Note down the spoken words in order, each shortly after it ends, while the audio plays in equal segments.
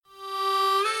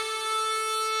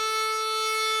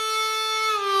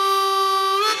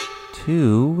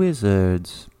Two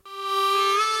wizards.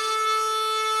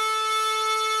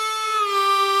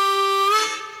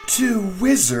 Two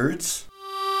wizards?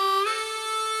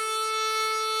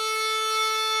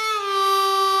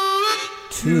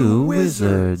 Two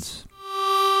wizards.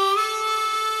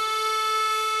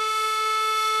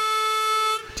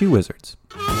 Two wizards.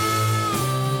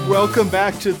 Welcome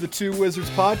back to the Two Wizards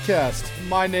podcast.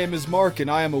 My name is Mark, and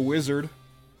I am a wizard.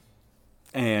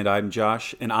 And I'm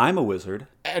Josh, and I'm a wizard.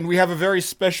 And we have a very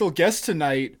special guest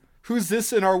tonight. Who's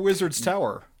this in our wizard's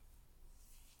tower?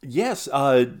 Yes,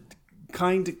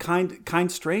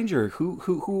 kind stranger.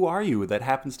 Who are you that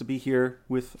happens to be here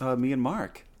with me and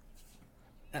Mark?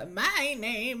 My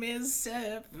name is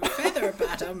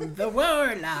Featherbottom the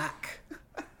Warlock.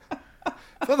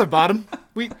 Featherbottom,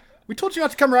 we told you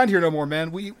not to come around here no more,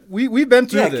 man. We've been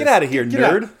through this. Get out of here,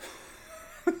 nerd.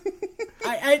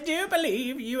 I do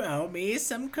believe you owe me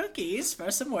some cookies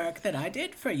for some work that I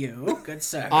did for you, good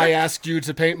sir. I asked you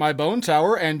to paint my bone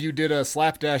tower, and you did a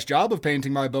slapdash job of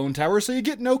painting my bone tower, so you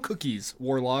get no cookies,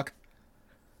 Warlock.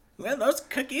 Well, those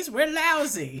cookies were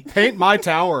lousy. Paint my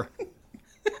tower.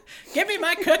 Give me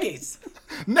my cookies.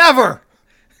 Never!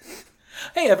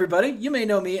 Hey, everybody. You may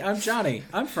know me. I'm Johnny.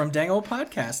 I'm from Dang Old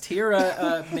Podcast, here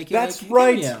making That's a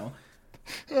right. cameo.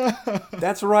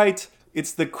 That's right.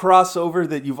 It's the crossover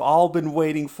that you've all been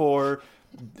waiting for.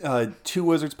 Two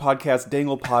Wizards podcast,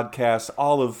 Dangle podcast,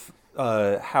 all of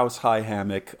House High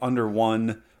Hammock under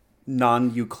one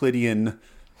non-Euclidean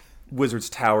Wizards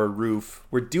Tower roof.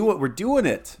 We're doing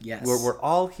it. Yes. We're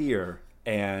all here,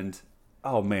 and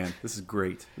oh man, this is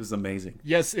great. This is amazing.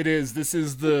 Yes, it is. This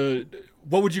is the...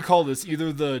 What would you call this?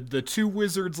 Either the Two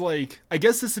Wizards, like... I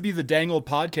guess this would be the Dangle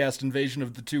podcast invasion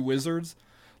of the Two Wizards.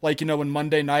 Like, you know, when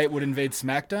Monday Night would invade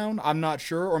SmackDown? I'm not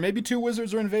sure. Or maybe Two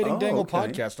Wizards are invading Dangle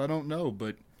podcast. I don't know,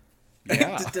 but...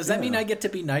 Yeah. Does that mean I get to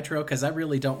be Nitro? Because I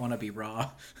really don't want to be Raw.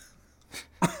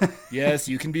 Yes,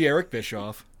 you can be Eric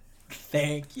Bischoff.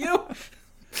 Thank you.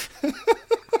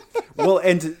 Well,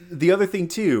 and the other thing,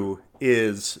 too,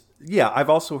 is... Yeah, I've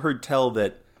also heard tell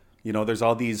that, you know, there's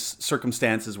all these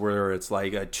circumstances where it's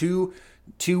like two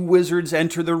wizards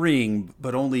enter the ring,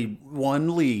 but only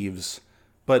one leaves.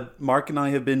 But Mark and I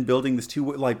have been building this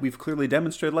we've clearly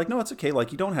demonstrated, like, no, it's okay.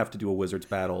 Like, you don't have to do a wizard's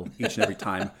battle each and every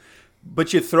time.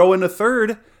 But you throw in a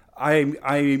third. I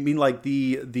mean, like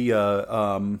the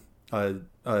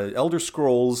Elder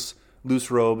Scrolls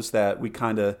loose robes that we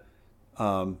kind of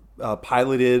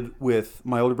piloted with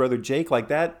my older brother Jake, like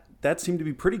that seemed to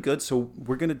be pretty good. So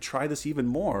we're going to try this even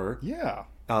more. Yeah.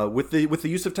 With the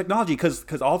use of technology,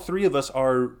 because all three of us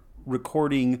are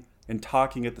recording and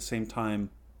talking at the same time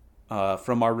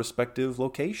from our respective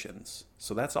locations.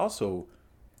 So that's also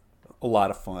a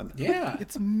lot of fun. Yeah.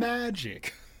 It's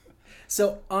magic.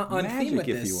 So on Magic, theme with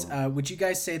if this, you will. would you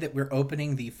guys say that we're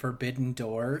opening the forbidden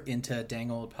door into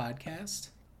Dang Old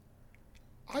Podcast?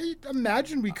 I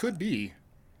imagine we could be.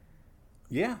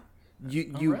 Yeah,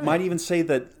 you right. might even say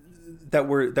that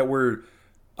we're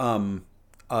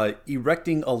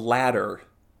erecting a ladder,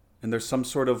 and there's some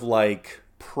sort of like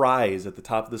prize at the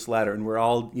top of this ladder, and we're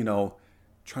all, you know,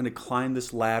 trying to climb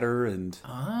this ladder and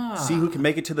see who can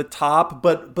make it to the top.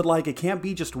 But like, it can't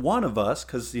be just one of us,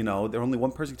 because, you know, there's only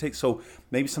one person can take. So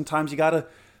maybe sometimes you gotta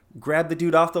grab the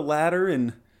dude off the ladder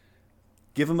and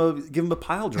give him a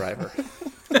pile driver.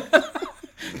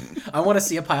 I want to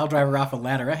see a pile driver off a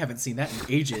ladder. I haven't seen that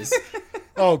in ages.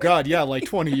 Oh, God, yeah, like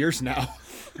 20 years now.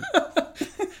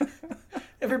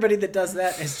 Everybody that does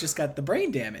that has just got the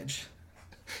brain damage.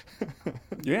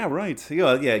 Yeah, right.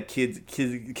 Yeah,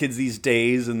 kids these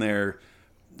days, and they're,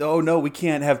 oh no, we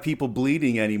can't have people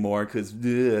bleeding anymore because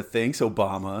thanks,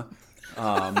 Obama.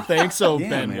 Thanks, yeah,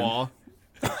 Benoit.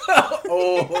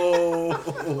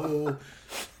 Oh,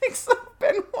 thanks,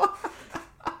 Benoit.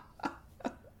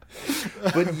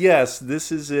 But yes,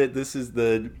 this is it. This is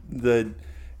the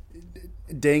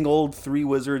Dang Old Three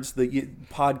Wizards, the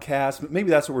podcast. Maybe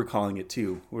that's what we're calling it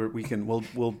too. Where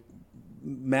we'll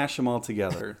mash them all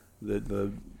together.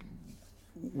 The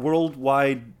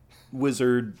worldwide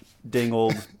wizard Dang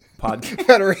Old podcast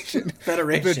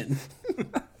Federation.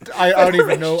 I don't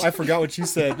even know. I forgot what you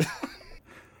said.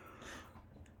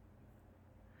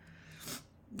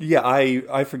 Yeah,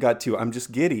 I forgot too. I'm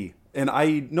just giddy. And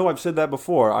I know I've said that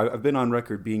before. I've been on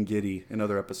record being giddy in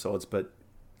other episodes, but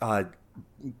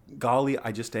golly,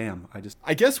 I just am.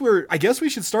 I guess we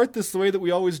should start this the way that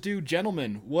we always do.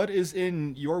 Gentlemen, what is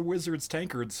in your wizard's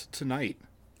tankards tonight?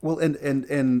 Well,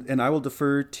 and I will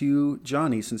defer to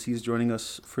Johnny since he's joining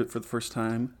us for the first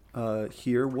time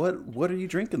here. What are you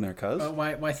drinking there, cuz?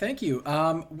 Why, thank you.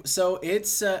 So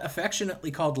it's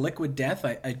affectionately called Liquid Death.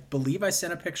 I believe I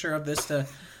sent a picture of this to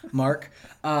Mark.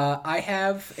 I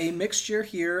have a mixture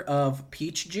here of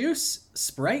peach juice,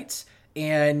 Sprite,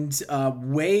 and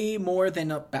way more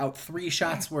than about 3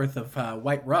 shots worth of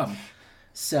white rum.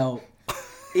 So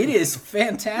it is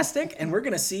fantastic, and we're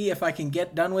going to see if I can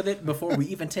get done with it before we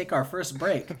even take our first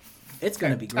break. It's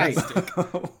going to be great.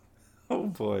 Oh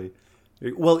boy.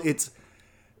 Well,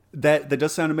 that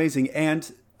does sound amazing,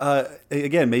 and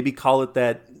again, maybe call it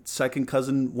that second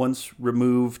cousin once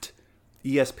removed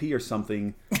ESP or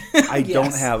something. I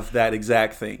don't have that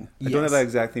exact thing. I don't have that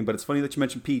exact thing, but it's funny that you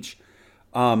mentioned peach.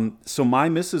 So my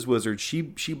Mrs. Wizard,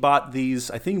 she bought these,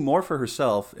 I think more for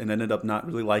herself, and ended up not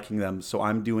really liking them. So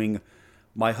I'm doing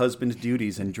my husband's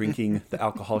duties and drinking the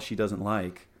alcohol she doesn't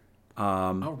like.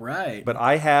 All right. But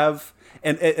I have,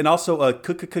 and also a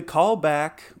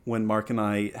callback when Mark and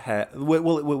I had,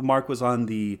 well, Mark was on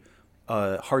the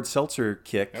hard seltzer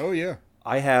kick. Oh yeah.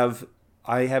 I have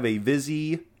a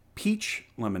Vizzy peach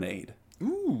lemonade.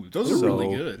 Ooh, those are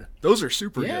really good. Those are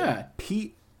super good.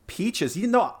 Peaches.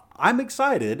 I'm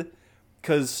excited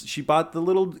because she bought the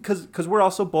little, because we're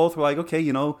like,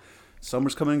 okay,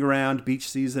 summer's coming around, beach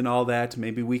season, all that.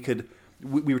 Maybe we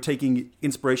were taking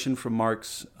inspiration from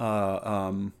Mark's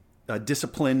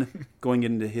discipline going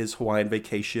into his Hawaiian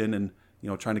vacation and,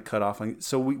 trying to cut off.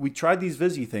 So we tried these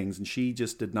Vizzy things and she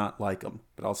just did not like them.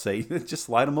 But I'll say, just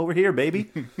slide them over here, baby.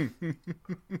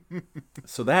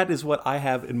 So that is what I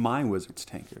have in my Wizard's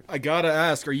tankard. I gotta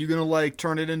ask, are you gonna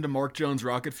turn it into Mark Jones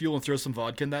rocket fuel and throw some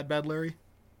vodka in that bad Larry?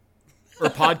 Or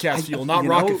podcast fuel, not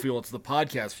rocket fuel, it's the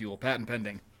podcast fuel, patent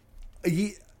pending.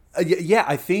 Yeah,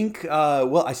 I think.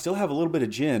 I still have a little bit of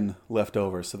gin left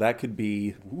over, so that could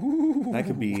be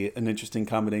an interesting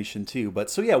combination too. But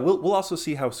so yeah, we'll also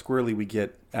see how squirrely we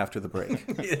get after the break.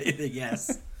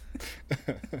 Yes.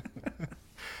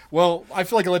 Well, I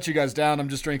feel like I let you guys down. I'm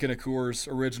just drinking a Coors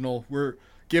Original.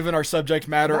 Given our subject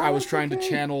matter, I was trying to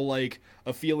channel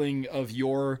a feeling of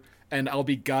and I'll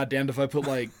be goddamned if I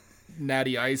put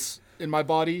natty ice in my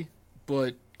body.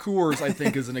 But Coors, I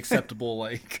think, is an acceptable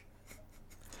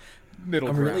middle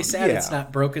I'm ground. really sad it's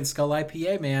not Broken Skull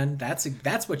IPA, man.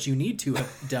 That's what you need to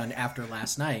have done after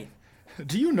last night.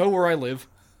 Do you know where I live?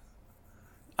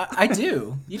 I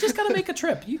do. You just got to make a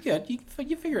trip. You could. You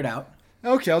figure it out.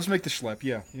 Okay, I'll just make the schlep.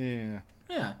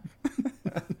 Yeah.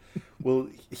 Well,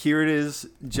 here it is,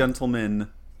 gentlemen.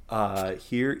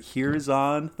 Here is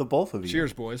on the both of you.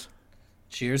 Cheers, boys.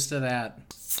 Cheers to that.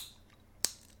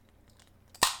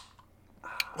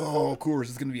 Oh, Coors,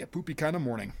 it's gonna be a poopy kind of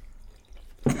morning.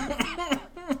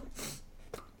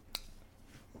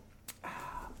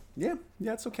 Yeah,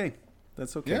 it's okay.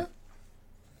 That's okay.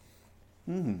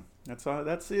 Yeah.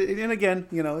 That's it. And again,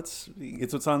 it's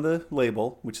what's on the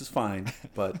label, which is fine.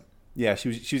 But yeah, she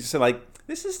was just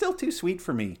this is still too sweet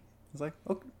for me. I was like,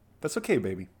 okay, that's okay,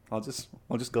 baby. I'll just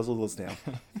guzzle those down.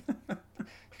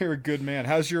 You're a good man.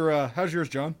 How's yours,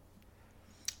 John?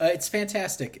 It's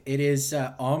fantastic. It is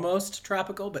almost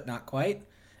tropical, but not quite.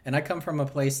 And I come from a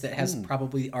place that has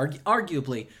probably,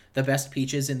 arguably, the best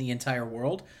peaches in the entire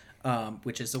world,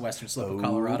 which is the western slope of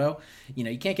Colorado.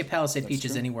 You can't get Palisade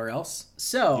peaches anywhere else.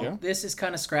 So This is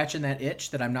kind of scratching that itch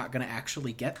that I'm not going to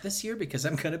actually get this year because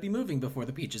I'm going to be moving before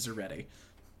the peaches are ready.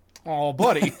 Oh,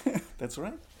 buddy. That's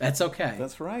right. That's okay.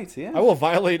 That's right, yeah. I will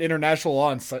violate international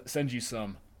law and send you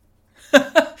some.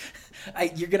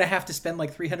 You're going to have to spend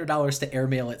 $300 to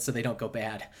airmail it so they don't go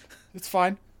bad. It's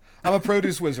fine. I'm a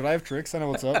produce wizard. I have tricks. I know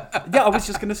what's up. Yeah, I was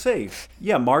just gonna say.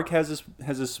 Yeah, Mark has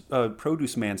his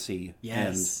produce mancy.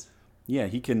 Yes. And yeah,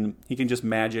 he can just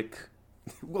magic.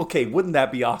 Okay, wouldn't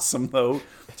that be awesome though?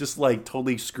 Just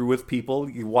totally screw with people.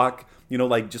 You walk,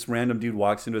 just random dude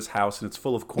walks into his house and it's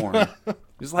full of corn.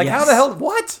 Just how the hell?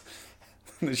 What?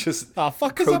 And it's just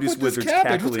fuck is up with this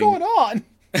cabbage? What's going on?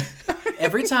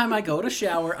 Every time I go to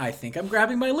shower, I think I'm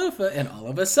grabbing my loofah, and all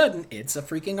of a sudden, it's a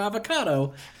freaking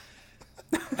avocado.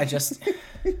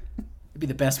 It'd be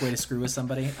the best way to screw with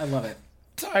somebody. I love it.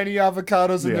 Tiny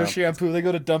avocados in their shampoo. They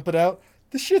go to dump it out.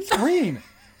 The shit's green.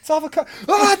 It's avocado.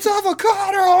 Oh, it's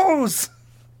avocados!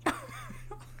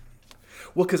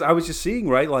 Well, because I was just seeing,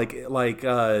 right?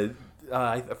 I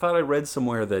thought I read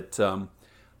somewhere that,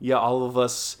 all of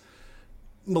us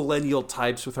millennial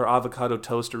types with our avocado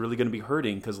toast are really going to be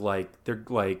hurting because, they're they're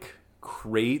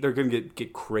going to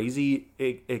get crazy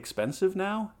expensive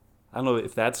now. I don't know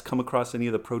if that's come across any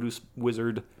of the Produce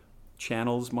Wizard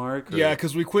channels, Mark. Yeah,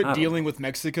 because we quit dealing with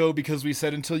Mexico because we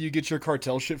said until you get your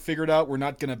cartel shit figured out, we're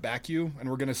not going to back you and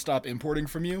we're going to stop importing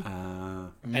from you.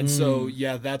 And so,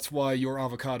 that's why your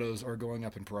avocados are going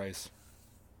up in price.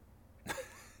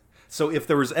 So if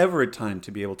there was ever a time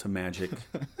to be able to magic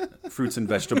fruits and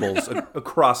vegetables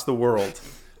across the world,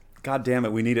 God damn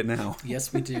it, we need it now.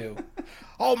 Yes, we do.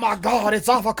 Oh my God, it's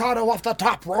avocado off the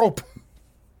top rope.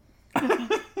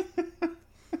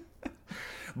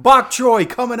 Bok choy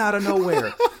coming out of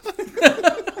nowhere.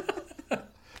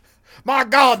 My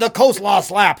God, the coleslaw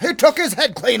slap. He took his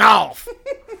head clean off.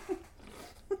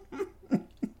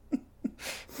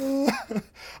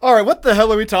 All right, what the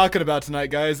hell are we talking about tonight,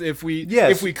 guys? If we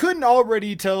couldn't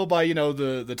already tell by,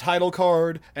 the title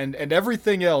card and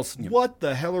everything else, what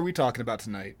the hell are we talking about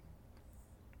tonight?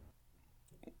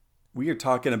 We are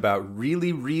talking about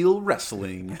really real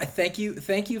wrestling. Thank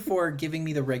you for giving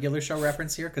me the regular show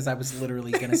reference here, because I was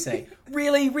literally going to say,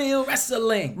 really real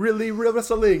wrestling. Really real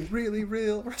wrestling. Really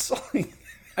real wrestling.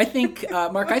 I think,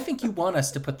 Mark, you want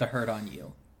us to put the hurt on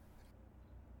you.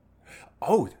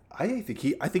 Oh, I think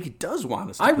he does want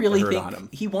us to I put really the hurt think on him.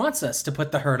 he wants us to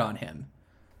put the hurt on him.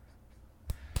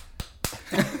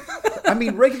 I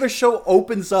mean, regular show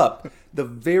opens up. The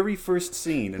very first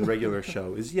scene in regular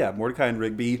show is, Mordecai and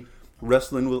Rigby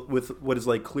wrestling with what is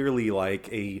clearly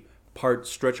a part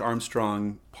Stretch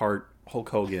Armstrong, part Hulk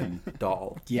Hogan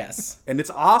doll. Yes. And it's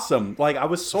awesome. I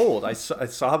was sold. I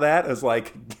saw that as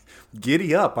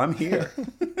giddy up. I'm here.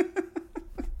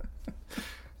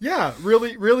 Yeah,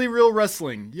 really real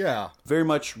wrestling. Yeah. Very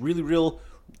much really real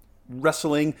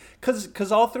wrestling.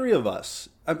 Because all three of us,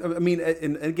 I mean,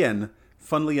 and again,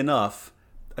 funnily enough,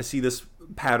 I see this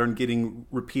pattern getting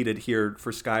repeated here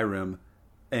for Skyrim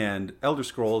and Elder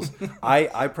Scrolls.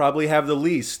 I probably have the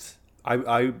least.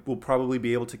 I will probably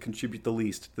be able to contribute the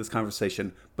least to this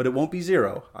conversation, but it won't be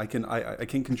zero. I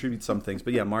can contribute some things.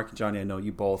 But yeah, Mark and Johnny, I know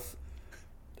you both.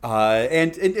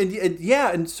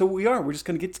 And so we're just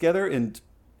gonna get together and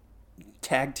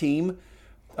tag team,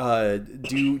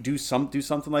 do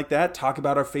something like that. Talk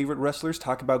about our favorite wrestlers.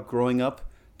 Talk about growing up.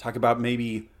 Talk about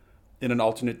maybe in an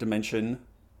alternate dimension,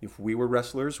 if we were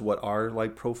wrestlers, what our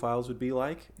profiles would be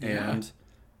like. Yeah.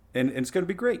 And it's gonna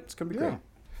be great. It's gonna be great.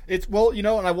 It's and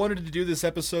I wanted to do this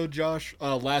episode, Josh.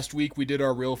 Last week we did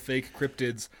our real fake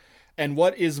cryptids, and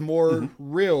what is more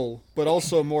real but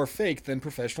also more fake than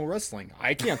professional wrestling?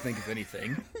 I can't think of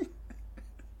anything.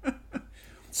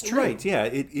 It's true. Right? Yeah.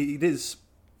 It is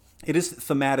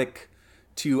thematic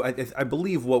to I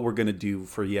believe what we're gonna do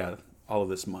for all of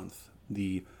this month.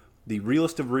 The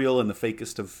realest of real and the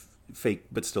fakest of fake,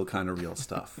 but still kind of real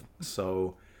stuff.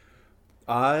 So.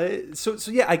 I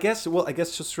guess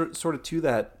just sort of to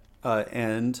that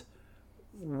end,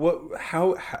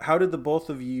 how did the both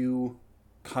of you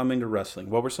come into wrestling?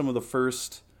 What were some of the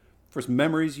first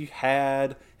memories you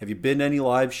had? Have you been to any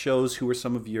live shows? Who were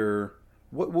some of your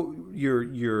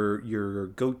your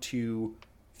go-to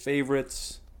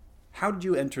favorites? How did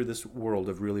you enter this world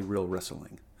of really real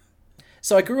wrestling?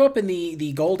 So I grew up in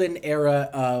the golden era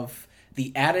of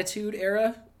the Attitude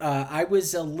Era. I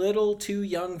was a little too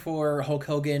young for Hulk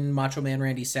Hogan, Macho Man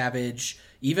Randy Savage,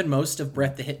 even most of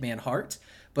Bret the Hitman Hart.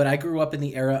 But I grew up in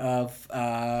the era of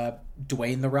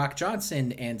Dwayne The Rock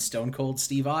Johnson and Stone Cold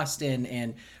Steve Austin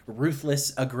and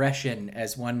ruthless aggression,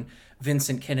 as one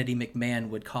Vincent Kennedy McMahon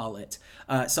would call it.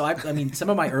 So I mean,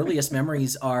 some of my earliest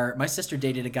memories are my sister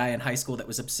dated a guy in high school that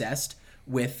was obsessed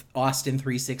with Austin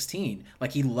 316.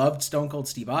 He loved Stone Cold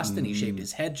Steve Austin. He shaved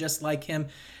his head just like him.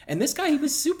 And this guy, he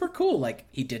was super cool.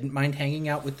 He didn't mind hanging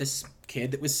out with this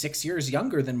kid that was 6 years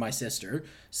younger than my sister.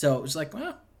 So it was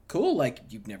well, cool.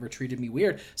 You've never treated me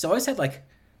weird. So I always had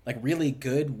really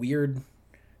good, weird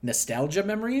nostalgia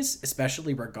memories,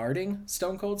 especially regarding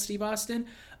Stone Cold Steve Austin.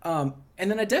 And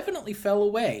then I definitely fell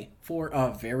away for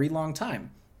a very long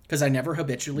time because I never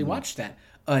habitually watched that.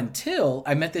 Until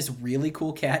I met this really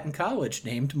cool cat in college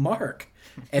named Mark.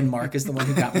 And Mark is the one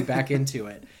who got me back into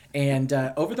it. And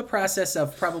over the process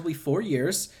of probably 4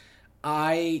 years,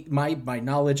 my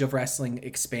knowledge of wrestling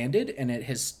expanded, and it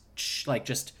has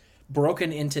just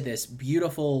broken into this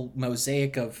beautiful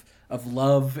mosaic of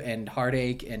love and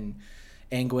heartache and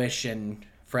anguish and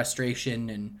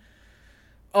frustration and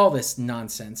all this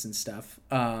nonsense and stuff.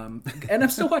 And I'm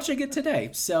still watching it today.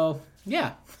 So,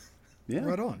 yeah. Yeah.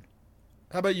 Right on.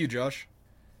 How about you, Josh?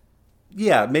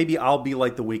 Yeah, maybe I'll be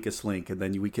the weakest link, and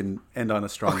then we can end on a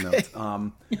strong note.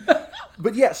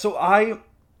 But yeah, so I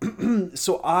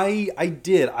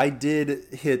did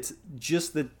hit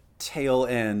just the tail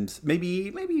end, maybe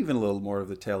even a little more of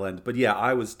the tail end. But yeah,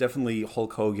 I was definitely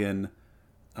Hulk Hogan,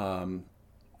 a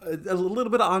little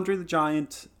bit of Andre the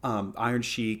Giant, Iron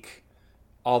Sheik,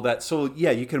 all that. So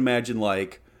yeah, you can imagine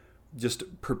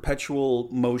just perpetual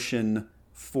motion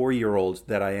 4-year-old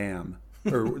that I am.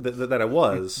 Or that I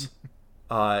was,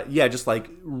 just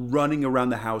running around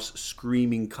the house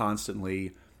screaming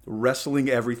constantly wrestling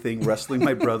everything, wrestling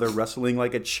my brother, wrestling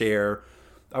like a chair.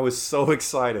 I was so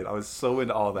excited. I was so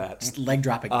into all that. Just leg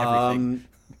dropping everything.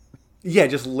 Yeah,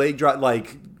 just leg drop,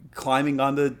 like climbing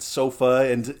on the sofa,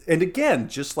 and again,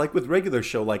 just like with regular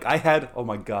show, like I had, oh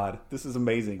my god, this is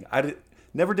amazing.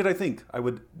 Never did I think I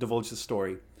would divulge this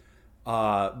story,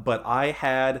 but I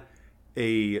had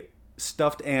a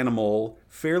stuffed animal,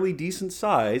 fairly decent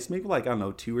size, maybe like, I don't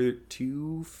know,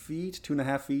 2 feet,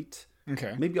 2.5 feet,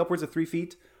 Okay. maybe upwards of 3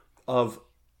 feet, of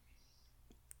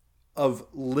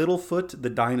Littlefoot the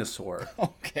dinosaur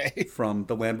Okay. from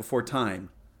The Land Before Time.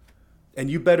 And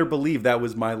you better believe that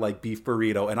was my like beef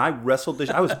burrito. And I wrestled this.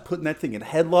 I was putting that thing in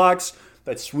headlocks.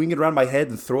 I'd swing it around my head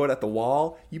and throw it at the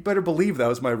wall. You better believe that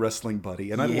was my wrestling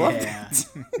buddy, and I loved it.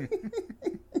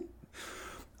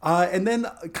 And then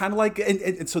kind of like,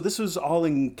 and so this was all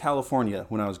in California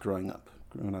when I was growing up.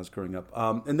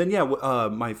 And then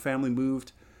my family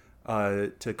moved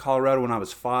to Colorado when I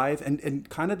was 5, and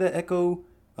kind of to echo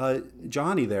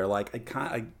Johnny there, like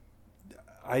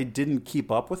I didn't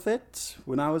keep up with it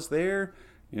when I was there,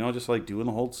 just like doing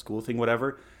the whole school thing,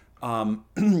 whatever.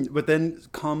 But then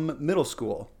come middle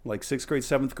school, like 6th grade,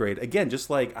 7th grade, again,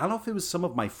 just like, I don't know if it was some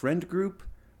of my friend group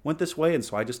went this way, and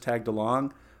so I just tagged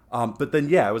along. But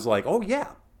then, I was like, oh yeah,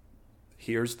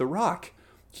 here's The Rock,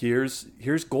 here's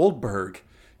Goldberg,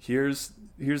 here's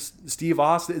Steve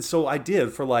Austin. So I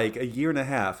did for like a year and a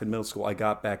half in middle school. I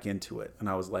got back into it, and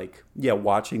I was like,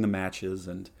 watching the matches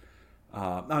and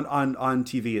on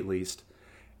TV at least.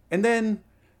 And then,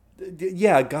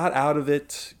 got out of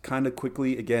it kind of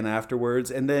quickly again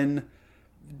afterwards. And then,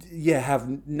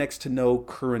 have next to no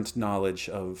current knowledge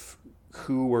of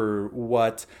who or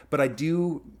what. But I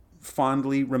do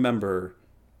fondly remember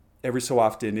every so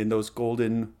often in those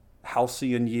golden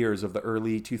halcyon years of the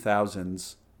early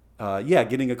 2000s,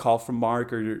 getting a call from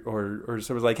Mark or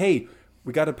someone's like, hey,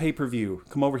 we got a pay-per-view.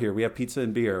 Come over here. We have pizza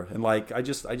and beer. And like, I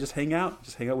just hang out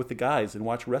with the guys and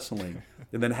watch wrestling,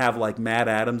 and then have like Matt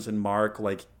Adams and Mark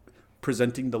like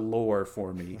presenting the lore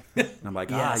for me. And I'm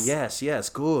like, yes,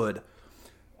 good.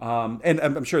 And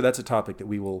I'm sure that's a topic that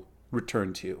we will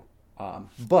return to.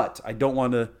 But I don't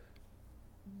want to.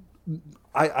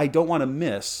 I don't want to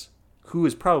miss who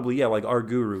is probably like our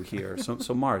guru here.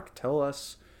 So Mark, tell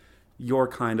us your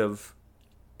kind of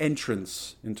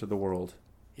entrance into the world.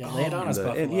 Yeah, lay it on us,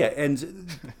 Buffalo. And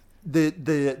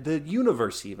the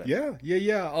universe even.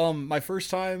 Yeah. My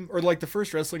first time, or like the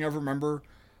first wrestling I ever remember,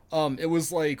 it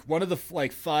was like one of the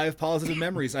like 5 positive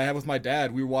memories I had with my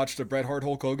dad. We watched a Bret Hart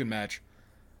Hulk Hogan match.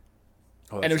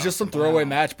 And it was just some throwaway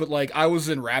match, but like I was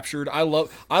enraptured. I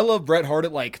love Bret Hart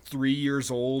at like 3 years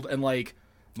old, and like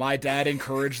my dad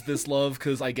encouraged this love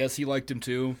because I guess he liked him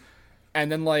too.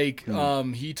 And then like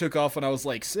he took off when I was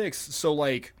like 6, so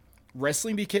like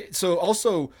wrestling became so.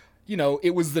 Also,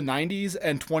 it was the 90s,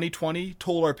 and 2020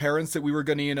 told our parents that we were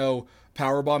gonna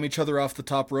powerbomb each other off the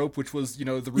top rope, which was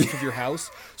the roof of your house.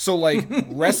 So like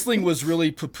wrestling was really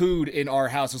poo-pooed in our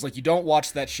house. It was like, you don't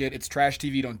watch that shit. It's trash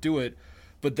TV. Don't do it.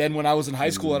 But then when I was in high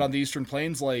school out on the Eastern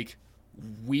Plains, like,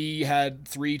 we had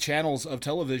 3 channels of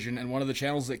television, and one of the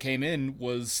channels that came in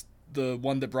was the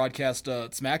one that broadcast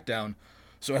SmackDown.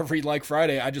 So every, like,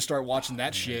 Friday, I just start watching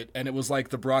that shit, and it was like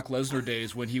the Brock Lesnar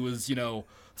days when he was,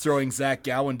 throwing Zach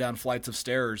Gowen down flights of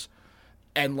stairs.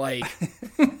 And, like,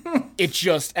 it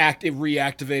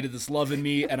reactivated this love in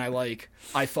me, and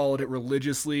I followed it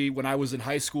religiously. When I was in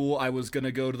high school, I was going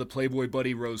to go to the Playboy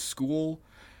Buddy Rose School.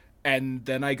 And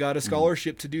then I got a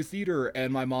scholarship to do theater,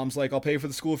 and my mom's like, I'll pay for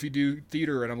the school if you do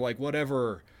theater. And I'm like,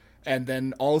 whatever. And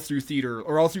then all through theater,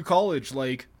 or all through college,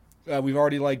 like, we've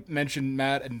already like mentioned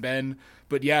Matt and Ben,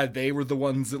 but yeah, they were the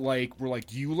ones that like were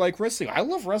like, you like wrestling? I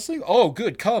love wrestling. Oh,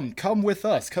 good. Come with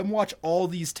us. Come watch all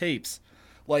these tapes.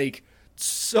 Like,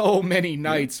 so many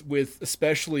nights with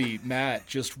especially Matt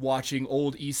just watching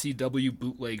old ECW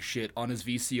bootleg shit on his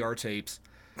VCR tapes.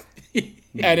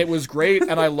 And it was great,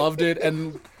 and I loved it.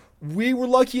 And we were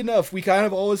lucky enough. We kind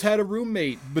of always had a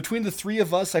roommate. Between the 3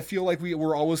 of us, I feel like we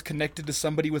were always connected to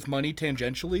somebody with money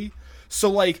tangentially. So,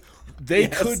 like, they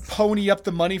could pony up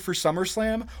the money for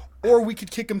SummerSlam, or we could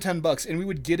kick them $10, and we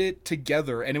would get it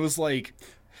together. And it was like,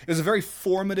 it was a very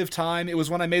formative time. It was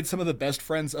when I made some of the best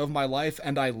friends of my life,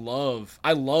 and I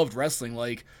loved wrestling.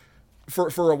 Like,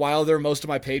 for a while there, most of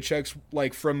my paychecks,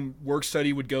 like, from work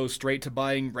study would go straight to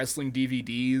buying wrestling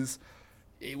DVDs.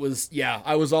 It was,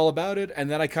 I was all about it, and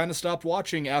then I kind of stopped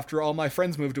watching after all my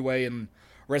friends moved away, and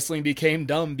wrestling became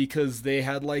dumb because they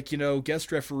had, like,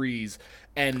 guest referees,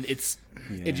 and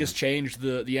it just changed.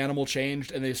 The animal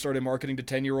changed, and they started marketing to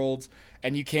 10-year-olds,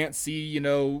 and you can't see,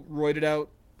 roided out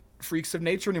freaks of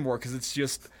nature anymore, because it's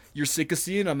just, you're sick of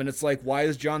seeing them, and it's like, why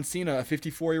is John Cena, a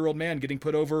 54-year-old man, getting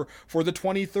put over for the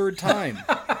 23rd time?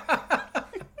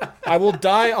 I will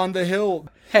die on the hill.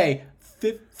 Hey,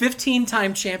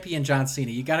 15-time champion John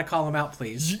Cena. You got to call him out,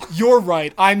 please. You're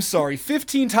right. I'm sorry.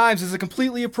 15 times is a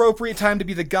completely appropriate time to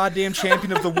be the goddamn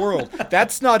champion of the world.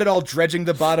 That's not at all dredging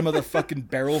the bottom of the fucking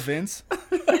barrel, Vince.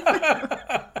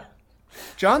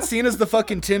 John Cena's the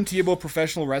fucking Tim Tebow of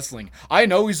professional wrestling. I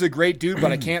know he's a great dude,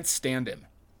 but I can't stand him.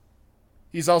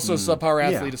 He's also a subpar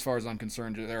athlete as far as I'm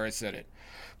concerned. There, I said it.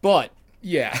 But,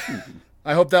 yeah.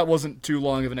 I hope that wasn't too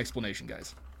long of an explanation,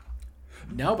 guys.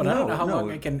 No, but I don't know how long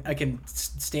I can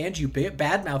stand you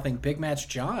bad mouthing Big Match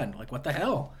John. Like, what the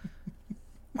hell?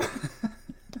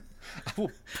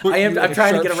 I'm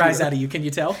trying to get a rise out of you. Can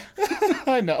you tell?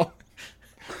 I know.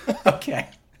 Okay.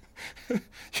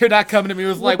 You're not coming to me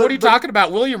with what are you talking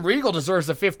about? William Regal deserves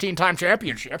a 15-time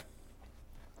championship.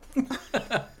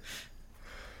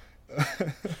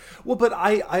 Well, but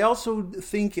I also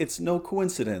think it's no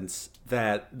coincidence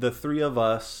that the three of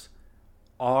us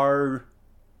are,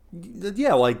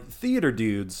 like theater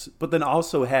dudes, but then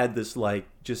also had this like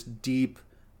just deep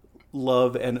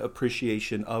love and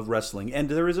appreciation of wrestling. And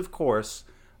there is, of course,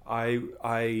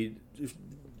 I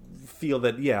feel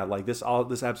that like this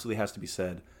absolutely has to be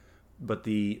said. But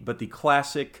the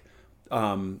classic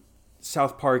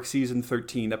South Park season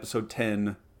 13 episode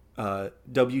 10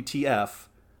 WTF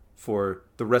for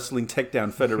the Wrestling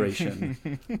Takedown Federation,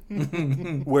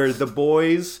 where the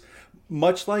boys,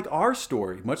 much like our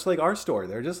story,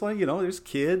 they're just like, there's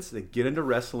kids, they get into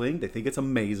wrestling, they think it's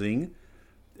amazing,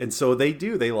 and so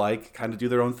they like kind of do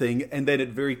their own thing, and then it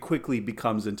very quickly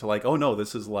becomes into like, oh no,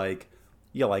 this is like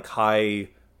high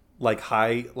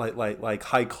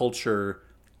culture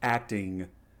acting,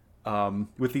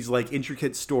 with these like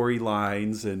intricate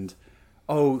storylines, and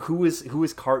who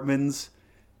is Cartman's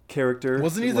character?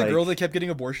 Wasn't he the girl that kept getting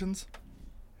abortions?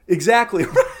 Exactly.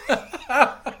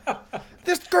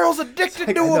 This girl's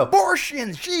addicted to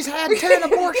abortions. She's had 10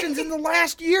 abortions in the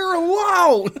last year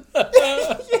alone.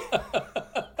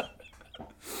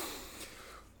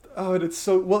 Oh, and it's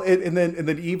so well, and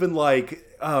then even like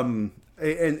and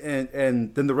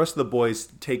then the rest of the boys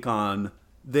take on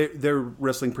their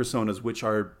wrestling personas, which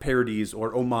are parodies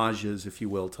or homages, if you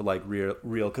will, to like real,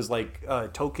 because like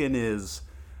Token is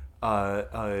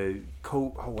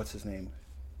what's his name?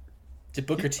 Did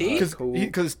Booker T?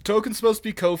 Because Token's supposed to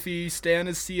be Kofi, Stan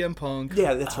is CM Punk.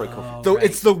 Yeah, that's right, Kofi. Though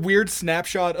it's the weird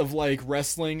snapshot of like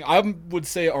wrestling. I would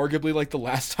say arguably like the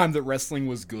last time that wrestling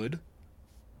was good.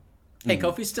 Hey,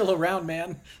 Kofi's still around,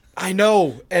 man. I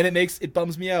know, and it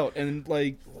bums me out, and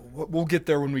like we'll get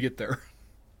there when we get there.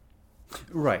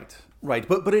 Right,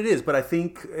 but it is. But I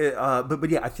think, but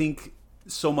yeah, I think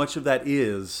so much of that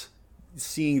is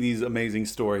seeing these amazing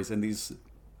stories and these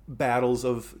battles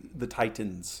of the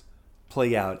Titans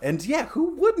play out. And yeah,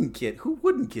 who wouldn't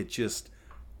get just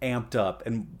amped up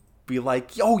and be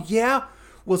like, oh yeah,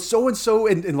 well so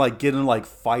and like get in like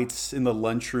fights in the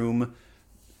lunchroom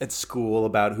at school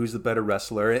about who's the better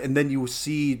wrestler, and then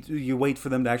you wait for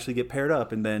them to actually get paired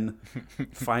up, and then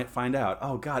find out.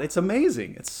 Oh god, it's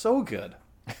amazing! It's so good.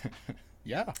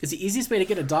 Yeah, it's the easiest way to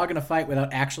get a dog in a fight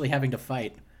without actually having to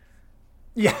fight.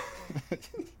 Yeah.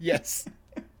 Yes.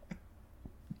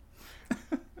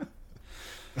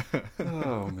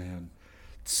 Oh man.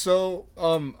 So,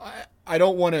 I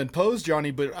don't want to impose,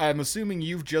 Johnny, but I'm assuming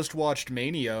you've just watched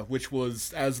Mania, which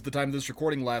was, as of the time of this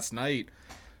recording, last night.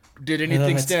 Did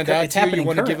anything stand out to you? You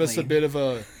want to give us a bit of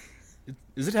a...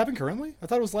 Is it happening currently? I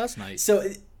thought it was last night. So,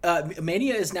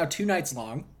 Mania is now 2 nights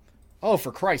long. Oh,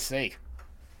 for Christ's sake.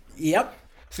 Yep.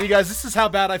 See, guys, this is how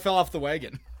bad I fell off the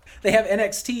wagon. They have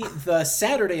NXT the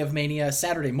Saturday of Mania,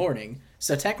 Saturday morning.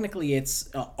 So technically it's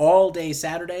all day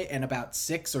Saturday and about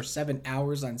 6 or 7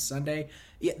 hours on Sunday.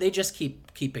 Yeah, they just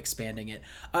keep expanding it.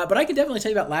 But I can definitely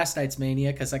tell you about last night's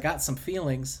Mania because I got some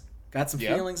feelings.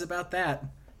 Feelings about that.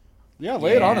 Yeah,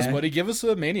 lay it on us, buddy. Give us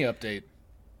a Mania update.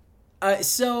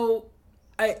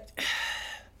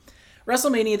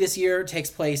 WrestleMania this year takes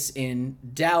place in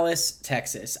Dallas,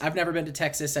 Texas. I've never been to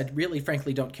Texas. I really,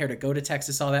 frankly, don't care to go to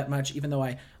Texas all that much, even though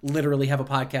I literally have a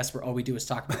podcast where all we do is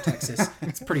talk about Texas.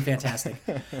 It's pretty fantastic.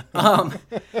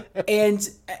 And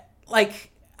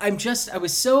like, I think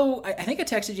I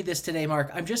texted you this today, Mark.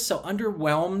 I'm just so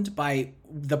underwhelmed by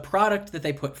the product that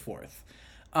they put forth.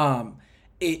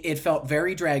 It felt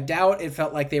very dragged out. It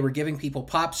felt like they were giving people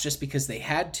pops just because they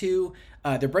had to.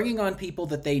 They're bringing on people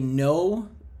that they know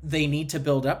they need to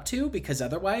build up to, because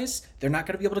otherwise they're not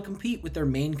going to be able to compete with their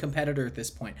main competitor at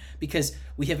this point, because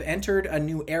we have entered a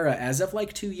new era. As of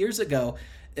like 2 years ago,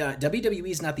 WWE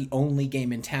is not the only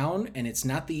game in town, and it's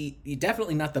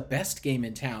definitely not the best game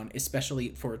in town, especially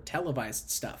for televised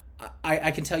stuff.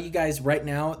 I can tell you guys right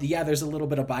now, there's a little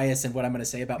bit of bias in what I'm going to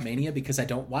say about Mania because I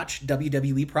don't watch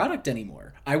WWE product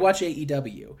anymore. I watch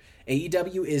AEW.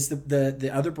 AEW is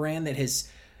the other brand that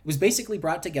was basically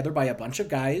brought together by a bunch of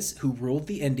guys who ruled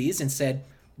the indies and said,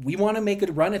 we want to make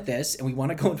a run at this, and we want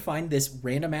to go and find this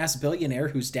random ass billionaire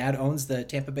whose dad owns the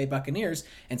Tampa Bay Buccaneers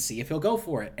and see if he'll go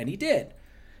for it. And he did.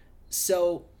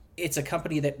 So it's a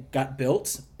company that got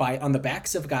built on the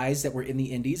backs of guys that were in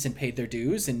the indies and paid their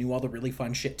dues and knew all the really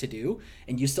fun shit to do.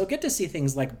 And you still get to see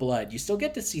things like blood. You still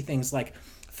get to see things like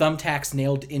thumbtacks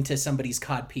nailed into somebody's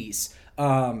codpiece.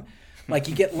 Like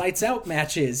you get lights out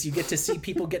matches. You get to see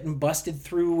people getting busted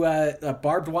through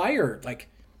barbed wire. Like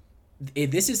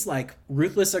this is like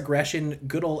ruthless aggression,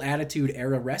 good old attitude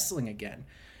era wrestling again.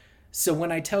 So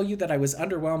when I tell you that I was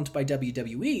underwhelmed by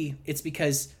WWE, it's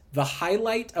because the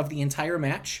highlight of the entire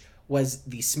match was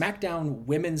the SmackDown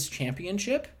Women's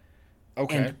Championship.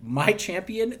 Okay. And my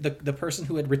champion, the person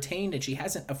who had retained, and she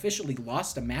hasn't officially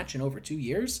lost a match in over 2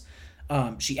 years.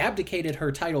 She abdicated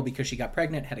her title because she got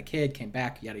pregnant, had a kid, came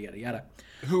back, yada, yada, yada.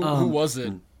 Who was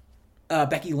it?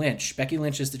 Becky Lynch. Becky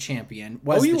Lynch is the champion.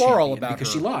 You are all about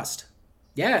because her. she lost.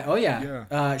 Yeah, oh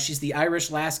yeah. She's the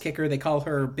Irish lass kicker. They call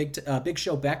her Big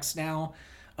Show Bex now.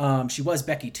 She was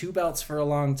Becky Two Belts for a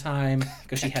long time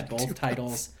because she had both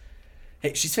titles.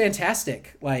 Hey, she's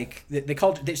fantastic. Like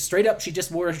they straight up, she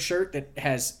just wore a shirt that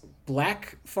has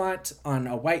black font on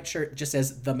a white shirt, just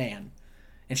says "The Man,"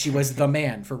 and she was the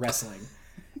man for wrestling,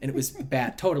 and it was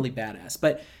totally badass.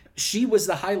 But she was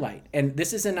the highlight, and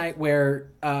this is a night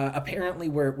where apparently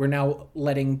we're now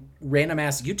letting random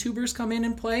ass YouTubers come in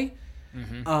and play.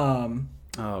 Mm-hmm.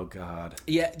 Oh God!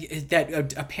 Yeah,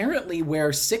 that apparently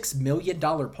wear $6 million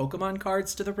Pokemon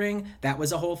cards to the ring. That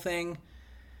was a whole thing.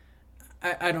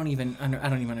 I don't even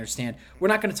understand. We're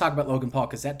not going to talk about Logan Paul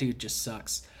because that dude just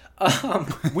sucks.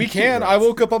 We can. I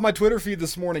woke up on my Twitter feed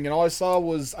this morning and all I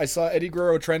saw Eddie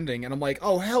Guerrero trending, and I'm like,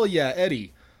 oh hell yeah,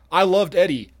 Eddie! I loved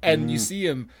Eddie, and you see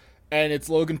him. And it's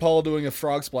Logan Paul doing a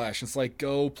frog splash. It's like,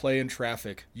 go play in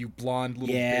traffic, you blonde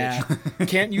little bitch.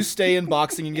 Can't you stay in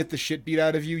boxing and get the shit beat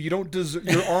out of you? You don't deserve.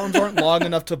 Your arms aren't long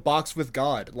enough to box with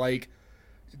God. Like,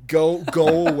 go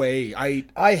away.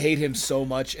 I hate him so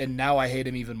much, and now I hate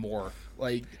him even more.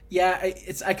 Like, yeah,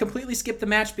 I completely skipped the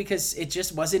match because it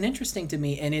just wasn't interesting to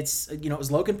me. And it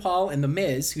was Logan Paul and The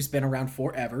Miz, who's been around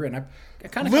forever, and I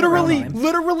kind of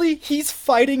literally, he's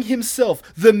fighting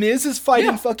himself. The Miz is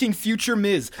fighting fucking future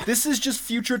Miz. This is just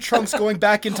future Trunks going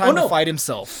back in time to fight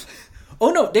himself.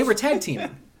 Oh no, they were tag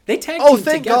teaming. They tag teamed Oh,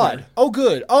 thank together. God. Oh,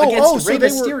 good. Against Rey so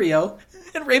Mysterio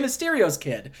and Rey Mysterio's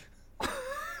kid.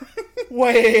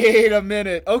 Wait a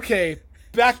minute. Okay,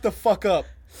 back the fuck up.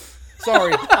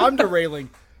 Sorry, I'm derailing.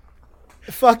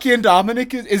 Fucking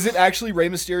Dominic, is it actually Rey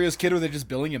Mysterio's kid, or are they just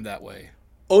billing him that way?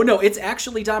 Oh no, it's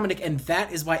actually Dominic, and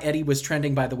that is why Eddie was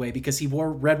trending, by the way, because he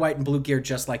wore red, white, and blue gear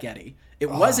just like Eddie.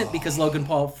 It wasn't because Logan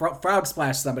Paul frog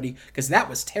splashed somebody, because that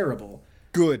was terrible.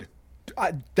 Good.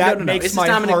 That makes it's my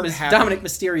heart happy. Dominic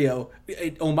Mysterio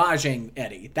homaging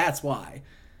Eddie. That's why.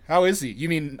 How is he? You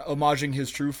mean homaging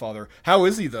his true father? How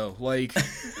is he, though? Like...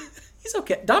 He's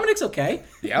okay. Dominic's okay.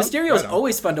 Yeah, Mysterio's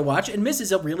always fun to watch, and Miz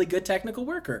is a really good technical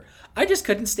worker. I just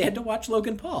couldn't stand to watch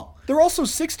Logan Paul. They're also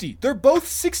 60. They're both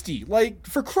 60. Like,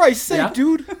 for Christ's sake,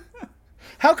 dude.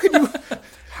 How could you...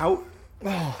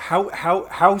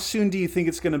 How soon do you think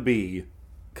it's going to be?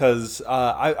 Because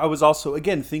I was also,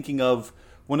 again, thinking of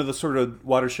one of the sort of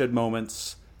watershed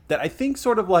moments that I think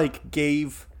sort of like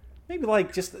gave maybe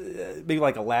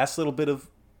like a last little bit of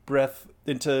breath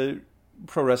into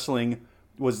pro wrestling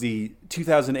was the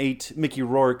 2008 Mickey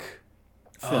Rourke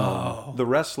film, The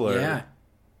Wrestler. Yeah.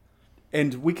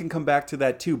 And we can come back to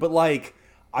that too. But like,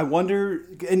 I wonder,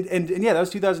 and yeah, that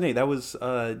was 2008. That was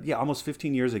almost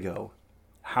 15 years ago.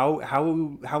 How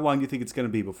long do you think it's going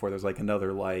to be before there's like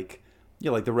another like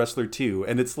The Wrestler 2?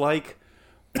 And it's like,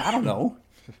 I don't know,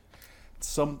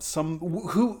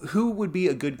 who would be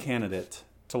a good candidate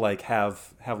to like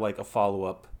have like a follow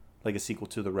up, like a sequel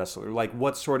to The Wrestler? Like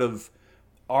what sort of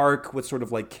arc, what sort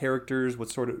of like characters,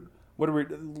 what are we,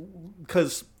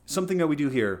 because something that we do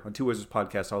here on Two Wizards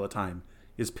podcast all the time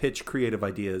is pitch creative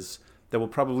ideas that will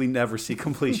probably never see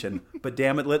completion. But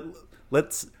damn it,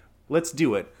 let's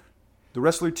do it. The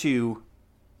Wrestler 2,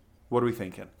 what are we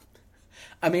thinking?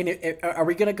 I mean, are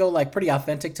we going to go like pretty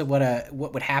authentic to what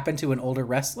would happen to an older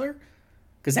wrestler?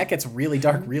 Because that gets really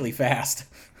dark really fast.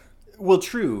 Well,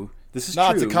 true. This is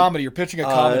No, true. it's a comedy. You're pitching a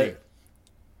comedy.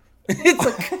 It's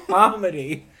a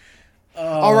comedy.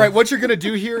 All right, what you're going to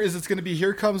do here is it's going to be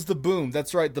Here Comes the Boom.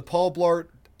 That's right, the Paul Blart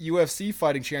UFC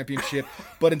fighting championship.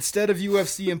 But instead of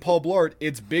UFC and Paul Blart,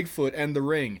 it's Bigfoot and the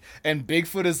Ring. And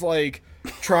Bigfoot is like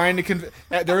trying to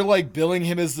they're like billing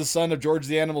him as the son of George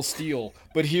the Animal Steel.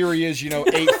 But here he is, 8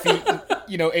 feet,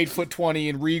 8'20"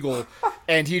 and regal.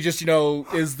 And he just,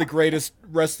 is the greatest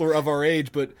wrestler of our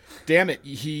age. But damn it,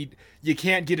 you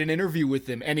can't get an interview with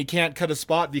him, and he can't cut a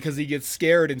spot because he gets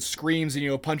scared and screams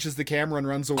and punches the camera and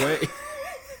runs away.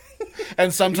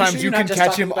 And sometimes sure you you're can not just catch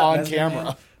talking him about on Lesnar, camera.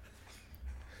 man?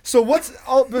 So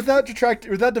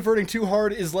without diverting too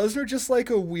hard, is Lesnar just like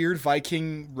a weird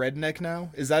Viking redneck now?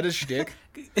 Is that his shtick?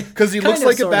 Because he looks Kind of,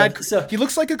 like a sort bad. of. So- he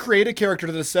looks like a creative character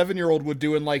that a 7-year-old would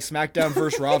do in like SmackDown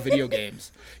vs. Raw video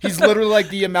games. He's literally like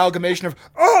the amalgamation of,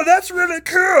 oh, that's really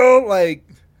cool. Like,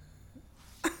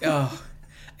 Oh,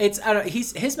 I don't.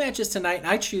 His matches tonight, and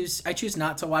I choose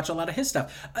not to watch a lot of his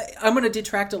stuff. I'm going to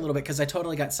detract a little bit because I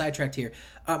totally got sidetracked here.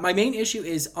 My main issue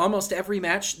is almost every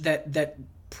match that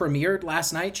premiered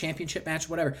last night, championship match,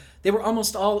 whatever, they were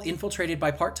almost all infiltrated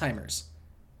by part-timers.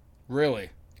 really?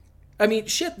 I mean,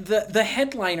 shit, the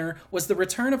headliner was the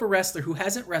return of a wrestler who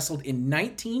hasn't wrestled in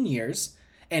 19 years.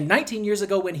 And 19 years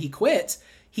ago when he quit,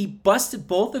 he busted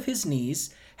both of his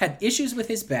knees, had issues with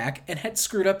his back, and had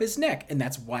screwed up his neck. And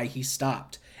that's why he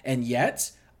stopped. And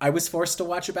yet, I was forced to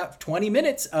watch about 20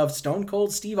 minutes of Stone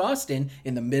Cold Steve Austin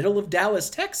in the middle of Dallas,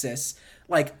 Texas,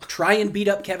 like, try and beat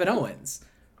up Kevin Owens.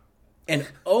 And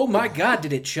oh my God,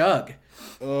 did it chug.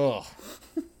 Ugh.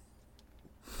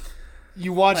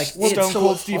 You watched Like, it's Stone so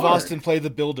Cold Steve hard. Austin play the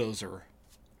bulldozer.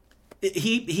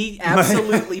 He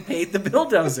absolutely paid the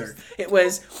bulldozer. It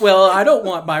was, well, I don't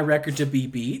want my record to be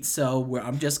beat, so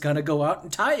I'm just going to go out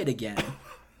and tie it again.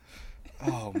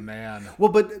 Oh man.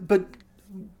 Well, but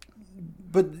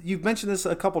you've mentioned this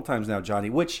a couple times now, Johnny,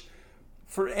 which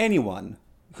for anyone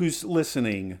who's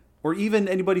listening, or even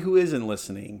anybody who isn't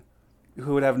listening,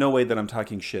 who would have no way that I'm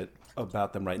talking shit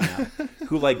about them right now,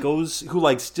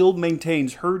 who still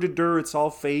maintains her it's all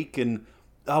fake and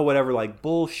whatever, like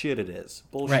bullshit it is.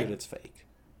 Bullshit, Right. It's fake.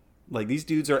 Like these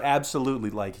dudes are absolutely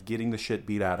like getting the shit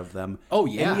beat out of them. Oh,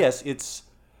 yeah. And yes, it's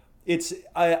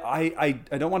I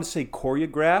don't want to say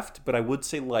choreographed, but I would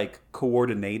say like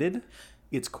coordinated.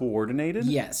 It's coordinated.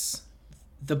 Yes.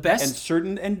 The And best...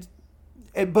 certain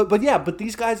but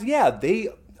these guys, they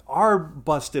are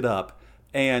busted up.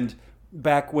 And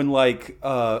back when like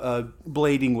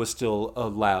blading was still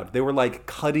allowed, they were like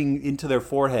cutting into their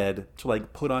forehead to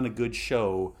like put on a good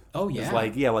show. Oh, It's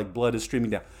yeah. like blood is streaming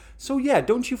down. So yeah,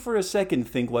 don't you for a second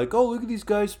think like, oh, look at these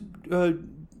guys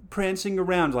prancing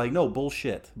around. Like, no,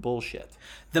 bullshit.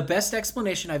 The best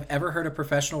explanation I've ever heard of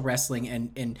professional wrestling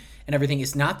and everything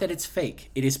is not that it's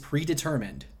fake. It is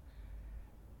predetermined.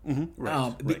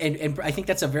 Right. And I think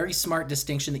that's a very smart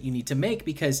distinction that you need to make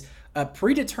because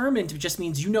predetermined just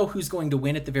means you know who's going to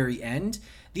win at the very end.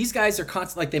 These guys are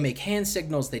constantly, like, they make hand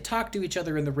signals, they talk to each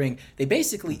other in the ring, they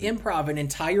basically improv an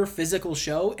entire physical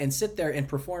show and sit there and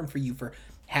perform for you for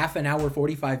half an hour,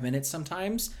 45 minutes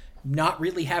sometimes, not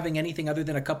really having anything other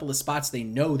than a couple of spots they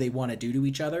know they want to do to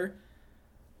each other.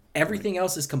 Everything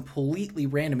else is completely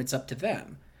random. It's up to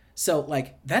them. So,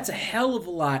 like, that's a hell of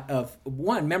a lot of,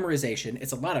 one, memorization.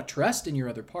 It's a lot of trust in your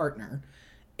other partner.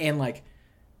 And, like,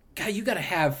 God, you got to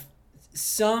have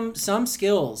some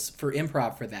skills for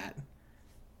improv for that.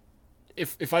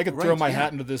 If I could throw my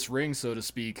hat into this ring, so to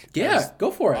speak. Yeah, as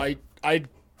go for it.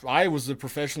 I was a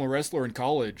professional wrestler in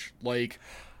college. Like,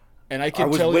 and I I can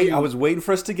was tell you, I was waiting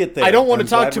for us to get there. I don't want to I'm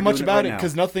talk glad too we're much doing about right it now.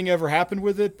 because nothing ever happened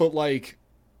with it, but like,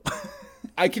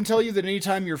 I can tell you that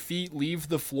anytime your feet leave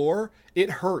the floor, it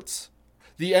hurts.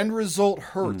 The end result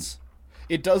hurts.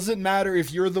 It doesn't matter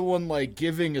if you're the one like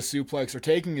giving a suplex or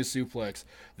taking a suplex.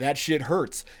 That shit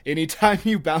hurts. Anytime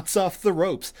you bounce off the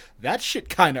ropes, that shit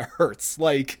kind of hurts.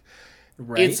 Like,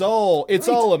 Right? it's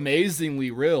all amazingly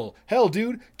real. Hell,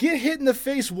 dude, get hit in the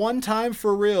face one time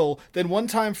for real, then one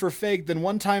time for fake, then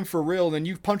one time for real, and then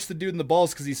you punch the dude in the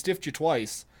balls because he stiffed you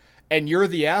twice. And you're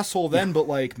the asshole then, but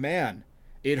like, man,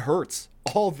 it hurts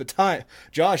all the time.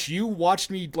 Josh, you watched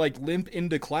me like limp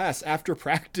into class after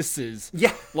practices.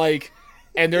 Yeah. Like,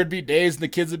 and there'd be days and the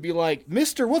kids would be like,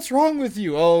 Mister, what's wrong with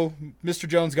you? Oh, Mr.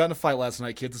 Jones got in a fight last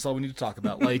night, kids. That's all we need to talk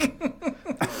about. Like,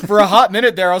 for a hot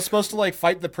minute there, I was supposed to like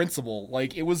fight the principal.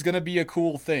 Like, it was going to be a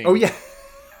cool thing. Oh yeah.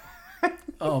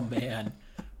 Oh, man.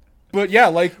 But yeah,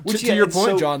 like Which, to yeah, your and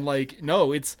point, so- John, like,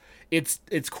 no, it's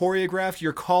choreographed.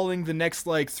 You're calling the next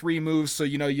like 3 moves. So,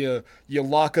 you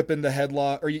lock up in the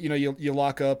headlock or, you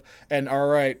lock up and all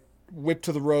right, whip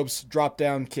to the ropes, drop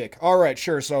down, kick. All right,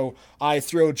 sure. So I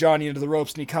throw Johnny into the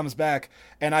ropes and he comes back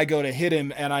and I go to hit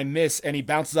him and I miss and he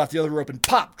bounces off the other rope and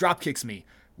pop, drop kicks me.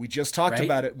 We just talked Right.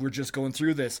 about it. We're just going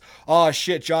through this. Oh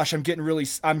shit, Josh, I'm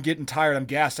getting tired. I'm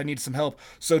gassed. I need some help.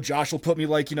 So Josh will put me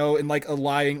like, in like a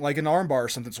lying, like an armbar or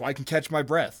something so I can catch my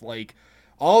breath. Like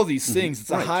all these things.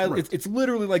 It's it's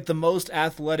literally like the most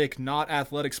athletic, not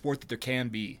athletic sport that there can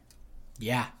be.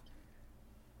 Yeah.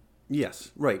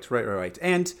 Yes, right.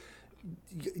 And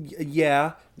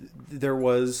yeah, there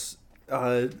was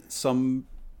some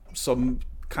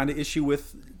kind of issue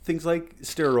with things like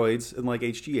steroids and like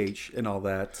HGH and all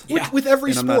that. Yeah. With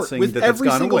every And I'm not sport, saying with that that's every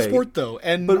gone single away. sport, though,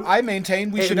 and I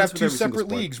maintain we and should that's have with two every single separate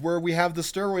sport. leagues where we have the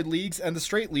steroid leagues and the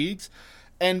straight leagues.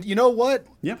 And you know what?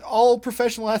 Yeah. All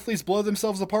professional athletes blow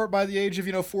themselves apart by the age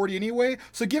of 40 anyway.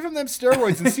 So give them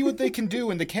steroids and see what they can do.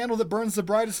 And the candle that burns the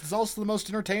brightest is also the most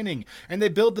entertaining. And they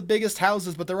build the biggest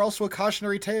houses, but they're also a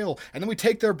cautionary tale. And then we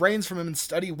take their brains from them and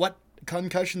study what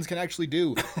concussions can actually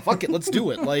do. Fuck it, let's do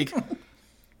it. Like.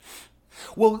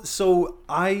 Well, so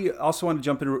I also want to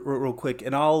jump in real quick,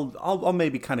 and I'll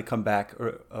maybe kind of come back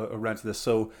around to this.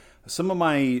 So some of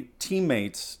my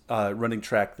teammates running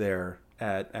track there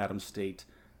at Adams State,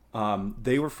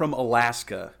 they were from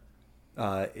Alaska,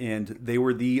 and they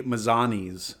were the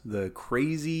Mazzanis, the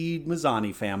crazy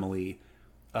Mazzani family,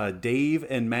 Dave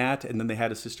and Matt, and then they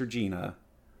had a sister Gina.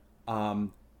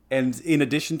 And in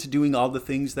addition to doing all the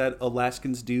things that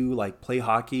Alaskans do, like play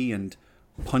hockey and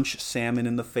punch salmon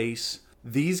in the face,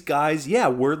 these guys,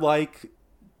 were like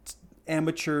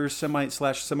amateur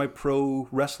semi-pro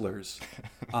wrestlers.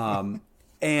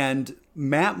 And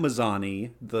Matt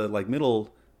Mazzani, the like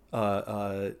middle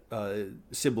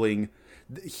sibling,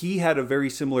 he had a very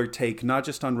similar take, not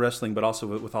just on wrestling, but also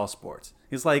with all sports.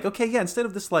 He's like, okay, yeah, instead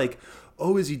of this like,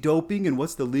 oh, is he doping and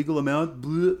what's the legal amount?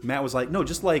 Blah. Matt was like, no,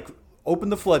 just like open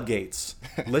the floodgates.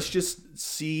 Let's just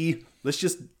see what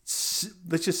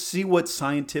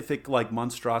scientific like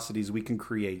monstrosities we can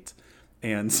create.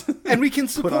 And And we can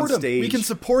put on support them. stage, We can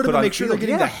support them put and on make sure they're field.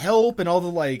 getting Yeah. the help and all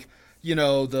the like,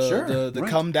 the right.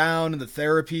 come down and the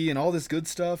therapy and all this good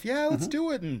stuff. Yeah, let's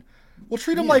do it, and we'll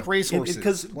treat them like racehorses.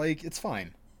 because- like it's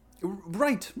fine.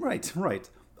 Right.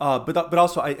 But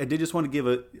also, I did just want to give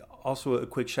a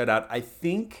quick shout out. I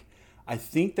think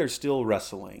they're still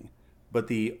wrestling, but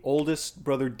the oldest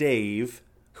brother Dave,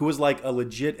 who was like a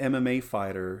legit MMA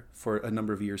fighter for a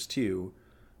number of years too,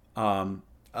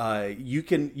 you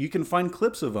can find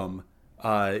clips of him.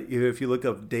 If you look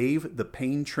up Dave the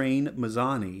Pain Train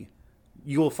Mazzani,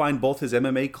 you will find both his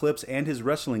MMA clips and his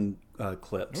wrestling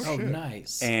clips. Oh,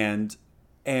 nice. And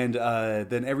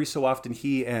then every so often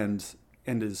he and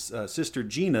his sister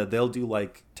Gina, they'll do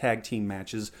like tag team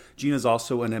matches. Gina's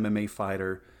also an MMA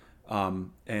fighter,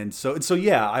 and so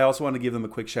yeah, I also want to give them a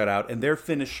quick shout out. And their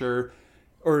finisher,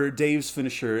 or Dave's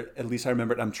finisher, at least I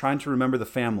remember it. I'm trying to remember the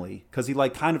family because he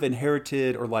like kind of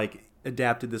inherited or like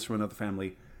adapted this from another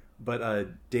family. But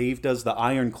Dave does the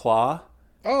Iron Claw.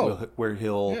 Oh. Where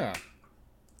he'll Yeah.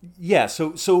 yeah,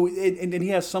 so and he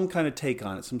has some kind of take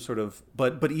on it, some sort of,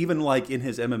 but even like in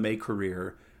his MMA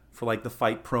career, for like the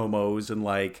fight promos and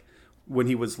like when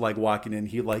he was like walking in,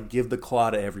 he'd like give the claw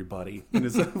to everybody, and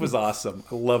it was awesome.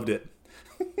 I loved it.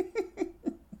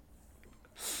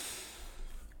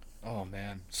 Oh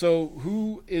man.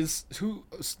 So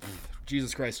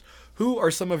Jesus Christ, who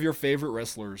are some of your favorite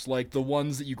wrestlers? Like the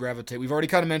ones that you gravitate. We've already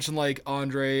kind of mentioned like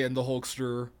Andre and the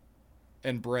Hulkster,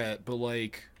 and Brett, but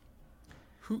like.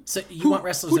 So you want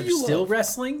wrestlers who that do are you still love?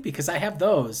 wrestling? Because I have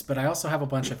those, but I also have a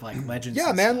bunch of like legends. Yeah,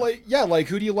 and man. stuff. Like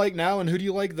who do you like now and who do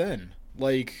you like then?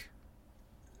 Like.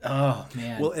 Oh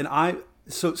man. Well, and I'm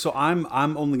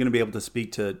only going to be able to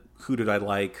speak to who did I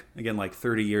like again like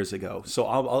 30 years ago. So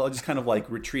I'll just kind of like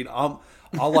retreat. I'll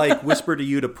like whisper to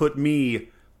you to put me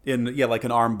in like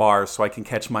an arm bar so I can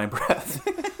catch my breath.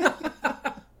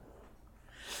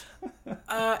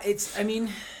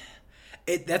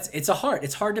 It's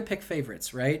hard to pick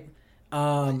favorites, right?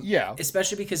 Yeah.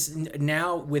 Especially because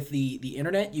now with the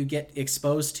internet, you get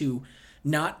exposed to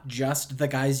not just the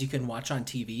guys you can watch on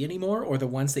TV anymore, or the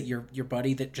ones that your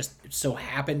buddy that just so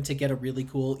happened to get a really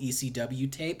cool ECW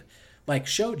tape like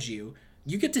showed you.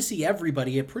 You get to see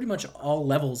everybody at pretty much all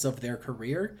levels of their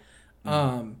career.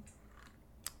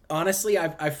 Honestly,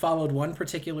 I've followed one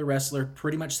particular wrestler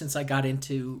pretty much since I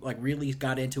really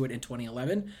got into it in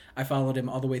 2011. I followed him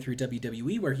all the way through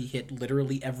WWE, where he hit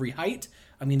literally every height.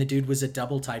 I mean, the dude was a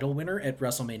double title winner at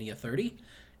WrestleMania 30.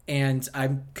 And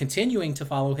I'm continuing to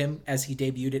follow him as he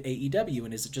debuted at AEW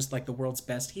and is just like the world's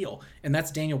best heel. And that's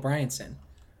Daniel Bryanson.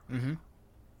 Mm-hmm.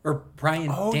 Or Bryan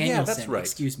Danielson, that's right.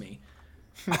 excuse me.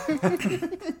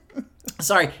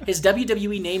 Sorry, his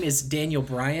WWE name is Daniel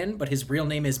Bryan, but his real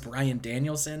name is Bryan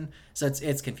Danielson. So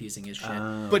it's confusing as shit.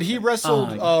 But he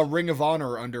wrestled Ring of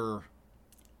Honor under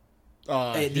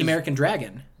The American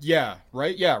Dragon. Yeah,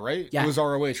 right? Yeah, right? Yeah. It was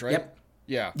ROH, right? Yep.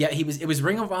 Yeah. Yeah, it was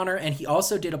Ring of Honor, and he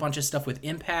also did a bunch of stuff with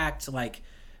Impact. Like,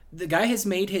 the guy has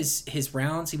made his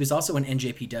rounds. He was also in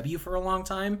NJPW for a long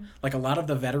time. Like, a lot of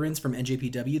the veterans from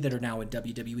NJPW that are now in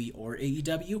WWE or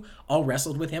AEW all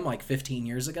wrestled with him like 15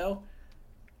 years ago.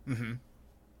 Mm-hmm.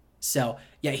 So,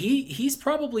 yeah, he's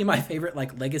probably my favorite,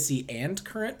 like, legacy and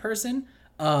current person.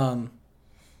 God,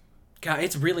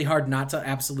 it's really hard not to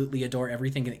absolutely adore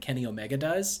everything that Kenny Omega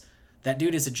does. That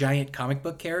dude is a giant comic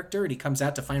book character, and he comes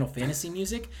out to Final Fantasy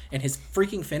music, and his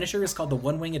freaking finisher is called the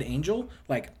One-Winged Angel.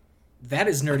 Like, that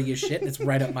is nerdy as shit, and it's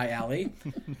right up my alley.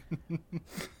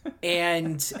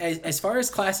 And as far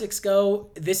as classics go,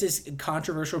 this is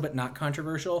controversial but not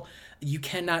controversial. You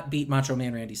cannot beat Macho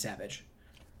Man Randy Savage.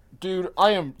 Dude,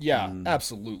 I am,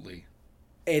 absolutely.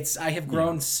 I have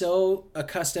grown so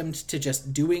accustomed to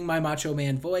just doing my Macho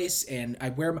Man voice, and I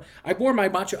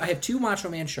have 2 Macho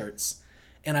Man shirts.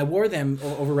 And I wore them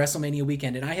over WrestleMania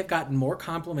weekend, and I have gotten more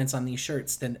compliments on these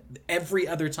shirts than every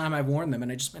other time I've worn them.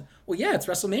 And I just went, well, yeah, it's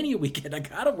WrestleMania weekend. I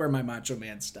gotta wear my Macho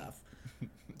Man stuff.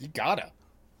 You gotta.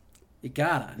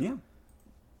 Yeah.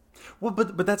 Well,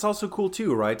 but that's also cool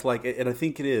too, right? Like, and I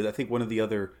think it is. I think one of the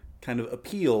other kind of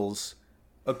appeals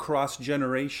across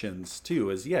generations too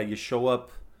is, you show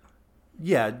up.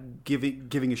 Yeah,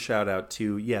 giving a shout out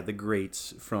to the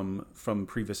greats from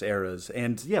previous eras,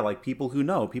 and like people who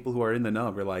are in the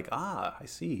know are like, I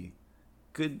see,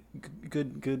 good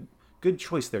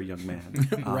choice there, young man.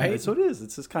 Right? So it is.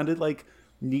 It's this kind of like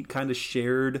neat kind of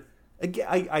shared. I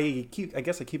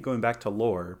guess I keep going back to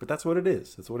lore, but that's what it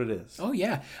is. That's what it is. Oh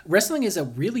yeah, wrestling is a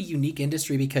really unique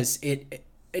industry because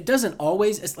it doesn't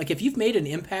always, it's like if you've made an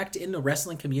impact in the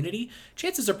wrestling community,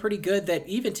 chances are pretty good that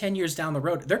even 10 years down the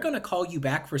road, they're going to call you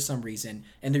back for some reason,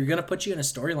 and they're going to put you in a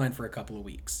storyline for a couple of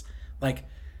weeks. Like,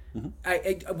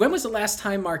 when was the last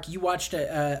time, Mark, you watched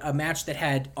a match that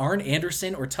had Arn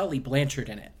Anderson or Tully Blanchard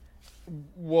in it?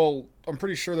 Well, I'm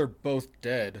pretty sure they're both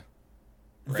dead.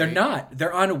 Right? They're not.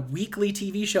 They're on weekly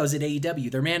TV shows at AEW.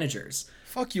 They're managers.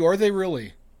 Fuck you, are they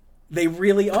really? They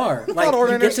really are. I Like, thought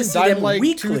Arn you get to Anderson see died them in like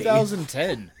weekly.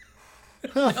 2010.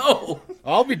 No.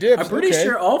 I'll be dibs. I'm pretty okay.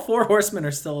 sure all 4 horsemen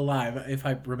are still alive, if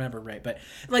I remember right. But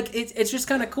like, it's just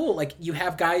kind of cool. Like, you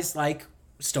have guys like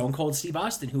Stone Cold Steve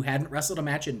Austin, who hadn't wrestled a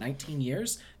match in 19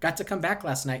 years, got to come back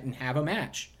last night and have a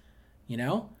match. You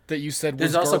know? That you said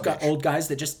was There's also garbage. got old guys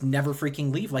that just never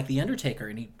freaking leave, like The Undertaker,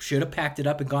 and he should have packed it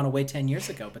up and gone away 10 years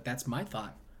ago. But that's my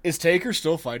thought. Is Taker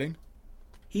still fighting?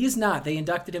 He is not. They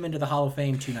inducted him into the Hall of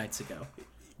Fame 2 nights ago.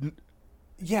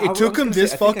 Yeah, It took him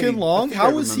this fucking long?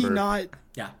 How was he not?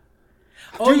 Yeah.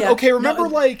 Dude, okay, remember, No,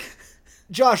 like,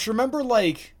 Josh, remember,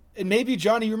 like, and maybe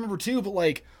Johnny, you remember too, but,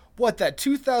 like, what, that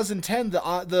 2010,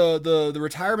 the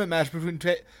retirement match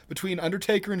between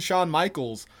Undertaker and Shawn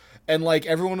Michaels, and, like,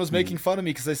 everyone was making fun of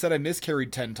me because they said I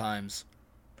miscarried 10 times.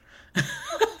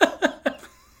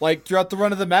 Like, throughout the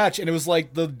run of the match, and it was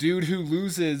like, the dude who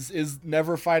loses is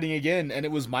never fighting again, and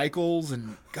it was Michaels,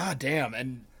 and goddamn,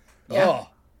 and, Yeah.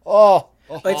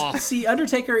 But see,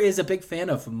 Undertaker is a big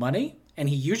fan of money, and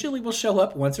he usually will show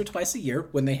up once or twice a year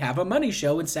when they have a money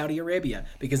show in Saudi Arabia,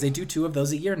 because they do 2 of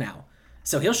those a year now.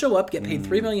 So he'll show up, get paid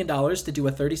 $3 million to do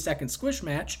a 30-second squish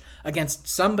match against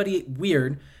somebody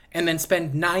weird, and then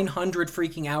spend 900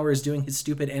 freaking hours doing his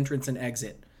stupid entrance and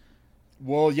exit.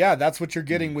 Well, yeah, that's what you're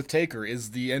getting with Taker, is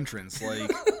the entrance.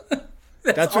 Like,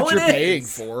 that's all what you're it paying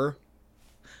is. for.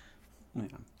 Yeah.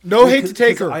 No Well, hate to 'cause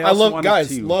Taker. I I also love wanted guys.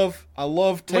 to- I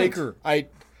love Taker.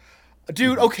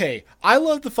 Dude, okay. I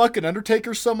love the fucking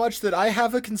Undertaker so much that I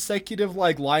have a consecutive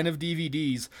like line of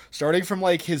DVDs starting from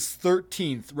like his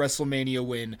 13th WrestleMania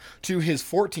win to his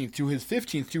 14th to his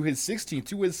 15th to his 16th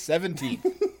to his 17th.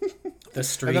 The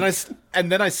streak.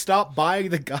 And then I stopped buying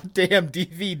the goddamn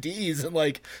DVDs in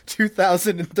like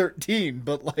 2013,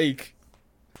 but like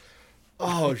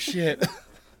oh shit.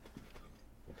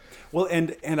 Well,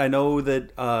 and I know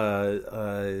that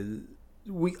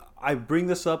I bring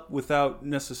this up without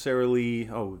necessarily,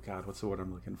 oh God, what's the word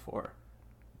I'm looking for?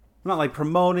 I'm not like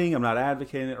promoting, I'm not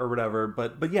advocating it or whatever,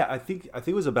 but yeah, I think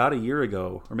it was about a year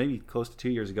ago, or maybe close to 2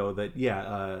 years ago,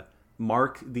 that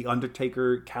Mark the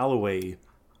Undertaker Calloway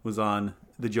was on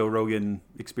the Joe Rogan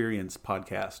Experience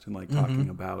podcast and like talking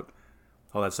about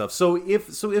all that stuff. So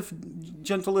if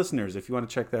gentle listeners, if you want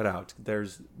to check that out,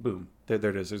 there's boom, there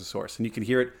it is. There's a source, and you can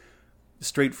hear it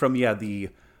straight from the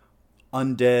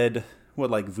undead,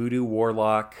 like voodoo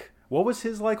warlock what was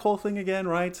his like whole thing again?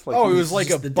 Right? Like Oh, he was like a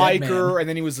just the dead biker, man. and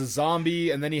then he was a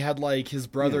zombie, and then he had like his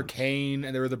brother Kane,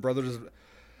 and they were the brothers.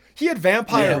 He had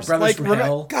vampires. brothers Like, from remember,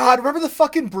 hell. God, remember the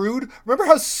fucking Brood? Remember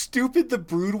how stupid the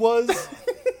Brood was?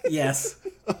 Yes.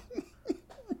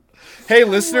 Hey,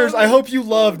 listeners, I hope you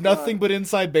love Nothing But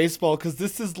Inside Baseball, because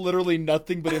this is literally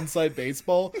nothing but Inside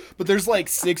Baseball. But there's like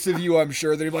 6 of you, I'm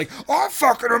sure, that are like, I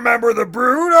fucking remember the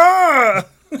Brood, ah!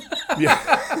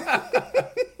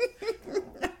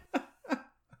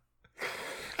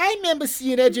 I remember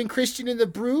seeing Edge and Christian in the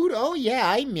Brood. Oh, yeah,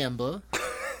 I remember.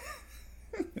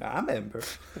 I remember.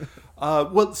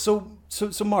 Well, so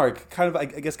Mark, kind of, I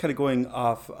guess, kind of going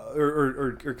off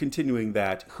or continuing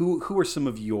that. Who are some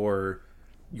of your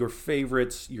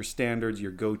favorites, your standards,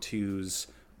 your go-tos,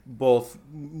 both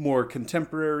more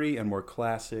contemporary and more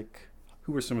classic?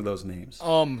 Who are some of those names?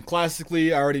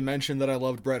 Classically, I already mentioned that I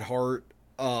loved Bret Hart.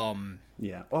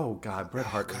 Yeah. Oh God, Bret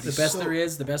Hart. The best there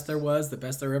is, the best there was, the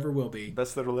best there ever will be.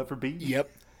 Best that'll ever be.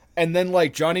 Yep. And then,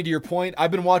 like, Johnny, to your point, I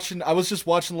was just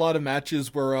watching a lot of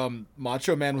matches where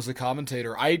Macho Man was a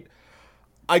commentator. I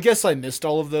guess I missed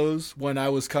all of those when I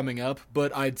was coming up,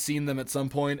 but I'd seen them at some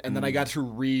point, and then I got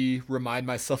to remind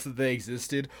myself that they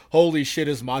existed. Holy shit,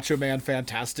 is Macho Man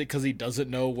fantastic, because he doesn't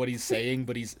know what he's saying,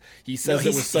 but he says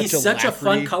it with He's such a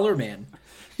fun color man.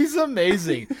 He's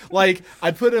amazing. Like,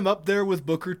 I'd put him up there with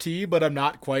Booker T, but I'm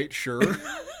not quite sure.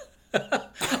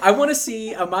 I want to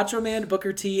see a Macho Man,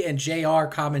 Booker T, and JR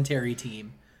commentary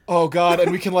team. Oh, God,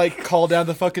 and we can, like, call down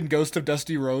the fucking ghost of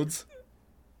Dusty Rhodes.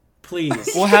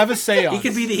 Please. We'll have a seance.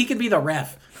 He could be the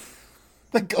ref.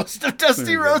 The ghost of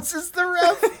Dusty Rhodes is the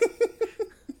ref.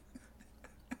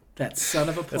 That son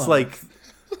of a plumber.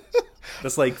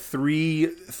 That's like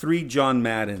three John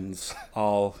Maddens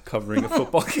all covering a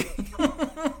football game.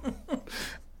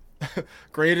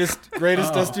 Greatest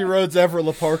Dusty Rhodes ever.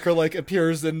 La Parka like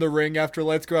appears in the ring after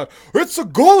lights go out. It's a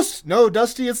ghost. No,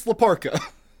 Dusty, it's La Parka.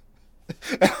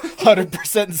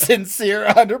 100% sincere,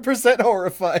 100%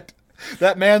 horrified.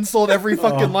 That man sold every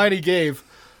fucking line he gave.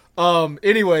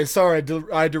 Anyway, sorry,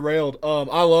 I derailed.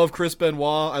 I love Chris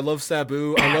Benoit. I love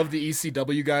Sabu. I love the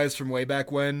ECW guys from way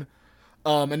back when.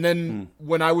 And then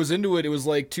when I was into it, it was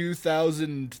like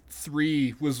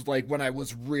 2003 was like when I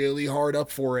was really hard up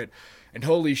for it. And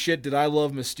holy shit, did I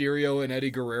love Mysterio and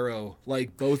Eddie Guerrero.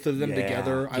 Like, both of them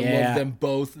together. I love them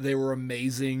both. They were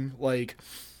amazing. Like,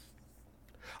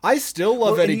 I still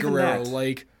love Eddie Guerrero.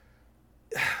 Like,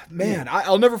 man,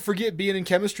 I'll never forget being in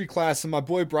chemistry class and my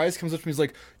boy Bryce comes up to me. He's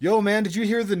like, yo, man, did you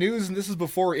hear the news? And this is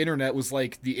before internet was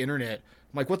like the internet.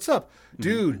 I'm like, what's up?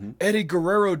 Dude, Eddie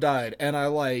Guerrero died. And I,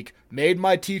 like, made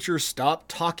my teacher stop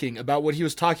talking about what he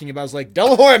was talking about. I was like,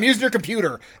 Delahoy, I'm using your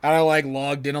computer. And I, like,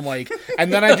 logged in. I'm like,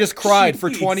 and then I just cried for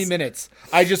 20 minutes.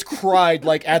 I just cried,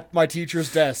 like, at my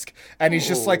teacher's desk. And he's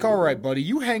just like, all right, buddy,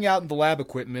 you hang out in the lab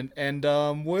equipment and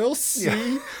we'll see.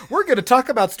 Yeah. We're going to talk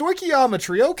about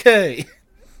stoichiometry. Okay.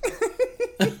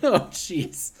 Oh,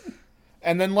 jeez.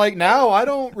 And then, like, now I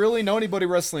don't really know anybody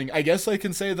wrestling. I guess I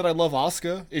can say that I love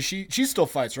Asuka. She still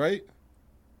fights, right?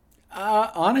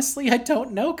 Honestly, I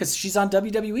don't know because she's on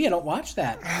WWE. I don't watch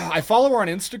that. I follow her on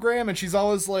Instagram, and she's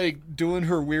always, like, doing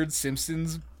her weird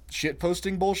Simpsons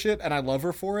shit-posting bullshit, and I love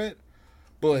her for it.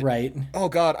 But, right. Oh,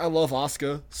 God, I love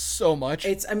Asuka so much.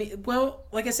 Well,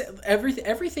 like I said,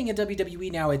 everything in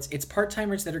WWE now, it's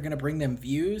part-timers that are going to bring them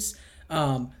views.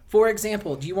 For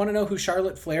example, do you want to know who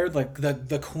Charlotte Flair,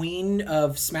 the queen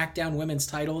of SmackDown women's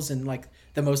titles and like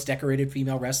the most decorated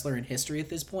female wrestler in history at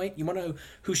this point? You want to know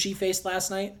who she faced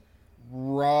last night?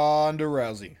 Ronda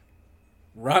Rousey.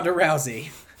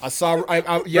 I saw Ronda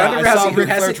Rousey, who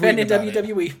hasn't been in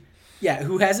WWE. Yeah,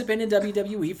 who hasn't been in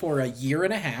WWE for a year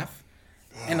and a half.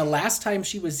 And the last time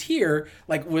she was here,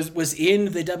 like, was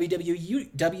in the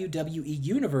WWE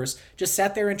universe, just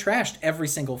sat there and trashed every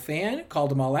single fan,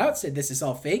 called them all out, said this is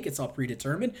all fake, it's all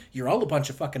predetermined, you're all a bunch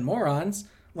of fucking morons.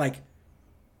 Like,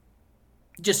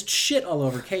 just shit all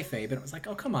over kayfabe. And it was like,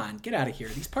 oh, come on, get out of here.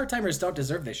 These part-timers don't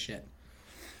deserve this shit.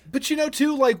 But, you know,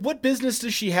 too, like, what business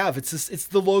does she have? It's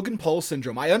the Logan Paul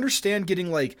syndrome. I understand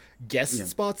getting, like, guest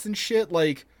spots and shit.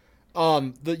 Like,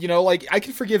 like, I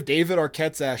can forgive David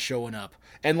Arquette's ass showing up.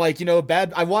 And, like, you know,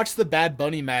 I watched the Bad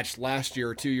Bunny match last year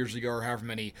or 2 years ago or however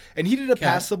many, and he did a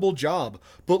passable job.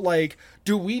 But, like,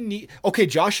 do we need... Okay,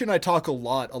 Josh and I talk a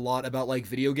lot about, like,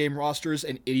 video game rosters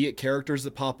and idiot characters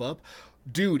that pop up.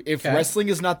 dude, if Okay. wrestling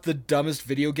is not the dumbest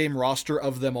video game roster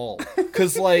of them all.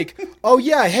 Because, like, oh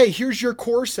yeah, hey, here's your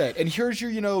core set, and here's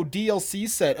your, DLC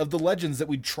set of the legends that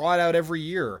we trot out every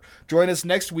year. Join us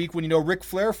next week when, Ric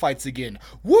Flair fights again.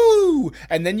 Woo!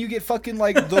 And then you get fucking,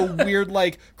 like, the weird,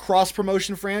 like,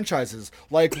 cross-promotion franchises,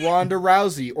 like Ronda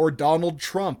Rousey, or Donald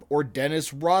Trump, or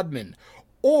Dennis Rodman,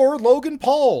 or Logan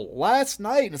Paul last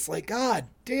night. And it's like, God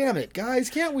damn it, guys,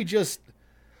 can't we just...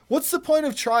 What's the point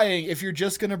of trying if you're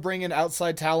just going to bring in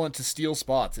outside talent to steal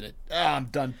spots in it? I'm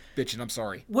done bitching. I'm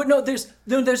sorry. Well, no, there's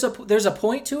a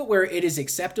point to it where it is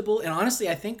acceptable, and honestly,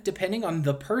 I think depending on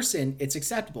the person, it's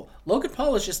acceptable. Logan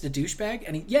Paul is just a douchebag,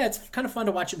 and it's kind of fun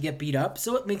to watch him get beat up,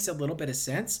 so it makes a little bit of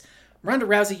sense. Ronda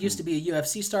Rousey used to be a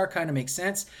UFC star, kind of makes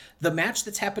sense. The match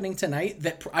that's happening tonight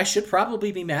that I should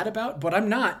probably be mad about, but I'm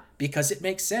not because it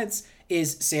makes sense,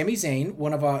 is Sami Zayn,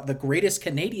 one of the greatest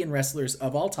Canadian wrestlers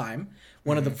of all time,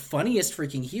 one of the funniest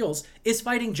freaking heels, is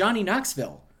fighting Johnny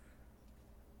Knoxville.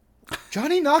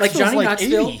 Johnny Knoxville's like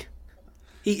 80.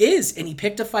 He is, and he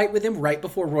picked a fight with him right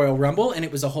before Royal Rumble, and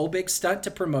it was a whole big stunt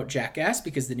to promote Jackass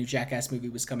because the new Jackass movie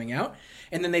was coming out.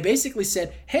 And then they basically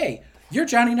said, hey, you're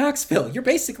Johnny Knoxville. You're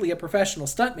basically a professional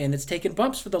stuntman that's taken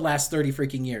bumps for the last 30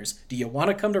 freaking years. Do you want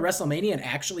to come to WrestleMania and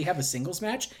actually have a singles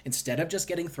match instead of just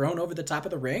getting thrown over the top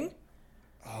of the ring?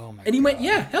 Oh my And he went,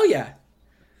 yeah, hell yeah.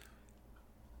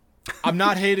 I'm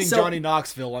not hating So- Johnny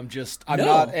Knoxville. I'm No.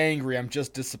 not angry. I'm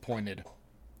just disappointed.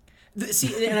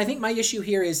 See, and I think my issue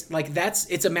here is, like,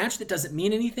 it's a match that doesn't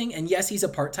mean anything, and yes, he's a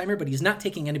part-timer, but he's not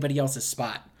taking anybody else's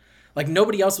spot. Like,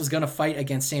 nobody else was going to fight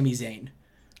against Sami Zayn.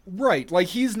 Right. Like,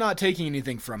 he's not taking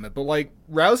anything from it. But, like,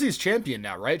 Rousey's champion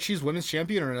now, right? She's women's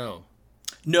champion or no?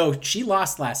 No, she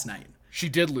lost last night. She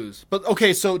did lose. But,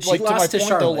 okay, so, She like, to my lost to point,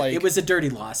 Charlotte. though, like... It was a dirty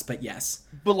loss, but yes.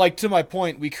 But, like, to my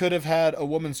point, we could have had a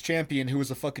women's champion who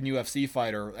was a fucking UFC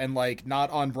fighter and, like, not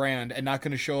on brand and not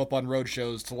going to show up on road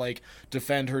shows to, like,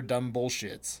 defend her dumb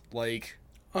bullshits. Like...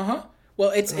 Uh-huh. Well,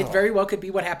 it very well could be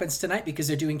what happens tonight because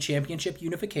they're doing championship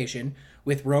unification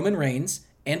with Roman Reigns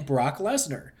and Brock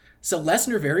Lesnar. So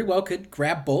Lesnar very well could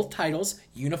grab both titles,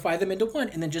 unify them into one,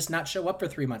 and then just not show up for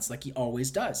 3 months like he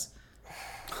always does.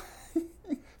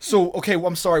 So, okay, well,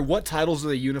 I'm sorry, what titles are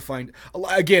they unifying?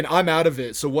 Again, I'm out of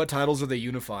it, so what titles are they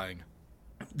unifying?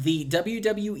 The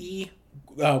WWE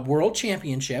World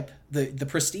Championship, the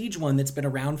prestige one that's been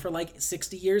around for like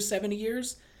 60 years, 70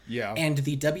 years, Yeah. and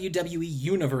the WWE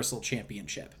Universal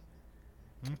Championship,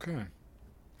 Okay.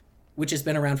 which has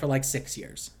been around for like 6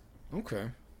 years.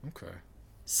 Okay.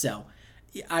 So,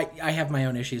 I have my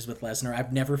own issues with Lesnar.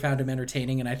 I've never found him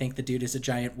entertaining, and I think the dude is a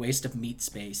giant waste of meat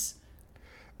space.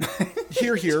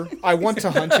 Here. I want to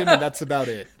hunt him, and that's about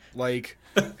it. Like,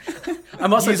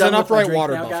 I'm also He's done an with my upright drink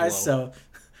water now, guys. buffalo. So,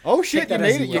 oh shit, Take you that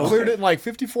as made it. you You will. cleared it in like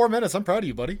 54 minutes. I'm proud of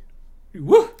you, buddy.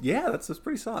 woo! Yeah, that's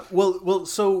pretty solid. Well,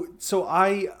 so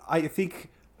I think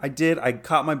I did. I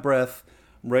caught my breath.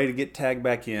 I'm ready to get tagged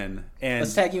back in. And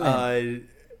Let's tag you in.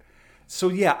 So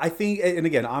yeah, I think, and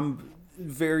again, I'm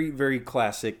very, very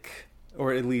classic,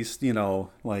 or at least,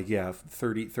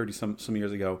 30 some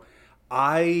years ago.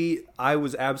 I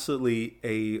was absolutely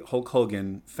a Hulk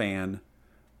Hogan fan,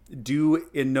 due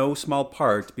in no small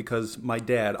part because my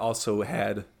dad also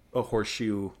had a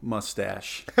horseshoe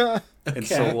mustache. And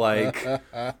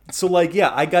so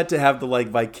yeah, I got to have the like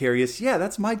vicarious,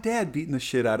 that's my dad beating the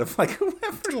shit out of like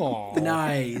whoever. Aw.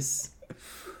 Nice.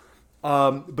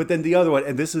 But then the other one,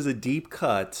 and this is a deep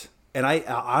cut, and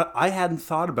I hadn't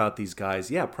thought about these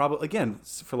guys. Yeah, probably again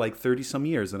for like 30 some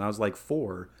years, and I was like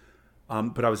 4.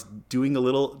 But I was doing a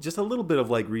little bit of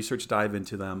like research dive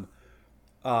into them.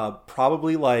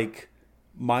 Probably like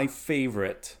my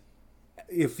favorite,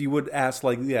 if you would ask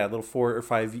like, little 4 or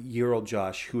 5 year old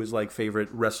Josh, who is like favorite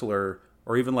wrestler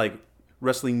or even like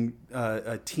wrestling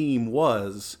team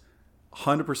was,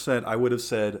 100% I would have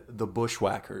said the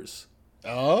Bushwhackers.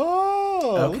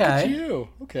 Oh, look at Okay. you.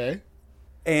 Okay.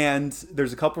 And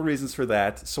there's a couple reasons for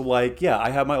that. So like,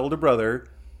 I have my older brother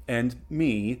and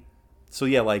me. So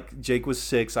yeah, like Jake was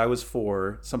 6, I was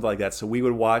 4, something like that. So we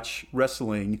would watch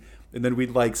wrestling, and then we'd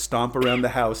like stomp around the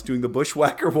house doing the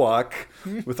bushwhacker walk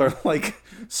with our like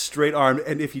straight arm.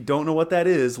 And if you don't know what that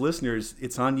is, listeners,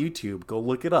 it's on YouTube. Go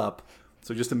look it up.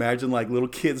 So just imagine like little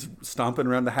kids stomping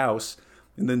around the house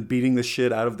and then beating the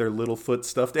shit out of their little foot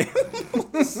stuffed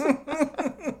animals.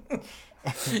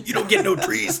 You don't get no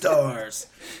tree stars.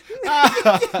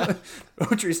 Oh,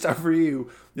 tree star for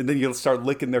you. And then you'll start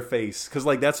licking their face. Because,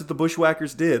 like, that's what the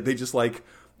Bushwhackers did. They just, like,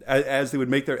 as they would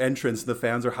make their entrance, the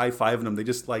fans are high-fiving them. They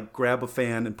just, like, grab a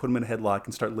fan and put him in a headlock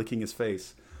and start licking his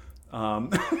face. A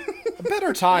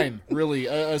better time, really.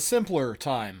 A simpler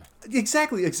time.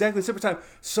 Exactly. Simple time.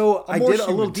 So I more did a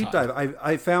little human deep time. dive.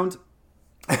 I found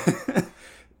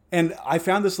And I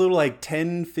found this little like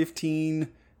 10, 15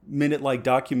 minute like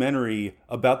documentary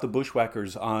about the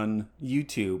Bushwhackers on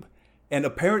YouTube.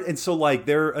 And so like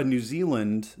they're a New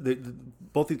Zealand,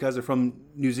 both these guys are from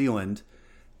New Zealand,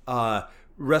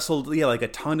 wrestled like a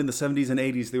ton in the 70s and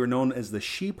 80s. They were known as the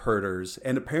sheep herders.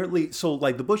 And apparently, so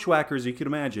like the Bushwhackers, you can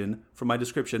imagine from my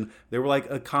description, they were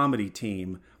like a comedy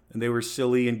team and they were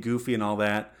silly and goofy and all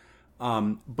that.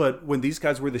 But when these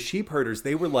guys were the sheep herders,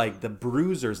 they were like the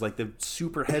bruisers, like the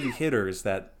super heavy hitters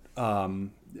that,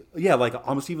 like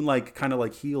almost even like kind of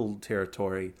like heel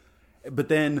territory. But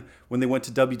then when they went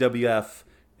to WWF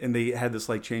and they had this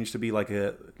like change to be like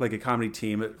a comedy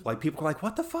team, like people were like,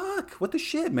 "What the fuck? What the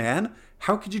shit, man?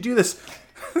 How could you do this?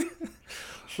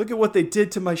 Look at what they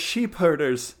did to my sheep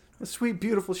herders, the sweet,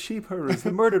 beautiful sheep herders.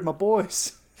 They murdered my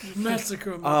boys,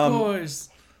 Massacre my boys."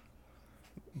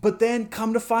 But then,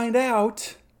 come to find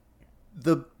out,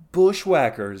 the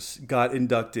Bushwhackers got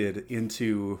inducted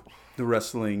into the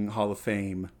Wrestling Hall of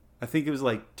Fame. I think it was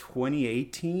like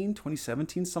 2018,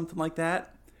 2017, something like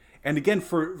that. And again,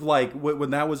 for like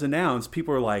when that was announced,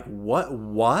 people were like,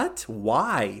 "What?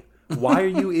 Why? Why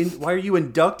are you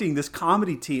inducting this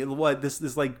comedy team? What?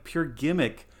 This like pure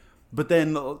gimmick?" But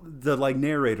then the like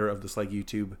narrator of this like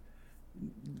YouTube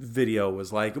video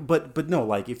was like, "But no,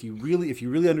 like if you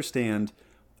really understand."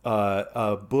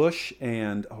 Bush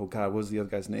and what was the other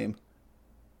guy's name?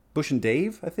 Bush and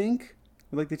Dave, I think,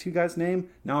 like the two guys' name.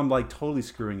 Now I'm like totally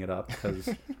screwing it up because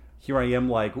here I am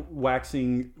like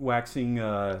waxing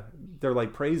their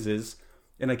like praises,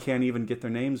 and I can't even get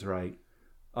their names right.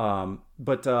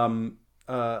 Butch and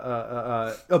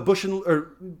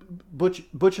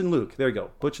Luke. There you go,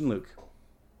 Butch and Luke.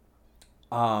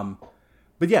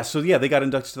 But yeah, they got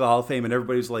inducted to the Hall of Fame, and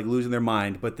everybody's like losing their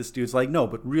mind. But this dude's like, no,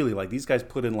 but really, like these guys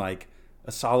put in like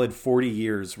a solid 40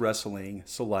 years wrestling,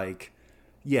 so like,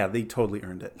 yeah, they totally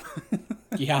earned it.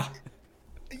 Yeah.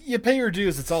 You pay your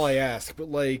dues, it's all I ask.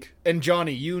 But like, and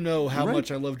Johnny, you know how Right.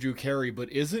 much I love Drew Carey,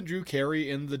 but isn't Drew Carey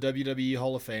in the WWE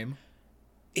Hall of Fame?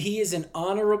 He is an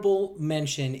honorable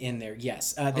mention in there,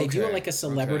 yes. They do Okay, like a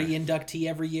celebrity inductee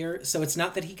every year, so it's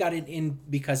not that he got it in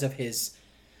because of his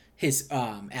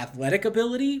athletic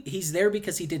ability. He's there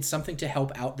because he did something to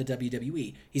help out the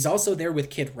WWE. He's also there with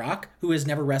Kid Rock, who has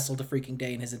never wrestled a freaking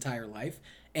day in his entire life,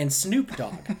 and Snoop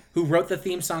Dogg, who wrote the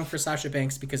theme song for Sasha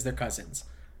Banks because they're cousins.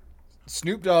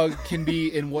 Snoop Dogg can be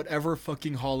in whatever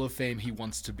fucking Hall of Fame he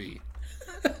wants to be.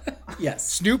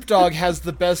 Yes. Snoop Dogg has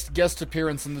the best guest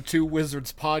appearance in the Two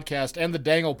Wizards podcast and the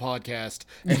Dangle podcast,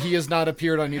 and he has not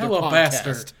appeared on either Hello, podcast.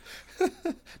 bastard.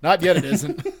 Not yet, it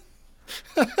isn't.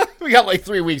 We got like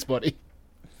 3 weeks, buddy.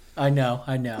 I know.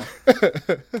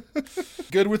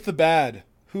 Good with the bad.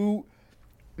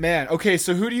 Man, okay,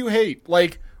 so who do you hate?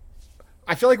 Like,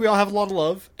 I feel like we all have a lot of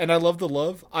love, and I love the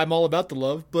love. I'm all about the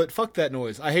love, but fuck that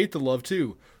noise. I hate the love,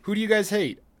 too. Who do you guys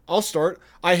hate? I'll start.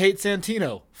 I hate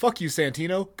Santino. Fuck you,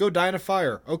 Santino. Go die in a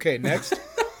fire. Okay, next.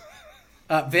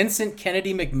 Vincent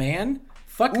Kennedy McMahon?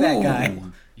 Fuck that guy.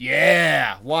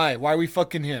 Yeah. Why? Why are we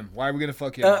fucking him? Why are we gonna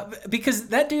fuck him? Because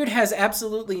that dude has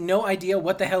absolutely no idea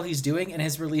what the hell he's doing and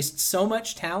has released so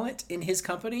much talent in his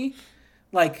company.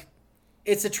 Like,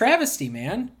 it's a travesty,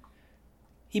 man.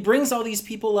 He brings all these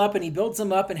people up and he builds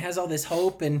them up and has all this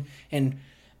hope and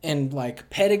like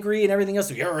pedigree and everything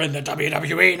else. You're in the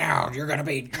WWE now. You're gonna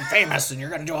be famous and you're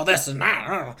gonna do all this and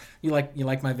that. You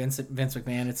like my Vince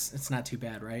McMahon? It's not too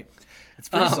bad, right? It's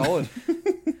pretty solid.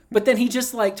 But then he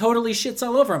just like totally shits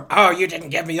all over him. Oh, you didn't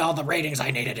give me all the ratings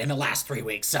I needed in the last 3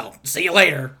 weeks. So see you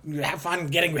later. Have fun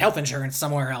getting health insurance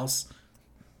somewhere else.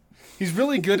 He's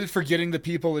really good at forgetting the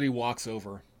people that he walks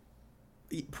over.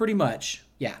 Pretty much,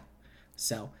 yeah.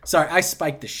 So sorry, I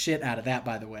spiked the shit out of that.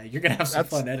 By the way, you're gonna have some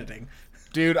fun editing.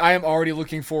 Dude, I am already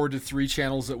looking forward to 3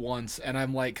 channels at once, and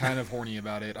I'm like kind of horny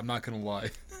about it. I'm not gonna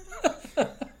lie.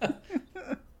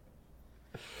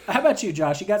 How about you,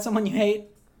 Josh? You got someone you hate?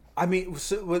 I mean,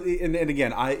 and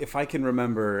again, if I can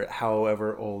remember,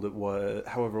 however old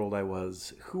I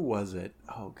was, who was it?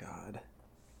 Oh God,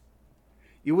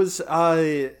 it was.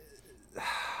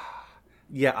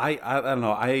 Yeah, I don't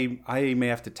know. I may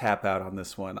have to tap out on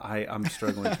this one. I'm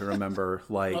struggling to remember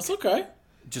like That's okay.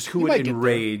 just who would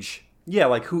enrage. Yeah,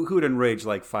 like who would enrage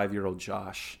like 5-year-old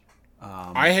Josh.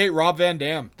 I hate Rob Van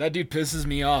Dam. That dude pisses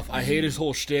me off. I hate his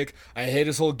whole shtick. I hate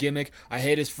his whole gimmick. I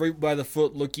hate his freak by the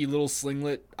foot looky little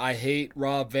slinglet. I hate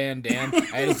Rob Van Dam. I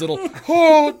hate his little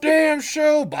whole damn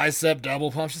show bicep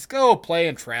double pump. Just go play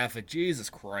in traffic.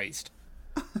 Jesus Christ.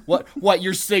 What?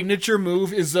 Your signature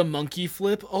move is a monkey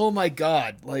flip? Oh my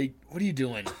God! Like, what are you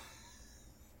doing?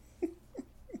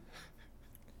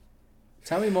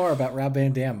 Tell me more about Rob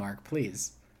Van Dam, Mark,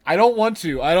 please. I don't want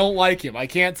to. I don't like him. I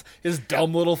can't. His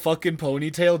dumb little fucking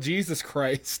ponytail. Jesus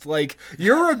Christ. Like,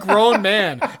 you're a grown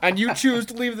man, and you choose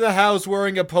to leave the house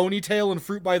wearing a ponytail and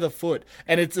fruit by the foot,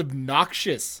 and it's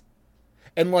obnoxious.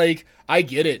 And, like, I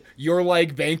get it. You're,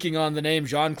 like, banking on the name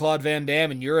Jean-Claude Van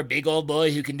Damme, and you're a big old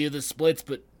boy who can do the splits,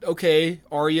 but okay,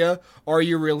 are you? Are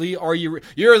you really?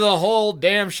 You're the whole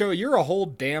damn show. You're a whole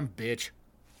damn bitch.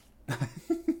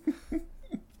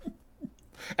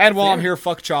 And while I'm here,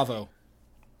 fuck Chavo.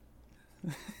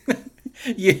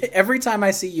 Every time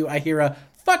I see you, I hear a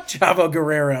 "fuck Chavo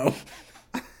Guerrero."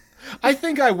 I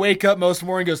think I wake up most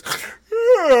morning and goes,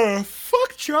 "Ugh,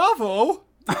 fuck Chavo."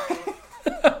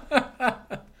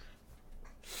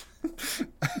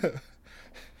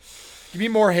 Give me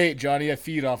more hate, Johnny. I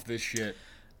feed off this shit.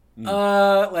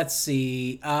 Let's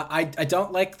see. I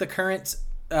don't like the current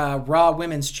Raw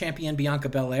Women's Champion Bianca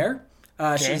Belair.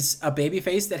 She's a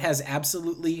babyface that has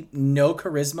absolutely no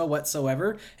charisma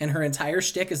whatsoever, and her entire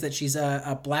shtick is that she's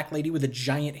a black lady with a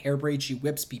giant hair braid she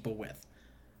whips people with.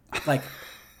 Like,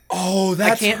 oh,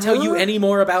 that's I can't tell you any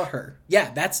more about her.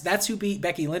 Yeah, that's who beat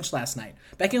Becky Lynch last night.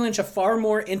 Becky Lynch, a far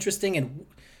more interesting and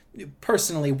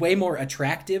personally way more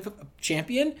attractive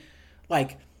champion.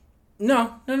 Like,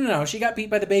 no. She got beat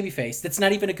by the babyface. That's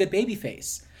not even a good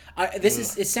babyface.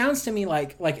 It sounds to me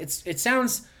like it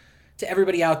sounds to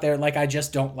everybody out there like I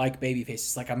just don't like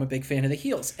babyfaces. Like, I'm a big fan of the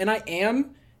heels, and I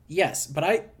am. Yes, but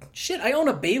I own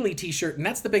a Bayley t-shirt, and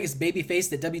that's the biggest babyface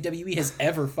that WWE has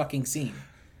ever fucking seen.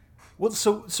 Well,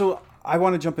 so I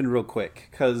want to jump in real quick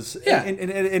because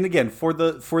and again for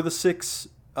the six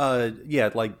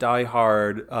like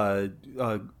diehard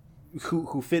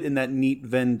who fit in that neat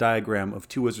Venn diagram of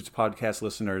Two Wizards podcast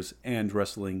listeners and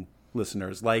wrestling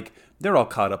listeners, like they're all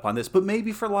caught up on this, but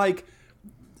maybe for like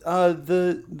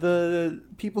the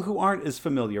people who aren't as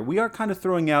familiar, we are kind of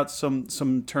throwing out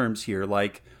some terms here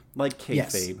like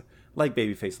kayfabe, like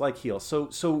babyface, like heel.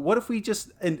 So what if we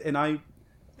just and I.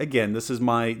 Again, this is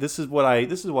what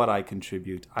I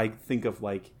contribute. I think of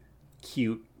like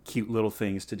cute little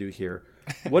things to do here.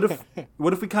 What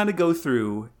if we kind of go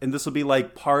through, and this will be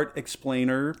like part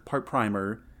explainer, part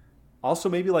primer, also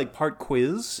maybe like part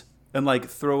quiz, and like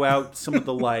throw out some of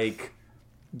the like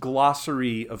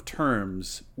glossary of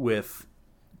terms with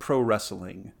pro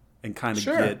wrestling, and kind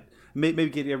of maybe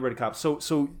get everybody caught.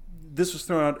 So this was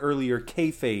thrown out earlier.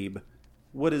 Kayfabe.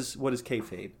 What is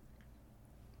kayfabe?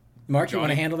 Mark, Johnny? you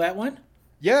want to handle that one?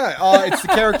 Yeah, it's the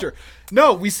character.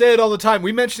 No, we say it all the time.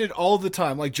 We mention it all the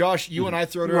time. Like, Josh, you and I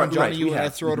throw it around. Johnny, you and I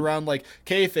throw it around. Like,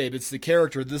 kayfabe, it's the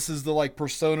character. This is the, like,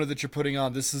 persona that you're putting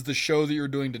on. This is the show that you're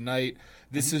doing tonight.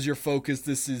 This is your focus.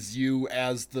 This is you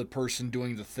as the person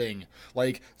doing the thing.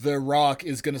 Like, The Rock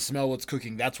is going to smell what's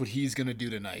cooking. That's what he's going to do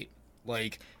tonight.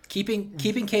 Like, keeping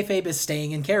kayfabe is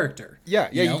staying in character. Yeah,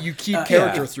 you keep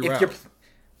character throughout.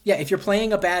 If you're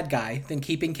playing a bad guy, then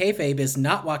keeping kayfabe is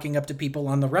not walking up to people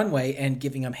on the runway and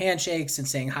giving them handshakes and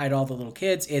saying hi to all the little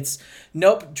kids. It's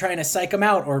trying to psych them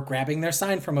out or grabbing their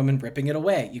sign from them and ripping it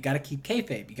away. You got to keep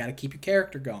kayfabe. You got to keep your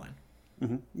character going.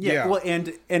 Mm-hmm. Yeah. Well,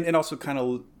 and also kind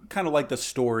of like the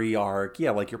story arc. Yeah,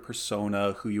 like your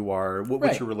persona, who you are,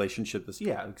 what your relationship is.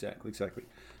 Yeah, exactly.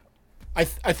 I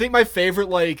think my favorite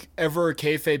like ever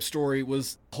kayfabe story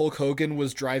was Hulk Hogan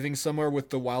was driving somewhere with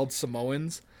the Wild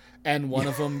Samoans. And one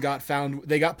of them got found,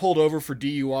 they got pulled over for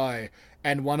DUI,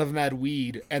 and one of them had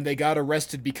weed, and they got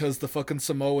arrested because the fucking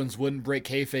Samoans wouldn't break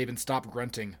kayfabe and stop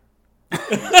grunting.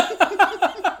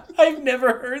 I've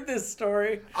never heard this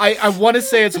story. I want to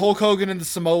say it's Hulk Hogan and the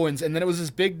Samoans, and then it was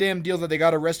this big damn deal that they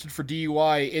got arrested for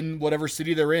DUI in whatever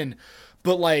city they're in.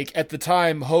 But, like, at the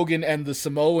time, Hogan and the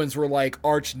Samoans were, like,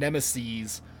 arch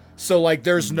nemeses. So, like,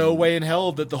 there's no way in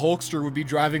hell that the Hulkster would be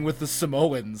driving with the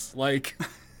Samoans. Like...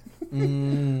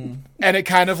 And it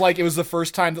kind of like it was the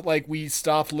first time that like we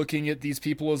stopped looking at these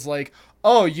people as like,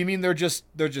 oh, you mean they're just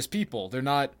people. They're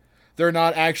not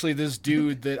actually this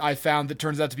dude that I found that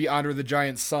turns out to be Andre the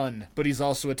Giant's son, but he's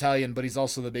also Italian, but he's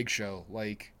also the Big Show.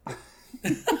 Like,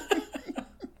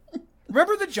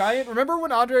 remember the Giant? Remember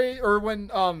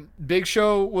when Big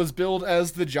Show was billed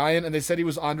as the Giant and they said he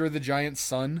was Andre the Giant's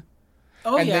son?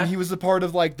 Oh, and then he was a part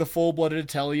of like the full-blooded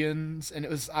Italians, and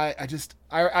it was I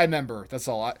remember. That's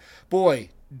all. Boy,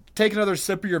 take another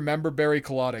sip of your member berry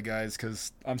colada, guys,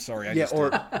 because I'm sorry.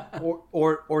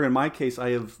 Or in my case, I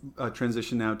have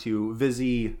transitioned now to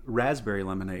Vizzy Raspberry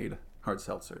Lemonade hard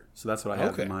seltzer. So that's what I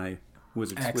have in my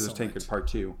Wizards Tankard Part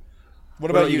 2. What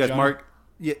about you guys, John? Mark?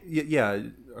 Yeah.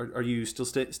 Are you still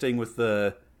staying with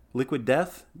the Liquid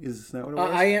Death? Is that what it was?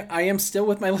 I am still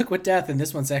with my Liquid Death, and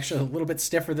this one's actually a little bit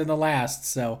stiffer than the last.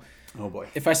 So, oh boy,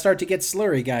 if I start to get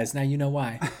slurry, guys, now you know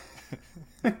why.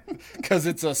 Because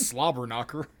it's a slobber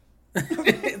knocker.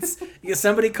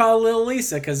 Somebody call Lil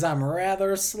Lisa because I'm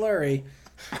rather slurry.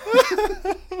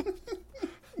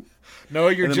 No,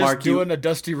 you're And then, just Mark, you- doing a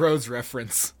Dusty Rhodes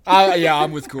reference. Yeah,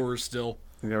 I'm with Coors still.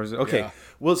 Okay. Yeah.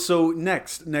 Well, so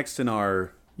next in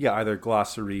our either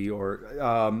glossary or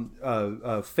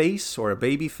a face or a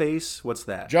baby face. What's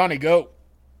that? Johnny, go.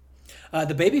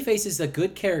 The babyface is a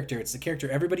good character. It's the character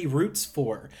everybody roots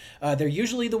for. They're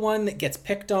usually the one that gets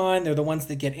picked on. They're the ones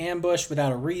that get ambushed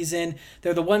without a reason.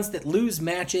 They're the ones that lose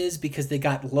matches because they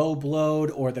got low blowed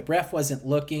or the ref wasn't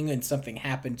looking and something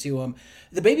happened to them.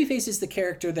 The babyface is the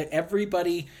character that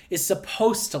everybody is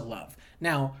supposed to love.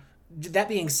 Now, that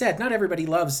being said, not everybody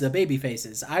loves the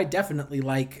babyfaces. I definitely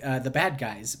like the bad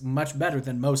guys much better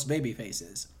than most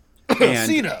babyfaces.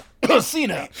 Cena.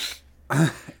 Cena.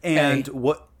 And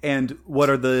what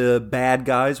are the bad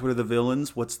guys? What are the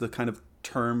villains? What's the kind of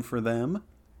term for them?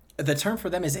 The term for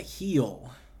them is a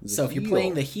heel. So if you're heel.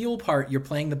 playing the heel part, you're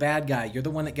playing the bad guy. You're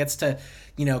the one that gets to,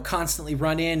 constantly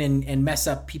run in and mess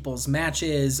up people's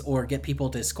matches or get people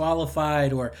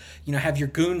disqualified or, have your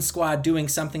goon squad doing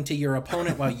something to your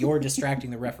opponent while you're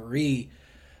distracting the referee.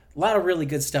 A lot of really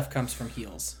good stuff comes from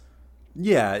heels.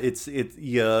 Yeah,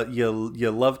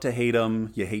 you love to hate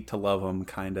them, you hate to love them,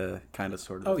 kind of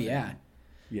sort of. Oh, thing. yeah.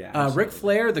 Yeah. Ric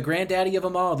Flair, the granddaddy of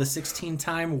them all, the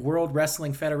 16-time World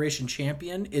Wrestling Federation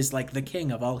champion, is like the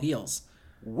king of all heels.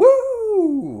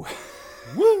 Woo!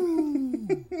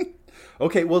 Woo!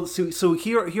 Okay, well, so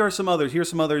here are some others. Here's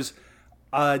some others.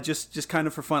 Just kind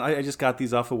of for fun. I just got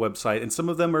these off a website, and some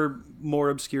of them are more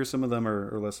obscure, some of them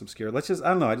are less obscure. I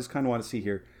don't know. I just kind of want to see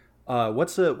here.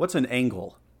 What's an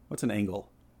angle? What's an angle?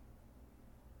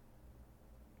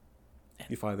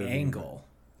 If either Angle.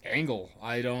 Angle.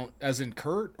 I don't, as in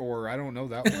Kurt, or I don't know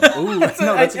that one. Ooh, no,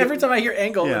 that's Every time I hear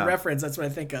angle Yeah. in reference, that's what I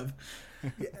think of.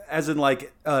 as in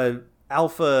like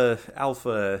alpha.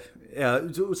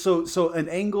 So an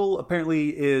angle apparently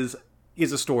is a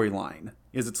storyline.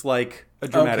 It's like a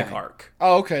dramatic Okay. arc.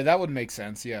 Oh, okay, that would make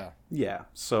sense. Yeah. Yeah.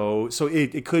 So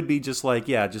it could be just like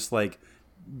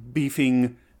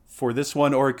beefing for this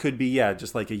one, or it could be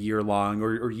just like a year long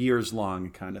or years long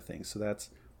kind of thing. So that's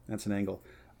an angle.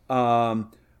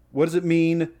 What does it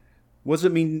mean? What does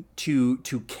it mean to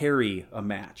carry a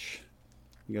match?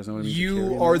 You guys know what I mean? To carry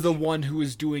You a are match? the one who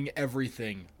is doing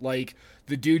everything. Like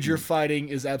the dude you're fighting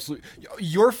is absolutely.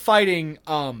 You're fighting.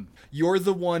 You're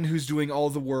the one who's doing all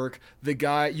the work. The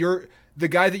guy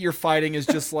that you're fighting is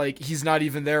just like he's not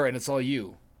even there, and it's all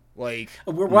you. Like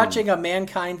We're watching a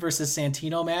Mankind versus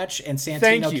Santino match, and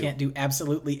Thank Santino you. can't do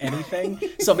absolutely anything.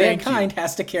 So Thank Mankind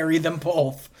has to carry them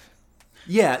both.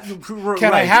 Yeah.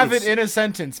 Can I have it in a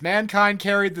sentence? Mankind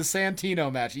carried the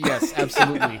Santino match. Yes,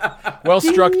 absolutely. Well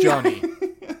struck, Johnny.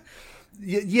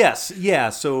 Yes,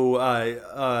 yeah. So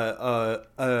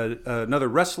another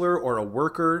wrestler or a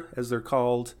worker, as they're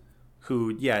called,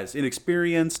 who is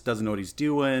inexperienced, doesn't know what he's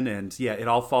doing, and it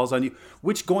all falls on you.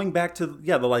 Which, going back to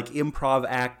the like improv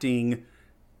acting,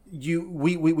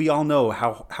 we all know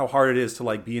how hard it is to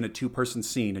like be in a 2-person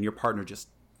scene and your partner just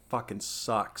fucking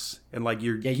sucks, and like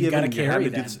you're you gotta carry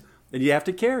them. and you have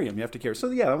to carry him. You have to carry. So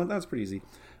that's pretty easy.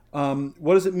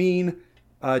 What does it mean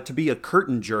to be a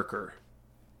curtain jerker?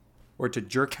 Or to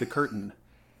jerk the curtain,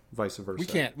 vice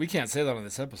versa. We can't say that on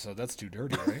this episode. That's too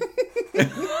dirty, right?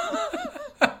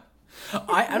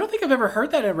 I don't think I've ever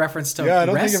heard that in reference to Yeah, I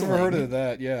don't wrestling. think I've ever heard of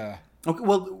that. Yeah. Okay,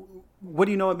 well, what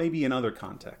do you know it may be in other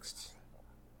contexts?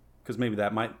 Because maybe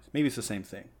it's the same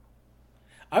thing.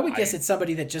 I would guess it's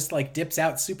somebody that just like dips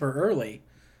out super early.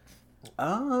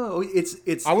 Oh, it's.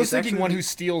 I was it's thinking actually, one who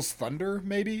steals thunder,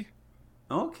 maybe.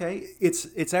 Okay,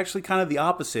 it's actually kind of the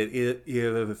opposite.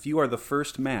 If you are the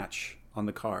first match on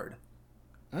the card,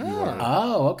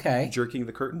 Oh, okay. jerking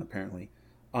the curtain apparently.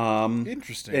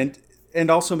 Interesting. And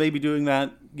also maybe doing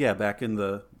that, back in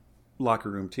the locker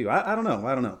room too. I don't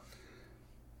know.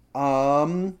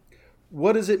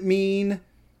 What does it mean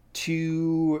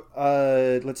to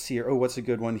let's see here. Oh, what's a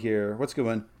good one here? What's a good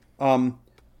one?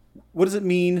 What does it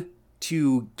mean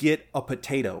to get a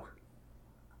potato?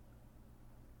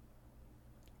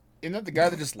 Isn't that the guy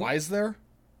that just lies there?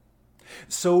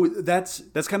 So that's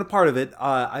kind of part of it.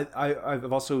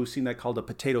 I've also seen that called a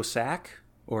potato sack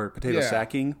or potato Yeah.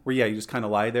 sacking, where you just kind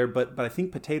of lie there. But I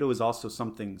think potato is also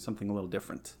something a little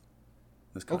different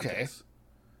in this context. Okay.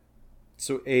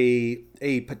 So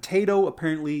a potato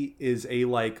apparently is a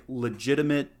like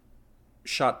legitimate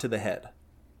shot to the head.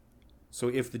 So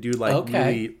if the dude like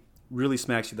Okay. really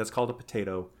smacks you, that's called a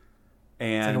potato.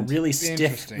 And Like a really stiff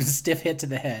Interesting. stiff hit to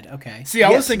the head. Okay. See, I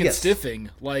was Yes, thinking yes. stiffing,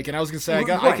 like, and I was gonna say I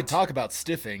Right. could talk about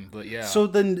stiffing, but yeah. so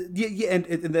then, and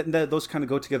then those kind of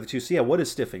go together too. So yeah, what is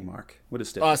stiffing, Mark? What is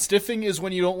stiffing? Stiffing is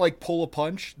when you don't like pull a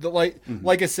punch.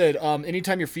 Like I said,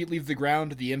 anytime your feet leave the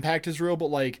ground, the impact is real.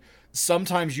 But like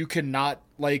sometimes you cannot,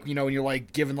 like, you know, when you're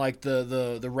like given like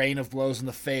the rain of blows in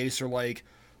the face, or like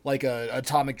a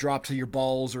atomic drop to your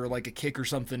balls, or like a kick or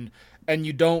something, and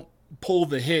you don't pull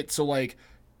the hit. So like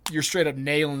you're straight up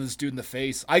nailing this dude in the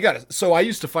face. So I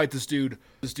used to fight this dude.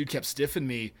 This dude kept stiffing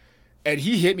me, and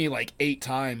he hit me like 8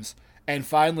 times. And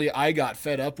finally, I got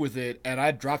fed up with it, and I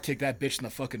drop kicked that bitch in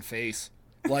the fucking face.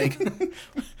 Like,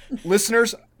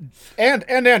 listeners,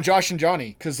 and Josh and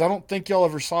Johnny, because I don't think y'all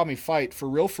ever saw me fight for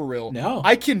real, for real. No.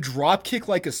 I can drop kick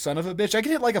like a son of a bitch. I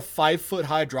can hit like a 5-foot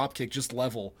high drop kick just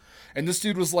level. And this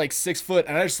dude was like 6 foot,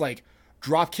 and I just like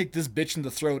drop kicked this bitch in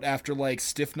the throat after like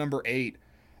stiff number 8.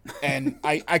 And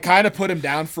I kind of put him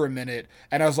down for a minute,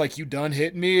 and I was like, "You done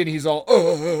hitting me?" And he's all,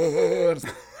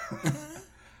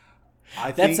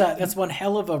 I think, That's one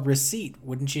hell of a receipt,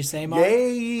 wouldn't you say, Mark?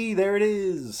 yay, there it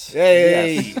is.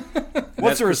 "Hey, Yes.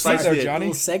 what's the receipt there, precisely it. A Johnny?"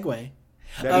 little segue.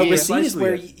 That is Receipt is precisely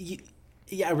where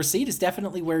it. a receipt is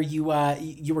definitely where you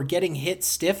were getting hit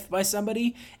stiff by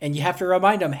somebody, and you have to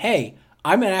remind them, hey,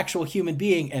 I'm an actual human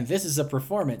being, and this is a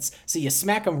performance. So you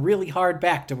smack them really hard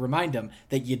back to remind them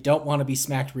that you don't want to be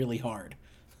smacked really hard.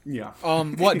 Yeah.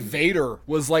 What Vader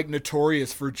was like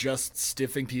notorious for just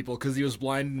stiffing people because he was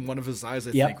blind in one of his eyes,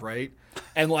 I Yep. think, right?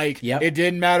 And like, Yep. it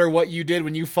didn't matter what you did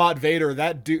when you fought Vader.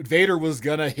 That dude, Vader was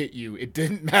gonna hit you. It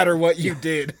didn't matter what you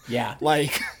did. Yeah.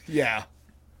 Like, yeah.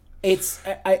 It's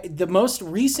the most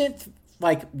recent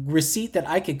like receipt that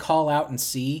I could call out and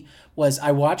see was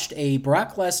I watched a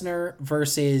Brock Lesnar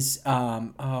versus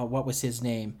what was his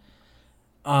name?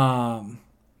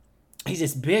 He's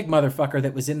this big motherfucker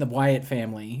that was in the Wyatt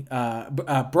family.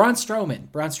 Braun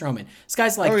Strowman. This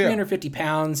guy's like Oh, yeah. 350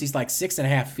 pounds. He's like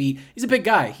 6.5 feet. He's a big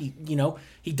guy.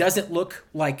 He doesn't look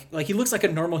like he looks like a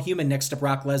normal human next to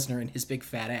Brock Lesnar and his big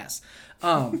fat ass.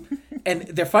 And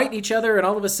they're fighting each other, and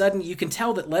all of a sudden you can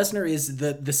tell that Lesnar is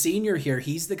the senior here.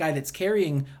 He's the guy that's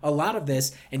carrying a lot of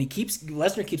this, and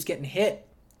Lesnar keeps getting hit.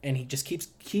 And he just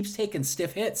keeps taking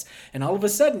stiff hits. And all of a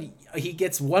sudden, he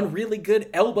gets one really good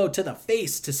elbow to the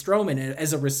face to Strowman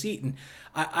as a receipt. And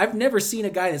I've never seen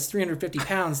a guy that's 350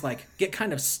 pounds like get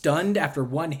kind of stunned after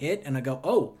one hit. And I go,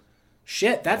 oh,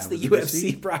 shit, that's the was a UFC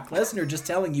receipt. Brock Lesnar just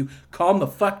telling you, calm the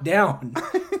fuck down.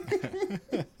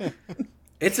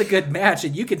 It's a good match.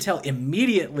 And you can tell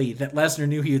immediately that Lesnar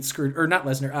knew he had screwed, or not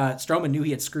Lesnar, Strowman knew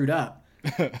he had screwed up.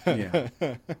 Yeah,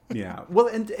 yeah. Well,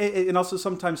 and also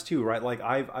sometimes too, right? Like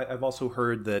I've also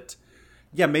heard that,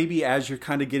 yeah, maybe as you're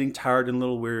kind of getting tired and a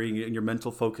little weary, and your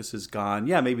mental focus is gone.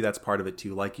 Yeah, maybe that's part of it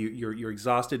too. Like you're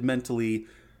exhausted mentally,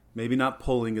 maybe not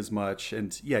pulling as much,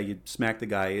 and yeah, you smack the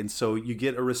guy, and so you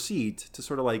get a receipt to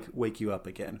sort of like wake you up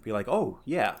again. Be like, oh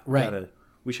yeah, Right.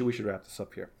 we should wrap this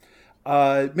up here.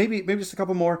 Maybe just a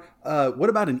couple more.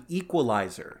 What about an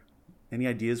equalizer? Any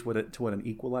ideas what an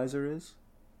equalizer is?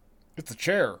 It's a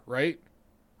chair, right?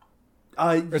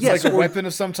 It's Yes, like a or- weapon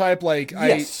of some type. Like,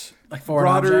 Yes, Like for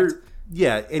an object?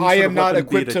 Yeah, any I sort am of not weapon,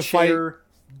 be it equipped a to fight chair.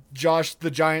 Josh the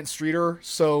Giant Streeter,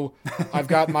 so I've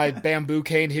got my bamboo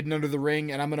cane hidden under the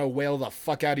ring, and I'm gonna wail the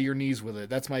fuck out of your knees with it.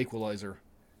 That's my equalizer.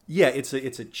 Yeah, it's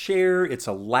a chair. It's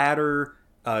a ladder.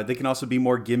 They can also be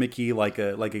more gimmicky, like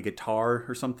a guitar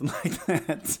or something like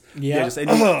that. Yeah. just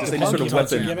any sort of Monkey puncher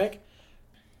weapon. gimmick.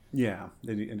 Yeah,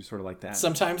 and sort of like that.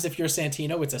 Sometimes if you're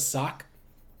Santino, it's a sock.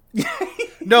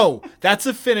 No, that's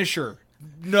a finisher.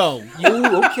 No,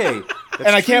 Oh, okay.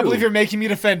 and I can't believe you're making me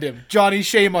defend him, Johnny.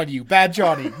 Shame on you, bad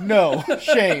Johnny. No,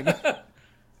 shame.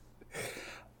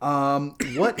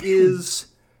 What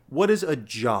is a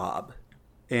job,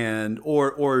 and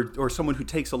or someone who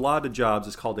takes a lot of jobs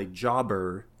is called a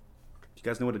jobber. Do you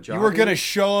guys know what a jobber? You are gonna is?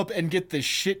 show up and get the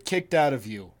shit kicked out of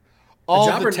you A all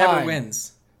jobber the time. never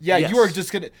wins. Yeah, Yes.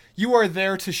 you are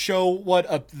there to show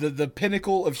what the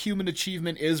pinnacle of human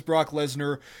achievement is, Brock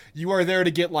Lesnar. You are there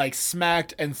to get like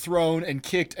smacked and thrown and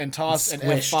kicked and tossed and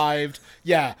squished. F5'd.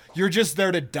 Yeah, you're just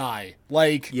there to die.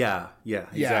 Like, Yeah,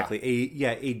 exactly.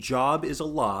 A job is a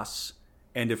loss,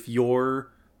 and if your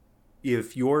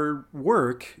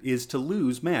work is to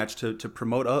lose match, to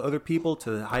promote other people,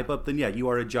 to hype up, then yeah, you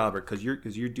are a jobber because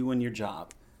you're doing your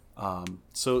job.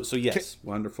 So yes,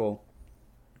 wonderful.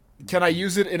 can I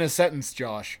use it in a sentence,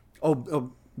 Josh?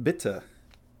 Oh, bitte.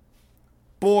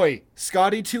 Boy,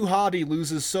 Scotty Too Hottie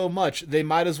loses so much, they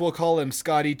might as well call him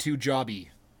Scotty Too Jobby.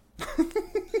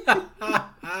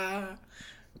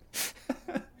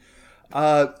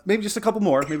 Maybe just a couple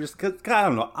more. Maybe just 'cause, I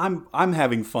don't know. I'm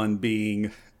having fun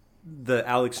being the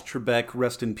Alex Trebek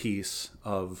rest in peace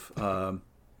of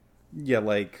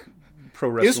like pro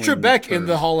wrestling. Is Trebek in terms.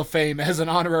 the Hall of Fame as an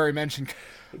honorary mention?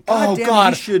 God damn it,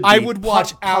 God, he should I be, would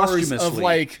watch hours of posthumously.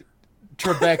 like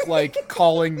Trebek like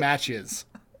calling matches.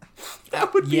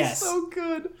 That would be Yes. so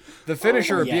good. The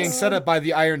finisher yes. being set up by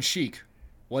the Iron Sheik.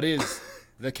 What is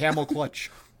the camel clutch?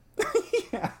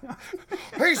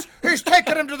 He's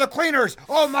taking him to the cleaners.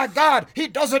 Oh my God, he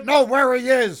doesn't know where he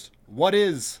is. What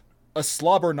is a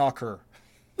slobber knocker?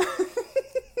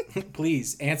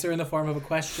 Please answer in the form of a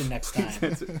question next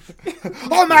time.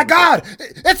 Oh my God,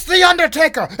 it's the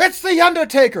Undertaker. It's the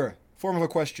Undertaker. Form of a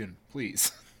question,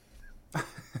 please.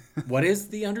 What is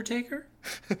the Undertaker?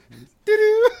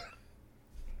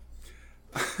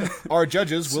 Our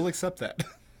judges will accept that.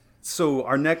 So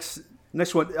our next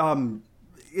one,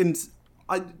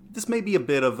 this may be a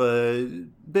bit of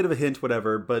a hint,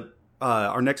 whatever, but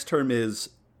our next term is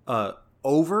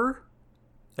over,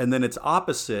 and then its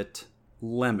opposite,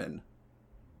 lemon.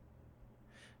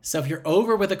 So if you're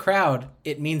over with a crowd,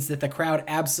 it means that the crowd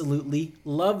absolutely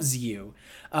loves you.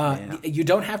 You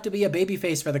don't have to be a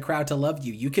babyface for the crowd to love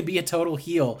you. You can be a total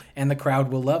heel, and the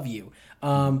crowd will love you.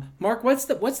 Mark, what's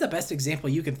the best example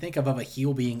you can think of a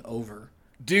heel being over?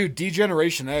 Dude,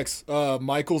 D-Generation X,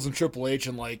 Michaels and Triple H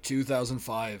in like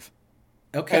 2005.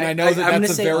 Okay, And I know I'm that's gonna a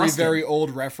say very, Austin. very old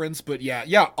reference, but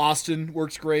yeah, Austin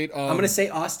works great. I'm gonna say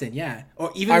Austin, yeah,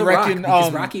 or even I The reckon, Rock,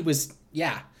 because Rocky was,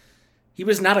 he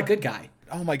was not a good guy.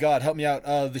 oh my God, help me out.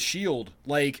 The Shield,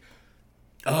 like,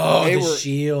 Oh, they the were-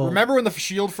 Shield. remember when the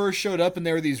Shield first showed up and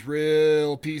they were these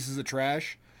real pieces of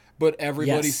trash, but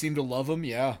everybody Yes. seemed to love them?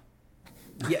 Yeah.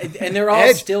 Yeah, and they're all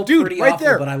Edge, still dude, pretty right awful,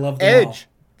 there. but I love them all. Edge,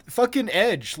 fucking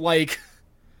Edge, like,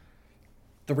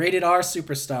 The rated R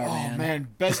superstar, oh man,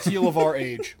 best heel of our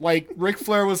age. Like, Ric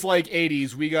Flair was like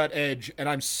 80s, we got Edge, and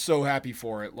I'm so happy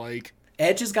for it. Like,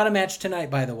 Edge has got a match tonight,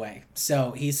 by the way.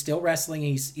 So he's still wrestling.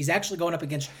 He's actually going up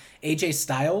against AJ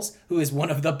Styles, who is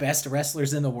one of the best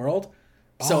wrestlers in the world.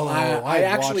 So Oh, I I'd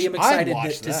actually watch- am excited I'd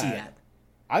watch to see that. that.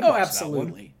 I'd Oh, watch that one.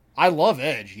 absolutely. I love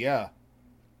Edge, yeah.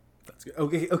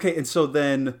 Okay, and so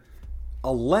then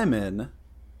a lemon,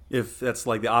 if that's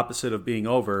like the opposite of being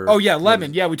over. Oh yeah,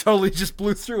 Lemon. Yeah, we totally just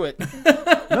blew through it.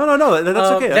 No,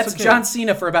 that's okay. That's okay. John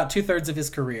Cena for about 2/3 of his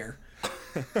career.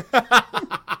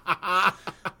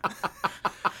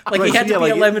 Like Right, he had so to yeah, be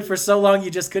like a lemon for so long, you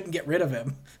just couldn't get rid of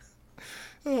him.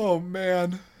 Oh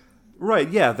man. Right,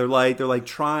 yeah, they're like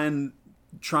trying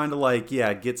to like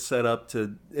get set up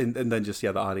to, and then just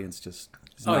the audience just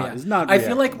is not I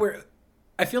feel like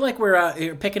reacting.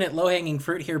 we're picking at low hanging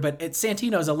fruit here, but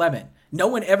Santino's a lemon. No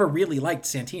one ever really liked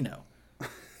Santino.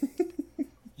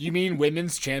 You mean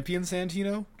women's champion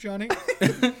Santino, Johnny?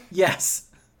 Yes.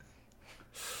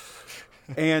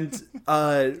 And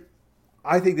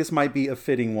I think this might be a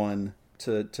fitting one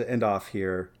to end off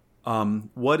here.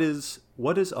 What is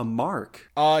a mark?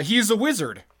 He's a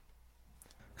wizard.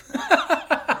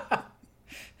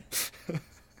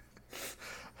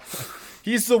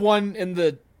 He's the one in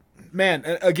the... Man,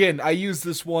 again, I use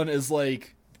this one as,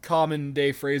 like, common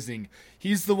day phrasing.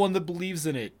 He's the one that believes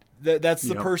in it. That's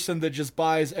the Yep. person that just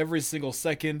buys every single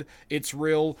second. It's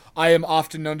real. I am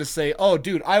often known to say, oh,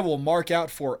 dude, I will mark out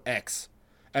for X.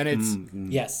 And it's,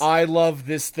 Yes. I love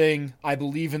this thing. I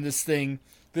believe in this thing.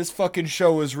 This fucking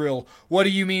show is real. What do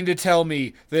you mean to tell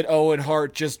me that Owen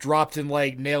Hart just dropped and,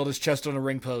 like, nailed his chest on a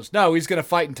ring post? No, he's going to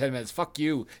fight in 10 minutes. Fuck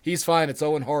you. He's fine. It's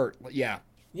Owen Hart. Yeah.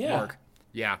 Yeah. Mark.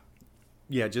 Yeah.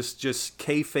 Yeah, just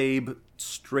kayfabe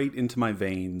straight into my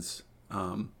veins.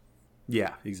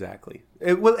 Yeah, exactly.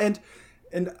 And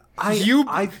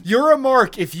You're a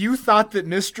mark if you thought that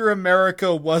Mr.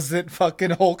 America wasn't fucking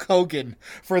Hulk Hogan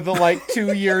for the, like,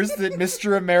 2 years that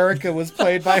Mr. America was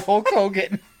played by Hulk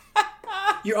Hogan.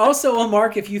 You're also a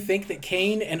mark if you think that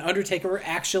Kane and Undertaker were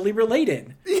actually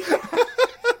related.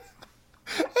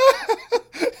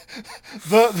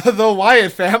 The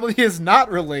Wyatt family is not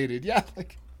related. Yeah,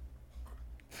 like,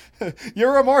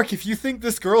 you're a mark if you think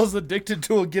this girl is addicted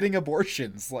to getting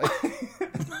abortions. Like,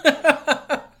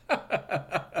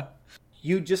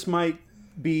 you just might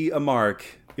be a mark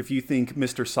if you think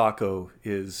Mr. Sacco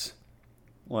is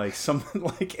like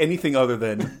like anything other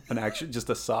than just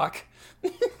a sock.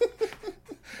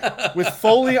 with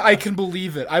Foley, I can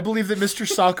believe it. I believe that Mr.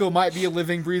 Sacco might be a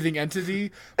living, breathing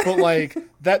entity, but like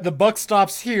that, the buck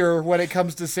stops here when it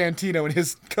comes to Santino and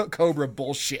his Cobra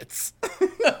bullshits.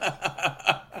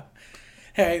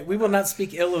 Hey, we will not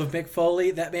speak ill of Mick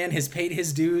Foley. That man has paid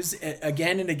his dues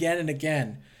again and again and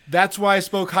again. That's why I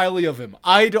spoke highly of him.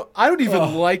 I don't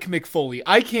even like Mick Foley.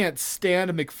 I can't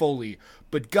stand Mick Foley,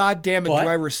 but god damn it, But do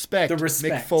I respect the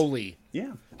respect. Mick Foley.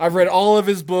 Yeah. I've read all of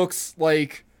his books.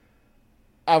 Like,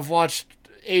 I've watched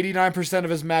 89% of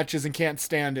his matches and can't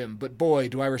stand him, but boy,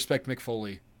 do I respect Mick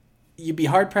Foley. You'd be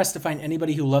hard-pressed to find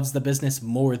anybody who loves the business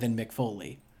more than Mick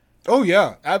Foley. Oh,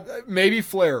 yeah. Maybe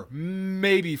Flair.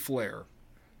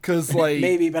 Because, like...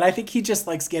 Maybe, but I think he just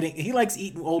likes he likes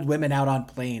eating old women out on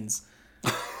planes.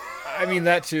 I mean,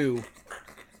 that too.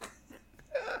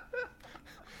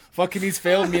 Fucking he's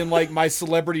failed me in, like, my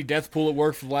celebrity death pool at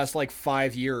work for the last, like,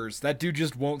 5 years. That dude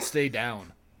just won't stay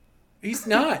down. He's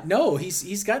not. No,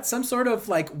 he's got some sort of,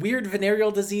 like, weird venereal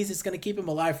disease that's going to keep him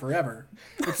alive forever.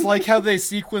 It's like how they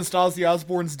sequenced Ozzy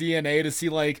Osbourne's DNA to see,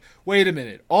 like, wait a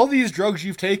minute, all these drugs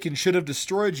you've taken should have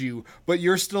destroyed you, but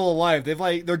you're still alive.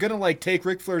 They're gonna, like, take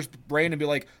Ric Flair's brain and be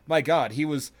like, my God, he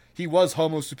was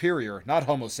Homo superior, not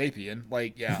Homo sapien.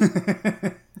 Like, yeah.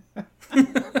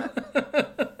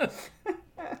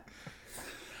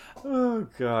 Oh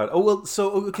God. Oh well.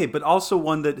 So okay, but also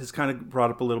one that has kind of brought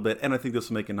up a little bit, and I think this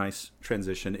will make a nice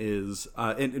transition. Is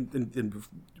and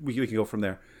we can go from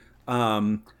there.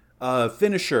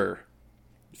 Finisher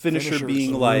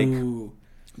being like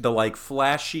the like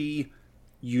flashy,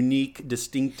 unique,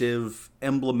 distinctive,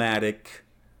 emblematic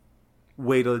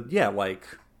way to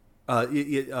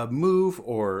move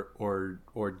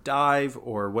or dive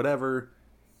or whatever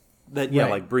that Right.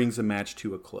 like brings a match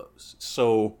to a close.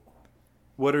 So.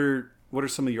 What are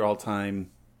some of your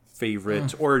all-time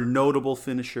favorite or notable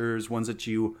finishers? Ones that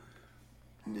you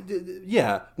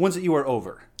are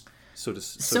over, so to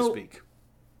speak.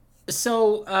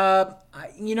 So,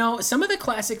 some of the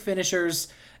classic finishers,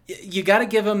 you got to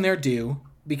give them their due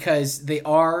because they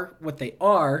are what they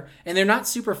are, and they're not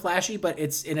super flashy. But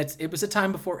it was a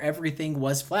time before everything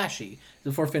was flashy,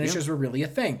 before finishers were really a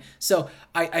thing. So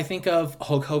I think of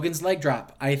Hulk Hogan's leg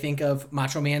drop. I think of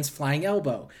Macho Man's flying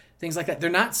elbow. Things like that. They're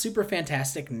not super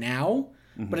fantastic now,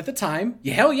 but at the time,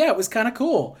 hell yeah, it was kind of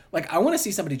cool. Like, I want to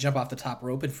see somebody jump off the top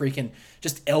rope and freaking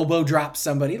just elbow drop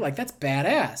somebody. Like, that's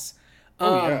badass.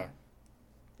 Yeah.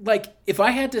 Like, if I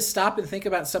had to stop and think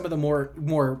about some of the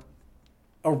more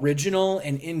original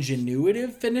and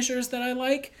ingenuitive finishers that I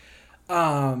like,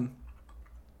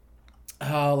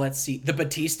 let's see. The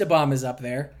Batista Bomb is up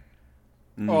there.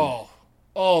 Oh,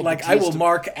 Like, Batista. I will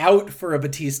mark out for a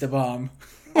Batista Bomb.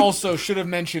 Also, should have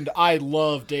mentioned, I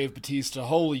love Dave Batista.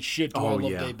 Holy shit, do I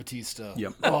love yeah. Dave Batista.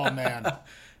 Yep. Oh, man.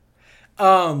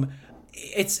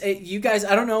 You guys,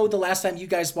 I don't know the last time you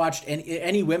guys watched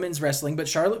any women's wrestling, but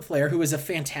Charlotte Flair, who is a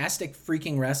fantastic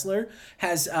freaking wrestler,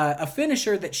 has a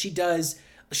finisher that she does.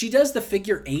 She does the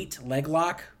figure 8 leg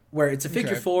lock, where it's a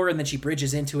figure 4 and then she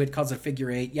bridges into it, calls it a figure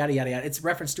 8, yada, yada, yada. It's a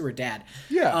reference to her dad.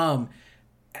 Yeah.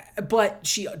 But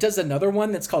she does another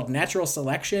one that's called Natural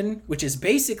Selection, which is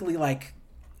basically like,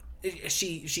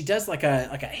 she does like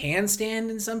a handstand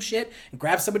and some shit and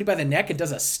grabs somebody by the neck and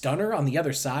does a stunner on the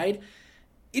other side.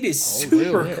 It is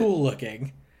super really? cool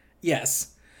looking.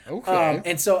 Yes. Okay.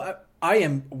 And so I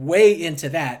am way into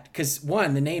that because,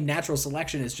 one, the name Natural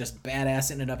Selection is just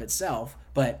badass in and of itself,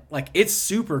 but like it's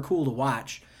super cool to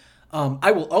watch.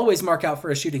 I will always mark out for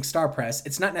a shooting star press.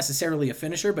 It's not necessarily a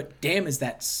finisher, but damn, is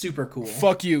that super cool.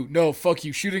 Fuck you. No, fuck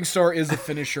you. Shooting star is a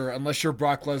finisher. Unless you're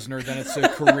Brock Lesnar, then it's a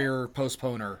career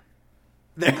postponer.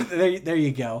 There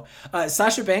you go.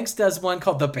 Sasha Banks does one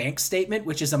called the Bank Statement,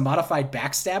 which is a modified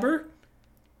backstabber.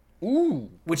 Ooh.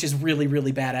 Which is really,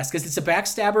 really badass because it's a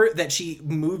backstabber that she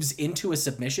moves into a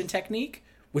submission technique,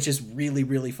 which is really,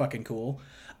 really fucking cool.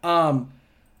 Oh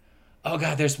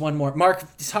God, there's one more. Mark,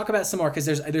 talk about some more because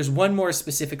there's one more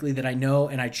specifically that I know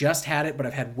and I just had it, but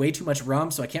I've had way too much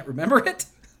rum, so I can't remember it.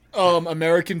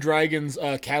 American Dragon's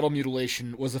cattle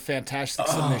mutilation was a fantastic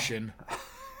submission.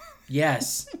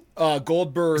 Yes.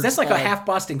 Goldberg. That's like a half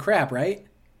Boston Crab, right?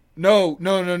 No.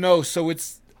 So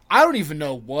I don't even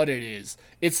know what it is.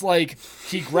 It's like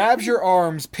he grabs your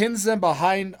arms, pins them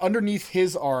underneath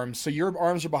his arms, so your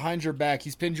arms are behind your back.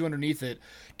 He's pinned you underneath it,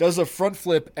 does a front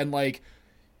flip, and like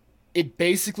it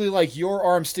basically like your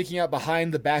arm sticking out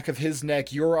behind the back of his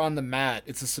neck. You're on the mat.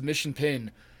 It's a submission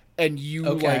pin, and you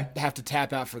like have to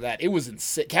tap out for that. It was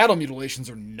insane. Cattle mutilations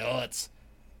are nuts.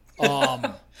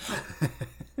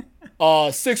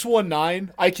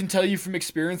 619. I can tell you from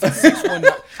experience that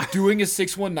 619 doing a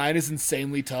 619 is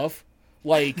insanely tough.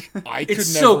 Like I could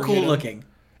It's never so hit cool him. looking.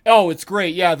 Oh, it's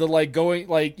great. Yeah, the like going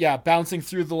like bouncing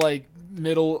through the like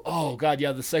middle. Oh god,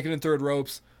 yeah, the second and third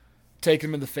ropes, taking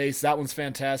him in the face. That one's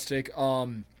fantastic.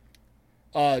 Goldberg's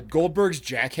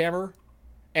jackhammer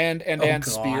and God.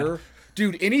 spear.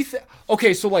 Dude, anything.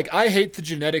 Okay, so like I hate the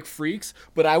genetic freaks,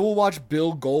 but I will watch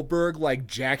Bill Goldberg like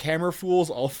jackhammer fools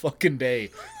all fucking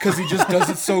day because he just does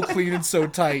it so clean and so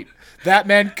tight. That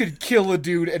man could kill a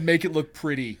dude and make it look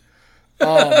pretty.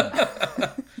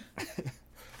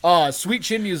 Sweet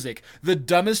Chin Music, the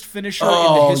dumbest finisher in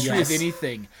Oh, the history yes. of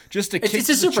anything. Just a It's- kick it's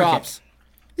to a the super chops.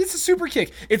 It's a super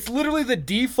kick. It's literally the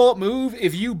default move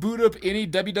if you boot up any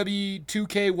WWE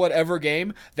 2K whatever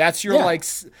game. That's your Yeah.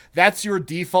 that's your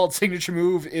default signature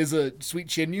move is a Sweet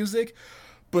Chin Music.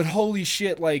 But holy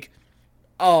shit, like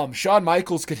Shawn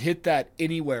Michaels could hit that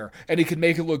anywhere, and he could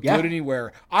make it look Yeah. good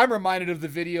anywhere. I'm reminded of the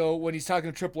video when he's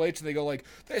talking to Triple H, and they go like,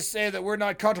 "They say that we're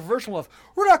not controversial enough.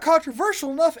 We're not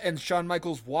controversial enough." And Shawn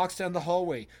Michaels walks down the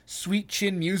hallway, Sweet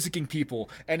Chin musicking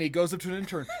people, and he goes up to an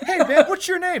intern. "Hey man, what's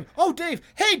your name?" "Oh, Dave."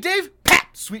 "Hey Dave." Pap!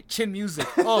 Sweet Chin Music.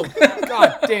 Oh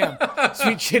god damn,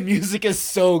 Sweet Chin Music is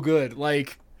so good.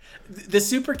 Like. The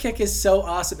super kick is so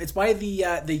awesome. It's why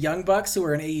the Young Bucks who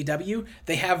are in AEW,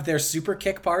 they have their super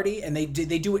kick party, and they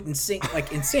do it in sync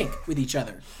with each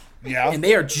other. Yeah. And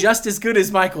they are just as good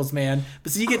as Michaels, man.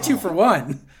 But so you get 2 for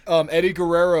 1. Eddie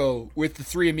Guerrero with the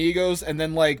Three Amigos, and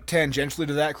then like tangentially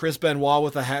to that, Chris Benoit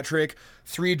with a hat trick,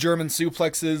 3 German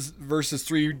suplexes versus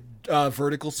 3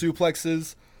 vertical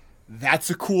suplexes. That's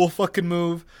a cool fucking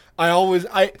move.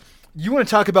 You want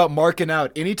to talk about marking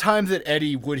out? Anytime that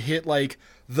Eddie would hit like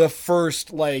the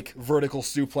first like vertical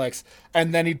suplex,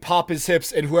 and then he'd pop his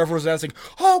hips, and whoever was announcing,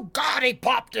 "Oh God, he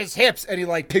popped his hips," and he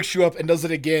like picks you up and does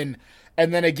it again.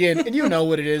 And then again, and you know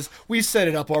what it is. We've set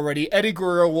it up already. Eddie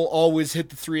Guerrero will always hit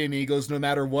the Three Amigos no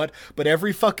matter what. But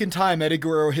every fucking time Eddie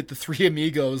Guerrero hit the Three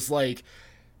Amigos, like,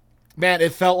 man,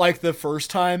 it felt like the first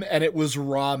time, and it was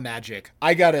raw magic.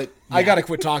 I gotta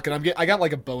quit talking. I got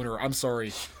like a boner. I'm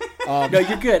sorry. No,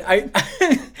 you're good.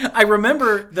 I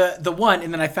remember the one,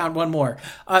 and then I found one more.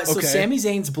 So Okay. Sami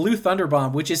Zayn's Blue Thunder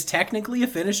Bomb, which is technically a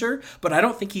finisher, but I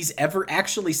don't think he's ever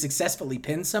actually successfully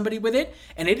pinned somebody with it,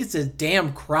 and it is a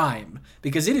damn crime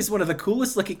because it is one of the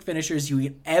coolest looking finishers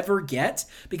you ever get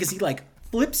because he like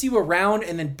flips you around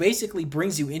and then basically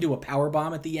brings you into a power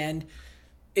bomb at the end.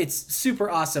 It's super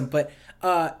awesome, but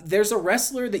there's a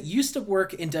wrestler that used to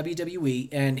work in WWE,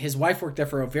 and his wife worked there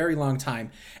for a very long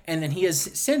time, and then he has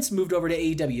since moved over to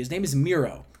AEW. His name is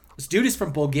Miro. This dude is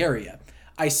from Bulgaria.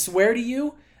 I swear to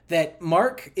you that,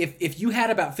 Mark, if you had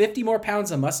about 50 more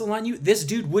pounds of muscle on you, this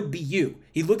dude would be you.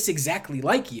 He looks exactly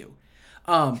like you.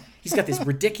 He's got this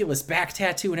ridiculous back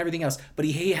tattoo and everything else, but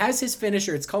he has his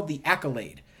finisher. It's called the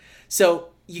Accolade. So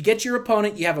you get your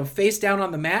opponent, you have him face down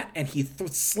on the mat, and he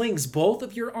slings both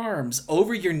of your arms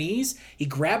over your knees. He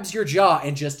grabs your jaw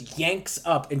and just yanks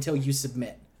up until you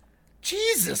submit.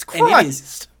 Jesus And it is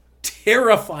Christ.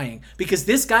 terrifying because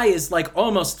this guy is like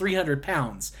almost 300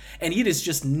 pounds, and it is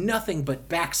just nothing but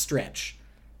backstretch.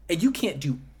 And you can't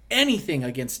do anything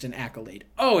against an Accolade.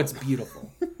 Oh, it's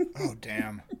beautiful. Oh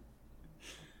damn.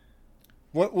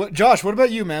 What Josh, what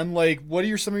about you, man? Like what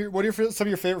are some of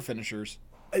your favorite finishers?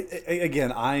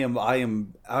 Again, I am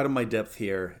out of my depth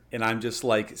here, and I'm just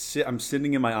like I'm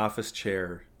sitting in my office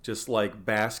chair, just like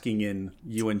basking in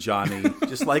you and Johnny,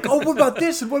 just like, oh, what about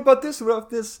this and what about this and what about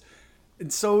this?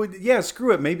 And so yeah,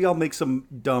 screw it. Maybe I'll make some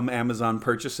dumb Amazon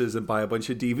purchases and buy a bunch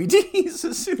of DVDs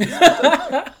as soon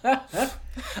as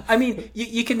I mean,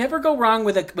 you can never go wrong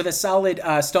with a solid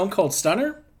Stone Cold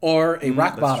Stunner or a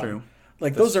Rock that's Bottom. true.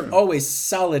 Like those are always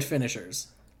solid finishers.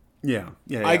 yeah.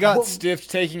 I got stiffed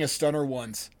taking a stunner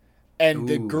once, and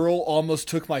the girl almost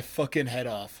took my fucking head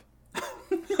off.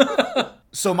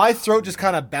 So my throat just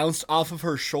kind of bounced off of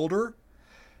her shoulder,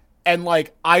 and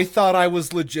like I thought I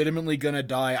was legitimately gonna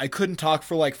die. I couldn't talk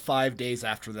for like 5 days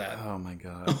after that. Oh my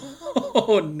god.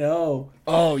 Oh no.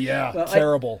 Oh yeah, Well,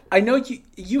 terrible. I know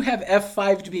you have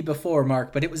F5'd me before,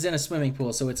 Mark, but it was in a swimming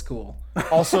pool, so it's cool.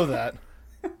 Also that.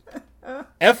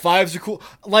 F5s are cool.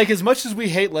 Like, as much as we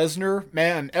hate Lesnar,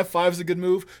 man, F5's a good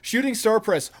move. Shooting star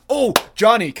press. Oh,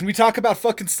 Johnny, can we talk about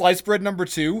fucking slice bread number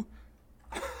 2?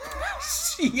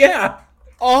 Yeah.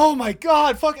 Oh my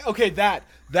god, fuck. Okay,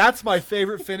 that's my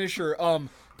favorite finisher.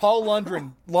 Paul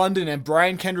London and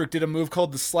Brian Kendrick did a move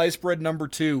called the slice bread number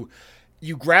 2.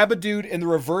 You grab a dude in the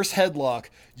reverse headlock,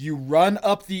 you run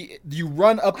up the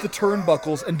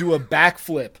turnbuckles and do a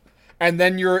backflip. And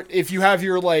then if you have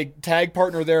your like tag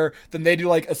partner there, then they do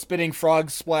like a spinning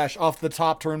frog splash off the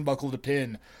top turnbuckle to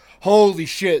pin. Holy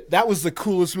shit, that was the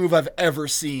coolest move I've ever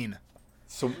seen.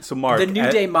 So Mark, The New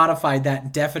Day modified that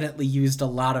and definitely used a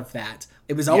lot of that.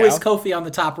 It was always Yeah. Kofi on the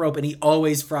top rope, and he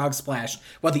always frog splashed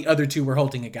while the other two were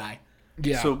holding a guy.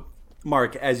 Yeah. So,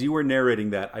 Mark, as you were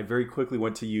narrating that, I very quickly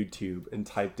went to YouTube and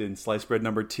typed in slice bread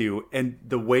number 2, and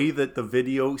the way that the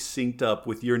video synced up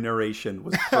with your narration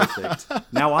was perfect.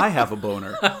 Now I have a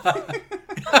boner.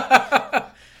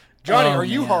 Johnny, Oh, are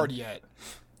you man. hard yet?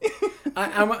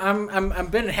 I'm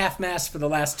been at half mast for the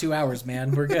last 2 hours,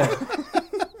 man. We're good.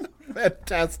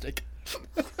 Fantastic.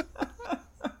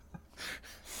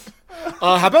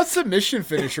 How about submission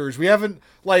finishers? We haven't,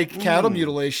 like, cattle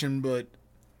mutilation, but...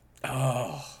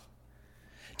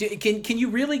 Can you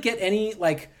really get any,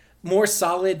 like, more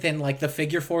solid than, like, the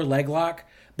figure 4 leg lock?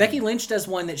 Becky Lynch does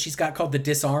one that she's got called the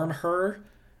Disarm Her,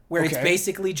 where it's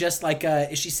basically just like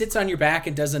she sits on your back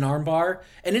and does an arm bar,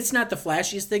 and it's not the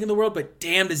flashiest thing in the world, but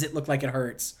damn does it look like it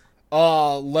hurts.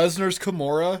 Lesnar's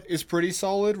Kimura is pretty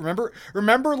solid.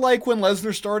 Remember like when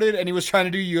Lesnar started and he was trying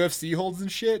to do UFC holds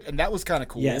and shit, and that was kind of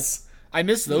cool. Yes. I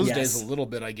miss those days a little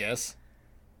bit, I guess.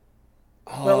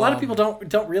 Well, a lot of people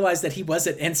don't realize that he was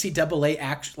an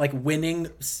NCAA winning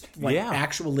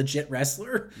actual legit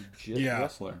wrestler.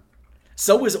 Wrestler.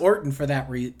 So was Orton for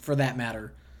that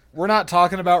matter. We're not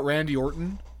talking about Randy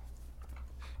Orton.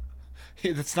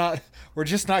 We're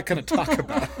just not going to talk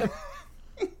about him.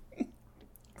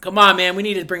 Come on, man. We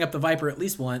need to bring up the Viper at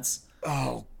least once.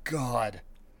 Oh, God.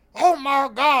 Oh, my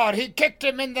God. He kicked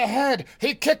him in the head.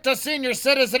 He kicked a senior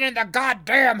citizen in the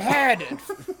goddamn head.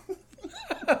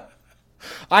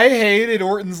 I hated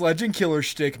Orton's Legend Killer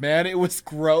shtick, man. It was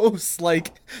gross.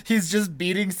 Like, he's just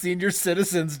beating senior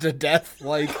citizens to death.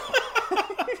 Like...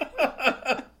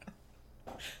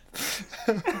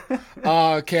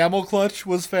 Camel Clutch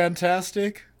was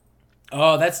fantastic.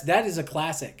 Oh, that is a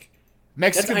classic.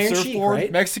 Mexican That's Iron surfboard,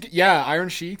 Sheik, right? Iron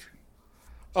Sheik.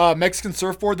 Mexican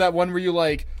surfboard, that one where you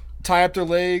like tie up their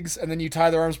legs and then you tie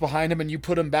their arms behind them and you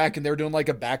put them back and they're doing like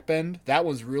a back bend. That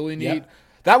was really neat. Yep.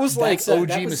 That was like OG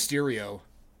that was, Mysterio.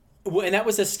 Well, and that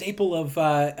was a staple of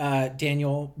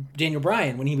Daniel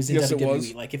Bryan when he was in WWE.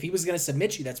 Was. Like if he was going to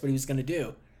submit you, that's what he was going to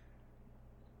do.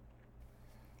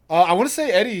 I want to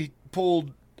say Eddie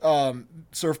pulled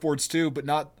surfboards too, but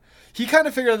not. He kind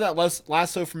of figured out that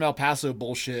lasso from El Paso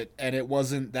bullshit, and it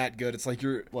wasn't that good. It's like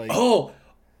you're like. Oh,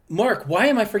 Mark, why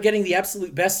am I forgetting the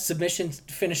absolute best submission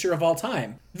finisher of all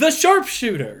time? The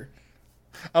sharpshooter.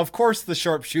 Of course, the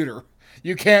sharpshooter.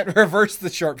 You can't reverse the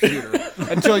sharpshooter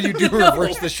until you do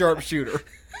reverse the sharpshooter.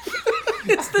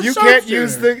 It's the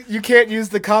You can't use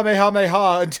the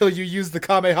Kamehameha until you use the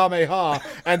Kamehameha,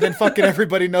 and then fucking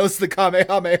everybody knows the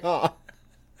Kamehameha.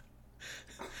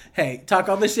 Hey, talk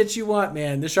all the shit you want,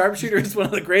 man. The sharpshooter is one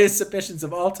of the greatest submissions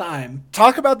of all time.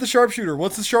 Talk about the sharpshooter.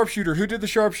 What's the sharpshooter? Who did the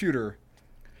sharpshooter?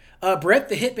 Bret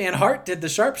the Hitman Hart did the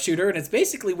sharpshooter, and it's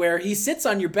basically where he sits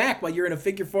on your back while you're in a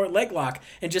figure 4 leg lock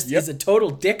and just is a total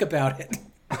dick about it.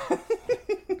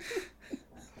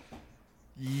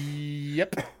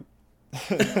 Yep.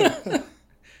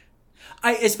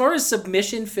 As far as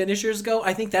submission finishers go,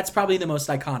 I think that's probably the most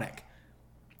iconic.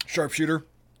 Sharpshooter.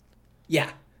 Yeah.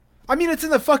 I mean, it's in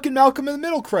the fucking Malcolm in the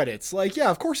Middle credits. Like,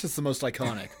 yeah, of course it's the most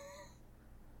iconic.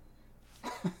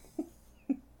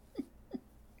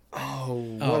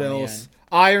 What else? Man.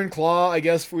 Iron Claw, I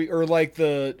guess, or like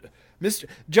the Mr.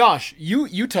 Josh,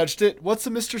 you touched it. What's the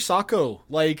Mr. Sacco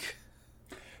like?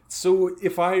 So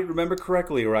if I remember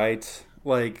correctly, right?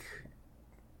 Like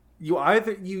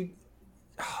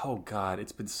oh God,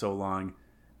 it's been so long.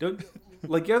 You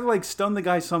either like stun the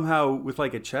guy somehow with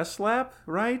like a chest slap,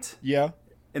 right? Yeah.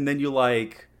 And then you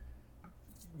like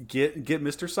get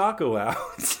Mr. Sacco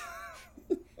out.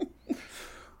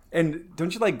 And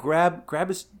don't you like grab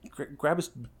his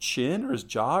chin or his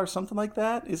jaw or something like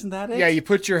that? Isn't that it? Yeah, you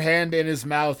put your hand in his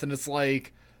mouth and it's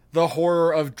like the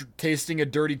horror of tasting a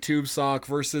dirty tube sock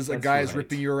versus a guy's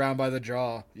ripping you around by the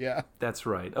jaw. Yeah. That's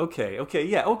right. Okay.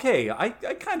 Yeah. Okay. I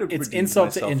kind of it's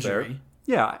insult to injury.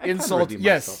 There. Yeah. Insult.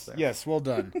 Yes. Yes. Well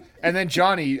done. And then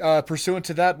Johnny, pursuant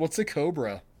to that, what's a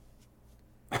cobra?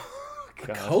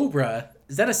 Cobra?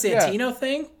 Is that a Santino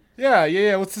thing?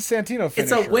 Yeah. What's the Santino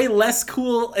finisher? It's a way less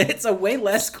cool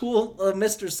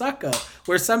Mr. Sacco,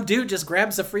 where some dude just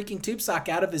grabs a freaking tube sock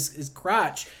out of his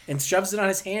crotch and shoves it on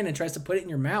his hand and tries to put it in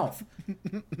your mouth.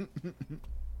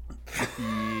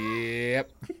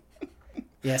 Yep.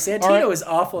 Yeah, Santino is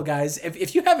awful, guys.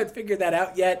 If you haven't figured that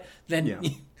out yet,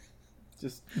 then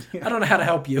I don't know how to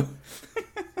help you.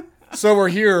 So we're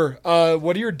here.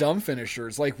 What are your dumb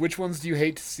finishers? Like, which ones do you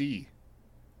hate to see?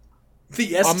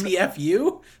 The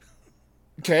STFU?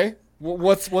 Okay.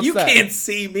 What's that? You can't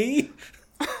see me.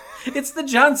 It's the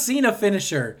John Cena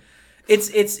finisher.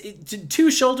 It's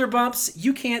 2 shoulder bumps,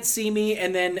 you can't see me,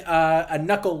 and then a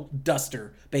knuckle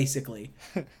duster, basically.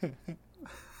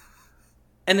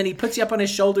 And then he puts you up on his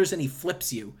shoulders and he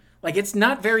flips you. Like, it's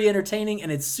not very entertaining and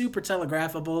it's super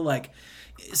telegraphable. Like,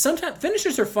 sometimes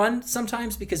finishers are fun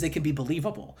sometimes because they can be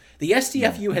believable. The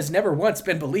STFU has never once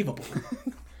been believable.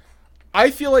 I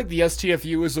feel like the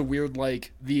STFU is a weird,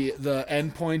 like, the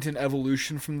end point in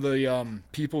evolution from the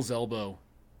people's elbow.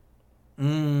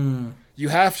 You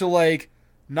have to, like,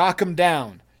 knock them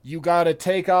down. You gotta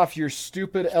take off your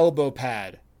stupid elbow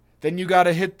pad. Then you got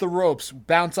to hit the ropes,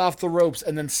 bounce off the ropes,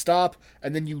 and then stop,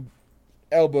 and then you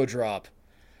elbow drop.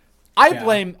 I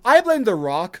blame The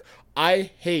Rock.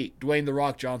 I hate Dwayne The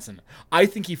Rock Johnson. I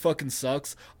think he fucking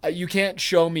sucks. You can't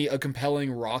show me a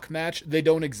compelling Rock match. They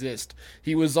don't exist.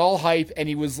 He was all hype, and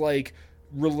he was like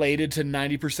related to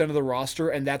 90% of the roster,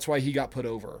 and that's why he got put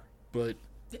over. But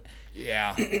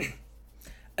yeah.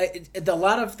 A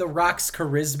lot of The Rock's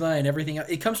charisma and everything,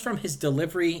 it comes from his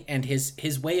delivery and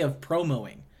his way of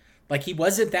promoing. Like, he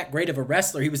wasn't that great of a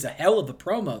wrestler. He was a hell of a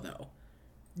promo, though.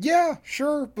 Yeah,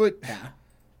 sure, but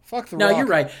fuck The Rock. No, you're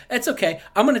right. It's okay.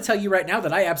 I'm going to tell you right now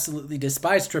that I absolutely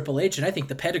despise Triple H, and I think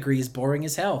the pedigree is boring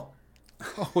as hell.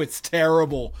 Oh, it's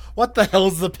terrible. What the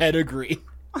hell's the pedigree?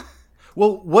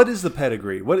 Well, what is the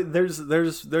pedigree? What there's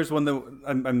one that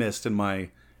I missed in my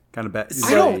kind of bad.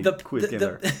 So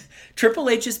the Triple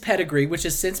H's pedigree, which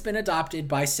has since been adopted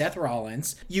by Seth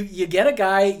Rollins, you get a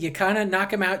guy, you kind of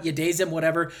knock him out, you daze him,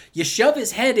 whatever. You shove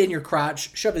his head in your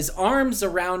crotch, shove his arms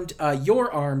around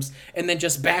your arms, and then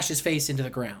just bash his face into the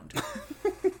ground.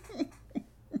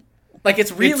 Like, it's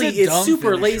super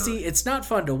finisher. lazy. It's not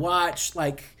fun to watch.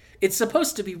 Like, it's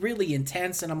supposed to be really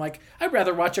intense, and I'm like, I'd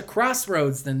rather watch a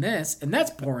Crossroads than this, and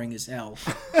that's boring as hell.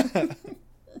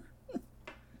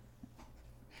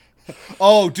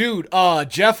 Oh, dude,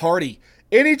 Jeff Hardy.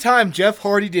 Anytime Jeff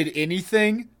Hardy did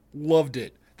anything, loved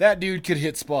it. That dude could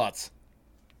hit spots.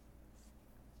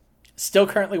 Still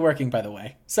currently working, by the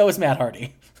way. So is Matt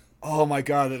Hardy. Oh my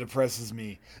god, that depresses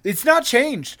me. It's not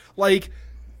changed. Like,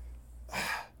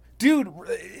 dude,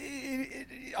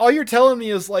 all you're telling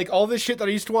me is like all this shit that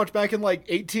I used to watch back in like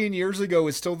 18 years ago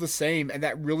is still the same, and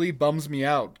that really bums me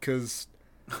out because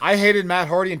I hated Matt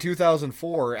Hardy in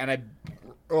 2004, and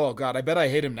oh god, I bet I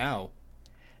hate him now.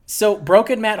 So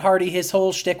Broken Matt Hardy, his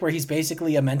whole shtick where he's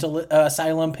basically a mental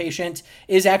asylum patient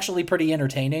is actually pretty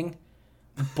entertaining,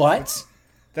 but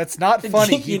that's not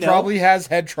funny. He probably has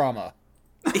head trauma.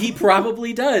 He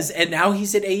probably does, and now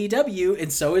he's at AEW,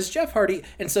 and so is Jeff Hardy,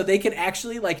 and so they can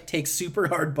actually like take super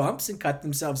hard bumps and cut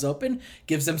themselves open,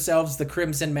 gives themselves the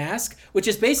Crimson Mask, which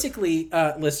is basically,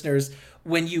 listeners,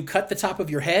 when you cut the top of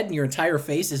your head and your entire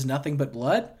face is nothing but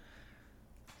blood.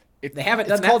 They haven't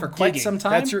done that for quite some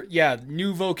time. That's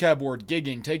new vocab word,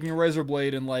 gigging, taking a razor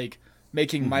blade and like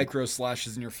making micro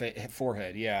slashes in your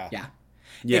forehead. Yeah.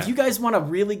 If you guys want a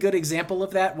really good example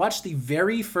of that, watch the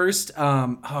very first,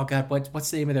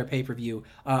 what's the name of their pay-per-view?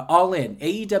 All In,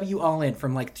 AEW All In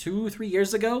from like 2-3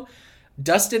 years ago.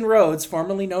 Dustin Rhodes,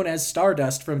 formerly known as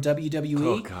Stardust from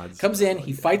WWE, comes in,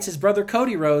 he fights his brother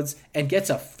Cody Rhodes, and gets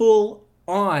a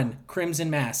full-on Crimson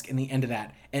Mask in the end of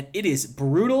that. And it is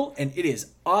brutal, and it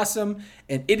is awesome,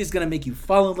 and it is going to make you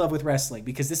fall in love with wrestling,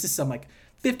 because this is some like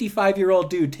 55-year-old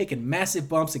dude taking massive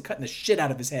bumps and cutting the shit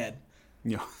out of his head.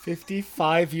 Yeah.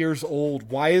 55 years old.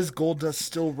 Why is Goldust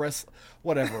still wrestling?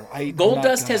 Whatever.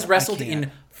 Goldust has wrestled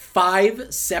in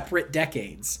 5 separate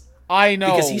decades. I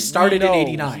know. Because he started in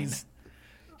 89.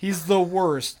 He's the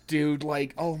worst, dude.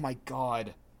 Like, oh my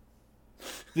god.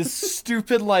 This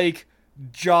stupid, like,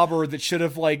 jobber that should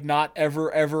have, like, not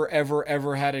ever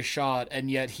had a shot,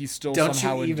 and yet he still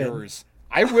somehow endures.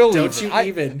 I will Don't you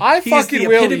even. I fucking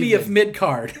will. He's the epitome of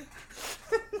mid-card.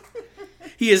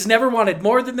 He has never wanted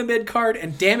more than the mid-card,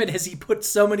 and damn it, has he put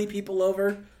so many people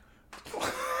over.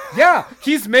 Yeah,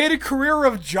 he's made a career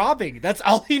of jobbing. That's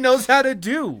all he knows how to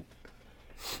do.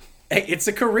 Hey, it's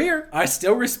a career. I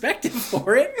still respect him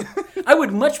for it. I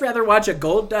would much rather watch a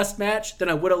Goldust match than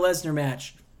I would a Lesnar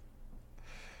match.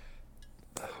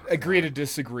 Agree to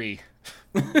disagree.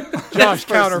 Josh,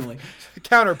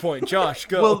 counterpoint. Josh,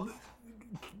 go. Well,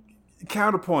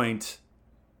 counterpoint,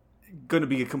 going to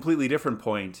be a completely different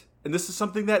point. And this is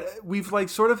something that we've like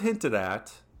sort of hinted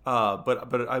at,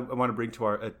 but I want to bring to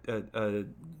our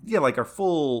our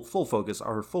full focus,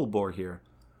 our full bore here,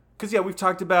 because we've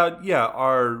talked about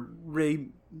our Rey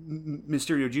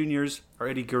Mysterio Juniors, our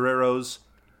Eddie Guerreros,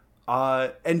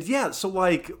 and so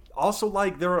like also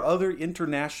like there are other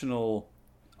international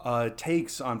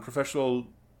takes on professional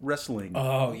wrestling,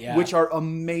 which are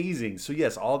amazing. So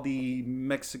yes, all the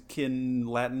Mexican,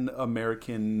 Latin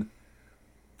American.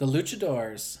 The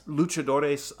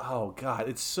Luchadores. Oh god,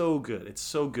 it's so good. It's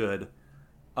so good.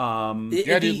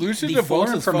 The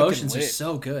foreign promotions are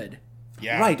so good.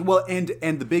 Yeah. Right. Well, and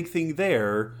the big thing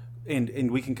there, and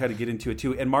we can kind of get into it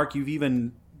too. And Mark, you've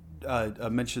even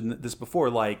mentioned this before.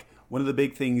 Like one of the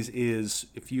big things is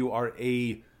if you are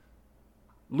a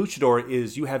luchador,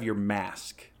 is you have your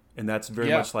mask. And that's very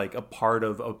much like a part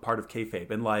of kayfabe,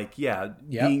 and like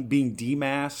being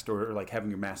demasked or like having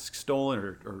your mask stolen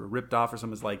or ripped off or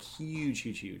something is like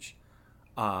huge.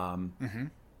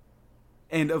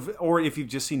 or if you've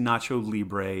just seen Nacho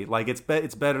Libre, like it's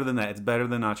better than that. It's better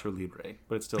than Nacho Libre,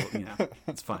 but it's still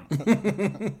it's fine.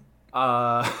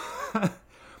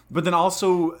 But then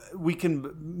also we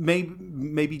can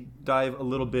maybe dive a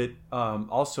little bit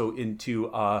also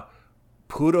into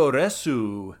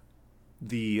Puroresu,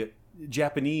 the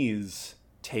Japanese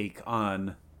take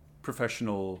on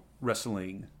professional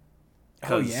wrestling.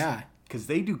 Oh yeah, because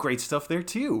they do great stuff there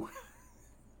too.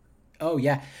 Oh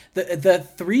yeah, the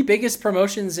three biggest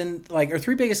promotions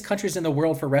three biggest countries in the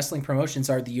world for wrestling promotions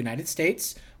are the United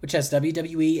States, which has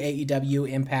WWE, AEW,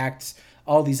 Impact,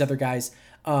 all these other guys.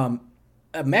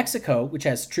 Mexico, which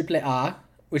has AAA,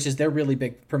 which is their really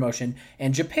big promotion,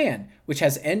 and Japan, which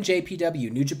has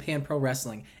NJPW, New Japan Pro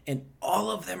Wrestling, and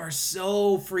all of them are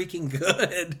so freaking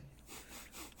good.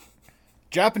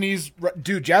 Japanese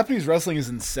wrestling is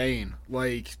insane.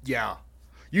 Like, yeah.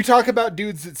 You talk about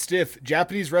dudes that stiff.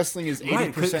 Japanese wrestling is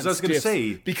 80%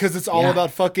 stiff because it's all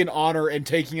about fucking honor and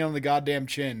taking on the goddamn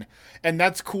chin. And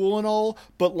that's cool and all,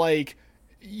 but like,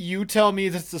 you tell me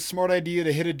that's a smart idea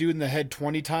to hit a dude in the head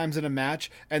 20 times in a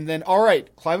match and then, all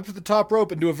right, climb up to the top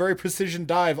rope and do a very precision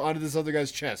dive onto this other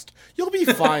guy's chest. You'll be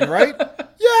fine, right?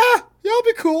 Yeah, you'll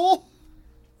be cool.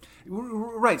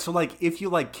 Right, so like if you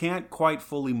like can't quite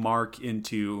fully mark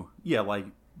into like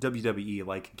WWE,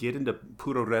 like get into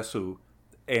Puroresu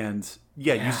and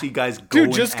you see guys going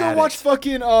dude, just go watch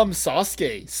fucking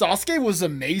Sasuke. Sasuke was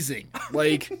amazing.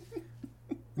 Like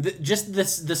just the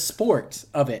sport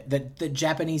of it that the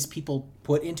Japanese people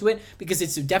put into it, because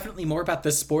it's definitely more about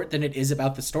the sport than it is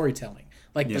about the storytelling.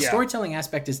 Like the storytelling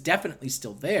aspect is definitely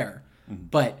still there,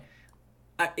 but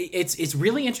it's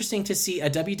really interesting to see a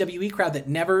WWE crowd that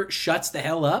never shuts the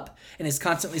hell up and is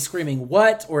constantly screaming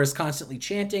what, or is constantly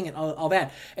chanting and all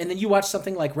that. And then you watch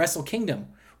something like Wrestle Kingdom,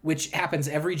 which happens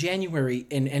every January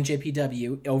in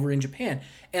NJPW over in Japan,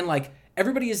 and like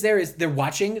everybody they're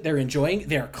watching, they're enjoying,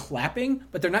 they're clapping,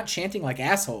 but they're not chanting like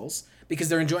assholes because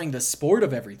they're enjoying the sport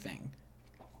of everything.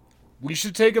 We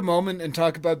should take a moment and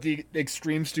talk about the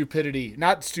extreme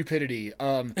the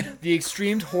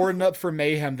extreme horn up for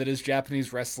mayhem that is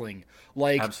Japanese wrestling.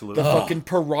 Like Absolutely. The fucking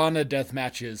piranha death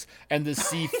matches and the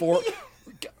C4.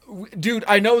 Dude,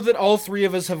 I know that all three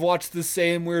of us have watched the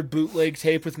same weird bootleg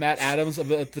tape with Matt Adams of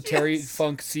the Terry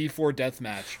Funk C4 death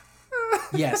match.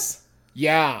 Yes.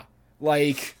 Yeah.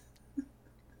 Like,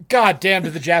 god damn,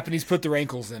 did the Japanese put their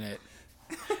ankles in it.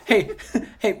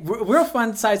 Hey, real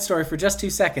fun side story for just 2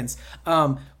 seconds.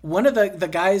 One of the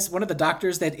guys, one of the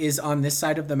doctors that is on this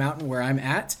side of the mountain where I'm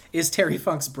at is Terry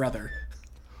Funk's brother.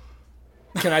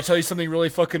 Can I tell you something really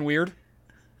fucking weird?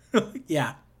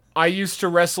 Yeah. I used to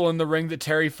wrestle in the ring that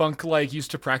Terry Funk,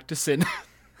 used to practice in.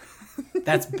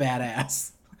 That's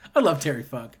badass. I love Terry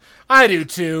Funk. I do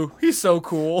too. He's so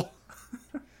cool.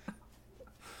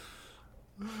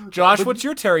 Josh, what's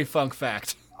your Terry Funk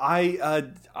fact?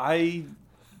 I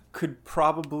could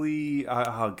probably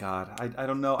oh god, I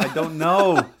don't know. I don't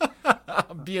know.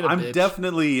 I'm bitch.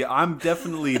 I'm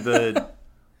definitely the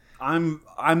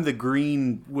I'm the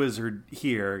green wizard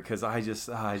here because I just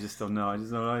don't know. I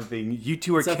just don't know anything. You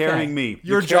two are carrying me.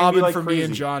 You're jobbing for me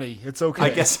and Johnny. It's okay. I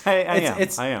guess I am.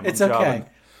 It's I'm okay. jobbing.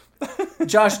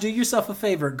 Josh, do yourself a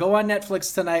favor. Go on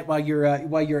Netflix tonight while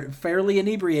you're fairly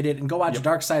inebriated and go watch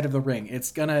Dark Side of the Ring.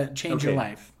 It's gonna change your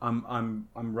life. I'm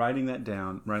writing that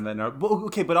down. Well,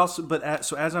 okay, but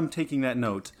as I'm taking that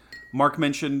note, Mark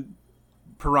mentioned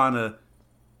piranha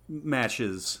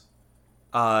matches,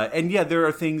 and there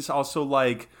are things also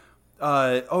like,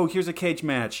 here's a cage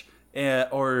match,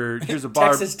 or here's a bar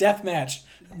Texas death match.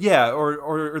 Yeah,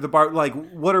 or the bar. Like,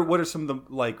 what are some of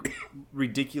the like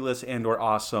ridiculous and or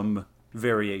awesome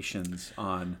variations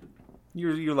on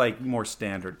your like more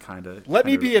standard kind of? Let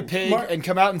me be a pig and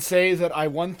come out and say that I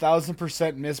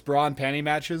 1000% miss bra and panty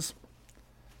matches.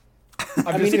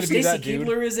 I mean, if Stacy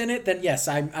Keibler is in it, then yes,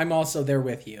 I'm also there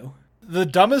with you. The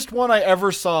dumbest one I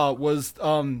ever saw was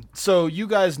so you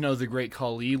guys know the Great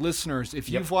Khali. Listeners, if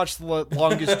you've watched The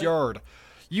Longest Yard,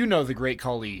 you know the Great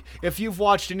Khali. If you've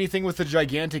watched anything with a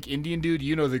gigantic Indian dude,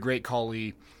 you know the Great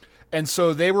Khali. And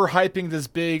so they were hyping this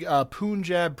big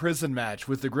Punjab prison match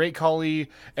with the Great Khali,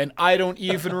 and I don't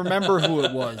even remember who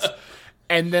it was.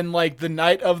 And then, like, the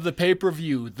night of the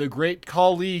pay-per-view, the Great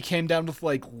Khali came down with,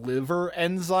 like, liver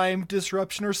enzyme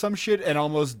disruption or some shit and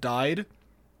almost died.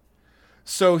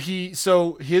 So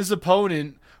his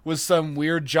opponent was some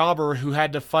weird jobber who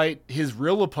had to fight his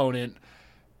real opponent.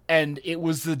 And it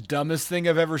was the dumbest thing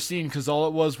I've ever seen because all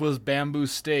it was bamboo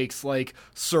stakes, like,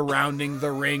 surrounding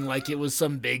the ring like it was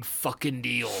some big fucking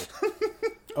deal.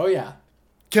 Oh, yeah.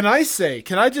 Can I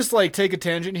just, like, take a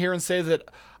tangent here and say that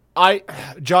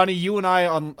Johnny, you and I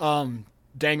on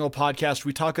Dangle podcast,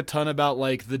 we talk a ton about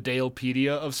like the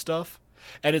Dalepedia of stuff,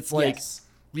 and it's like Yes.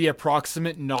 the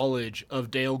approximate knowledge of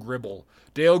Dale Gribble.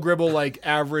 Dale Gribble, like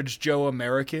average Joe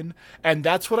American, and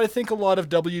that's what I think a lot of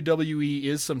WWE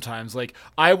is sometimes. Like,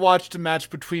 I watched a match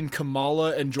between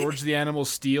Kamala and George the Animal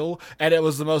Steele, and it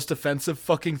was the most offensive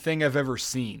fucking thing I've ever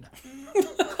seen.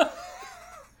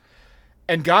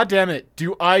 And goddamn it,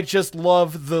 do I just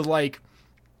love the like.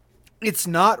 It's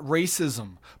not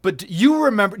racism, but do you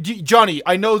remember, Johnny?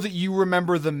 I know that you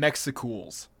remember the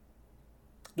Mexicools.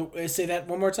 Say that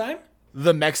one more time.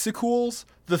 The Mexicools,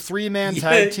 the 3-man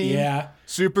tag team. Yeah.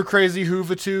 Super Crazy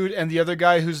Hoovitude and the other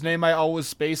guy whose name I always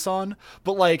space on.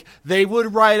 But, like, they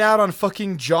would ride out on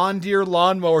fucking John Deere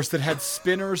lawnmowers that had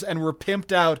spinners and were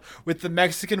pimped out with the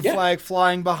Mexican flag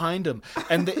flying behind them.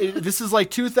 And this is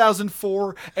like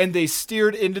 2004, and they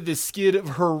steered into this skid of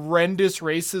horrendous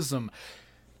racism.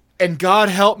 And God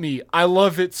help me, I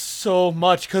love it so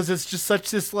much because it's just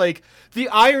such this, like, the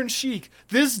Iron Sheik,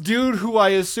 this dude who I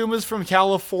assume is from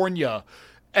California,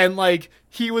 and, like,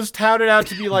 he was touted out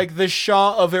to be, like, the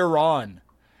Shah of Iran.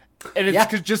 And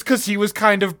it's just because he was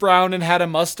kind of brown and had a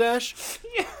mustache?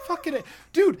 Yeah. Fucking it.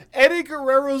 Dude, Eddie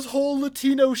Guerrero's whole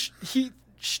Latino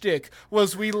shtick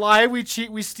was we lie, we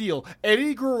cheat, we steal.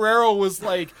 Eddie Guerrero was,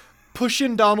 like,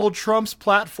 pushing Donald Trump's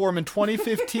platform in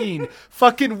 2015,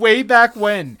 fucking way back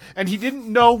when, and he didn't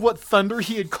know what thunder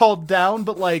he had called down,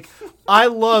 but like, I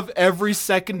love every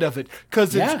second of it,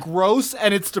 because it's gross,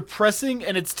 and it's depressing,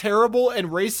 and it's terrible,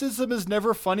 and racism is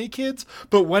never funny, kids,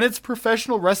 but when it's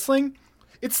professional wrestling,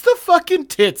 it's the fucking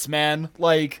tits, man,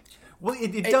 like... Well,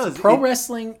 it does. Pro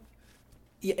wrestling,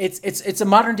 it's a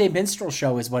modern day minstrel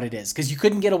show is what it is, because you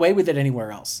couldn't get away with it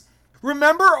anywhere else.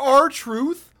 Remember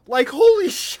R-Truth? Like, holy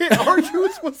shit,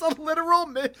 R-Truth was a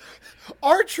literal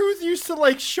R-Truth used to,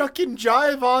 like, shuck and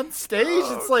jive on stage.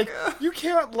 It's like, you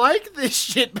can't like this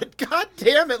shit, but god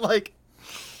damn it, like,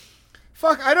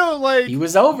 fuck, I don't, like... He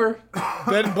was over.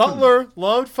 Ben Butler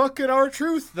loved fucking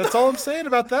R-Truth. That's all I'm saying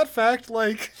about that fact,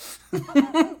 like...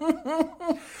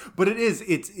 But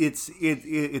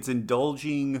it's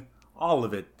indulging all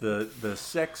of it. The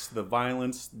sex, the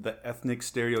violence, the ethnic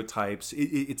stereotypes.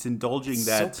 It's indulging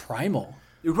that... So primal.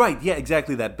 Right, yeah,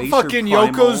 exactly, that baser Fucking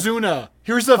primal. Yokozuna.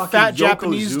 Here's a fat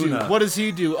Japanese Yokozuna. dude. What does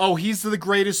he do? Oh, he's the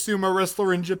greatest sumo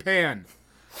wrestler in Japan.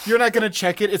 You're not going to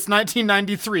check it. It's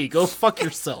 1993. Go fuck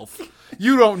yourself.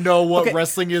 You don't know what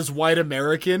wrestling is, white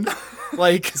American.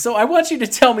 Like, So I want you to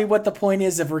tell me what the point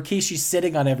is of Rikishi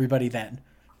sitting on everybody then.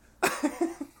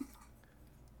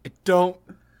 don't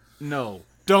know.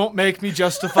 Don't make me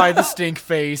justify the stink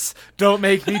face. Don't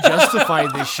make me justify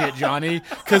this shit, Johnny,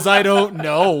 because I don't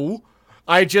know.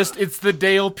 It's the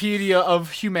Dalepedia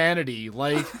of humanity.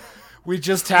 Like, we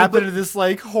just tap into this,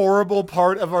 like, horrible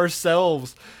part of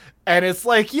ourselves. And it's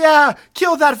like, yeah,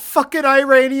 kill that fucking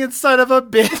Iranian son of a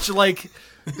bitch. Like,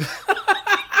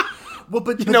 Well,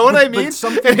 but you know what I mean? And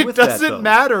it with that, doesn't though.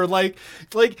 matter. Like,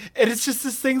 and it's just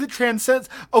this thing that transcends.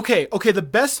 Okay, the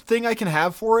best thing I can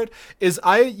have for it is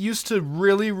I used to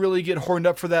really, really get horned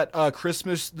up for that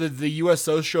Christmas, the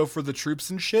USO show for the troops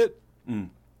and shit.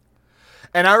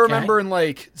 And I remember in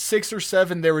like 6 or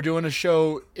 7, they were doing a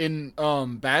show in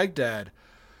Baghdad.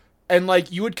 And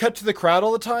like you would cut to the crowd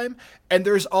all the time, and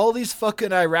there's all these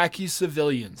fucking Iraqi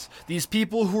civilians, these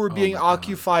people who are being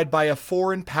occupied by a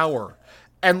foreign power.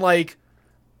 And like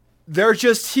they're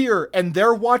just here and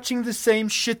they're watching the same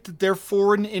shit that their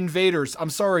foreign invaders. I'm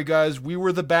sorry guys, we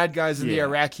were the bad guys in the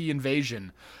Iraqi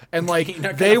invasion. And like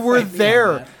they were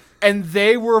there and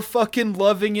they were fucking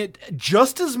loving it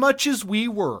just as much as we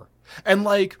were. And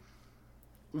like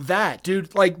that,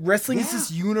 dude, like wrestling is this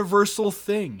universal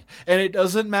thing, and it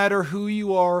doesn't matter who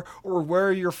you are or where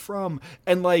you're from.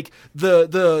 And like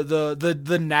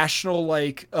the national,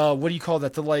 like what do you call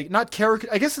that, the like not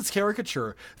caricature, I guess it's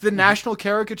caricature, the national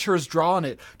caricature is drawing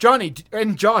it. Johnny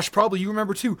and Josh, probably you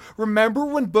remember too. Remember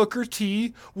when Booker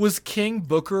T was King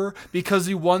Booker because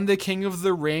he won the King of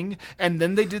the Ring, and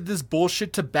then they did this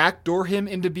bullshit to backdoor him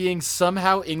into being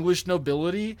somehow English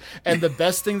nobility, and the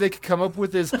best thing they could come up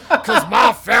with is because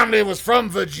my family was from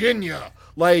Virginia,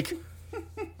 like,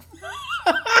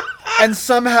 and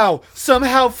somehow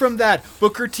from that,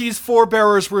 Booker T's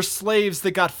forebearers were slaves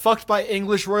that got fucked by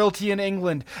English royalty in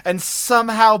England, and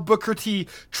somehow Booker T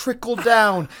trickled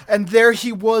down, and there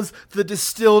he was, the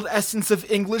distilled essence of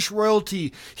English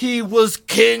royalty. He was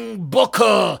King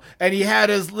Booker, and he had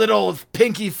his little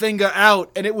pinky finger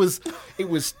out, and it was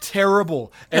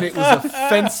terrible, and it was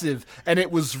offensive, and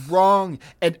it was wrong,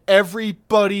 and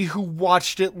everybody who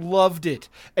watched it loved it.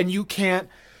 And you can't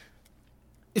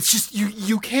It's just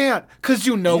you can't, because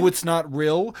you know it's not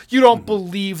real. You don't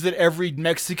believe that every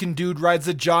Mexican dude rides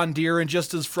a John Deere and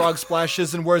just does frog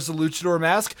splashes and wears a luchador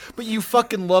mask, but you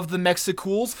fucking love the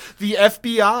Mexicools. The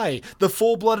FBI, the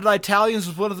full-blooded Italians,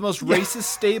 was one of the most racist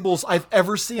stables I've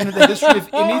ever seen in the history of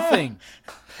anything.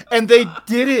 And they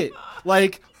did it.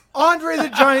 Like, Andre the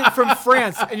Giant from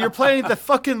France, and you're playing the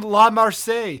fucking La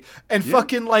Marseille, and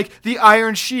fucking, like, the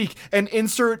Iron Sheik, and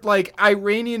insert, like,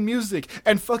 Iranian music,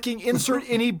 and fucking insert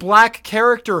any black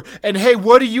character, and hey,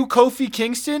 what are you, Kofi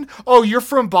Kingston? Oh, you're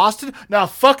from Boston? Now,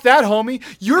 fuck that, homie.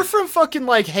 You're from fucking,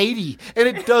 like, Haiti, and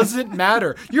it doesn't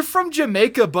matter. You're from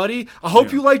Jamaica, buddy. I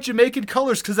hope you like Jamaican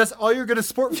colors, because that's all you're gonna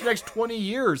sport for the next 20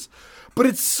 years. But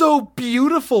it's so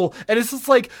beautiful, and it's just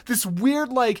like this weird,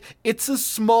 like, it's a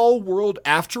small world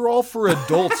after all for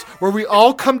adults, where we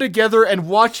all come together and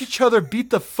watch each other beat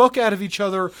the fuck out of each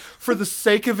other for the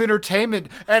sake of entertainment.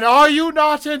 And are you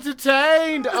not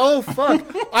entertained? Oh, fuck.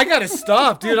 I gotta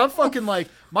stop, dude. I'm fucking, like,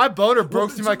 my boner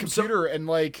broke through my computer, and,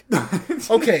 like,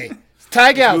 okay,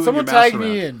 tag out. Moving Someone your mouse tag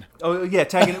me in. Oh, yeah,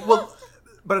 tagging it. Well,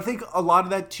 but I think a lot of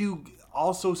that, too,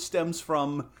 also stems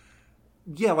from...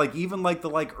 Yeah, like even like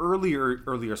the like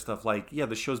earlier stuff, like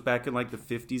the shows back in like the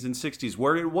 50s and 60s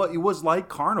where it was like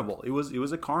carnival. It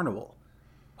was a carnival.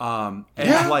 And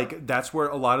like that's where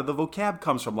a lot of the vocab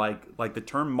comes from. Like the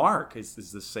term mark is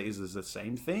the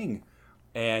same thing.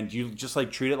 And you just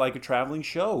like treat it like a traveling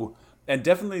show. And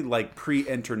definitely like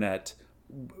pre-internet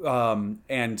and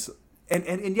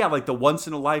yeah, like the once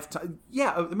in a lifetime.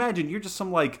 Yeah, imagine you're just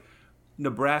some like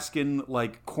Nebraskan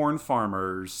like corn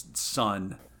farmer's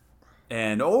son.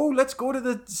 And, let's go to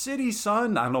the city,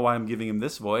 son. I don't know why I'm giving him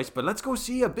this voice, but let's go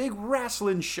see a big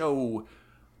wrestling show.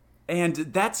 And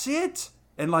that's it.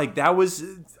 And, like, that was,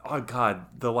 oh, God,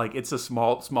 the, like, it's a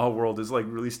small world is, like,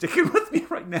 really sticking with me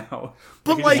right now.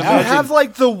 But, like, you have,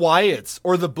 like, the Wyatts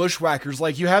or the Bushwhackers.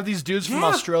 Like, you have these dudes from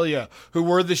Australia who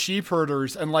were the sheep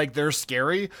herders, and, like, they're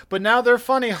scary, but now they're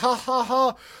funny. Ha, ha,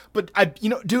 ha. But,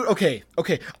 dude, okay.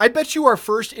 I bet you our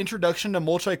first introduction to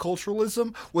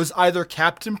multiculturalism was either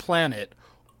Captain Planet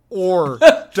or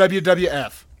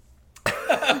WWF.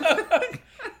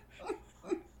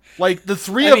 Like, the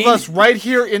three of us right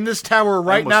here in this tower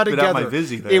right now together,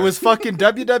 it was fucking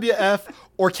WWF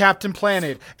or Captain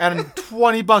Planet, and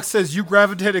 $20 says you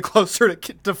gravitated closer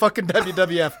to fucking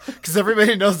WWF, because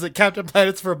everybody knows that Captain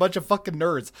Planet's for a bunch of fucking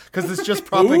nerds, because it's just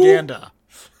propaganda.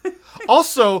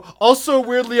 Also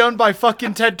weirdly owned by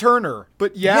fucking Ted Turner,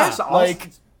 but yeah,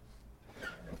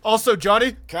 also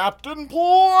Johnny, Captain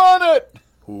Planet!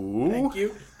 Ooh. Thank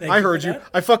you. I heard you.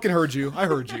 I fucking heard you. I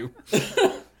heard you.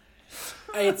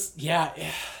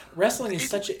 Wrestling is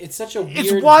such a weird.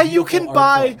 It's why you can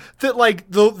buy that, like,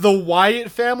 the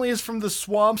Wyatt family is from the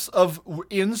swamps of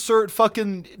insert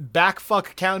fucking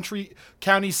backfuck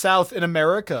county south in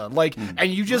America, like,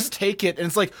 and you just take it and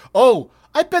it's like,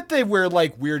 I bet they wear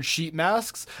like weird sheep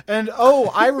masks, and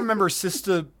I remember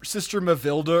Sister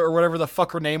Mavilda or whatever the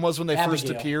fuck her name was when they first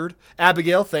appeared.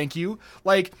 Abigail, thank you.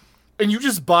 Like. And you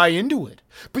just buy into it.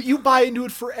 But you buy into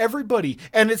it for everybody.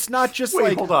 And it's not just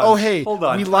we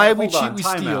lie, we cheat, we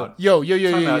steal. Yo.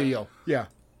 Yeah.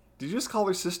 Did you just call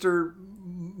her Sister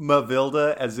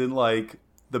Mavilda as in, like,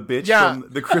 the bitch from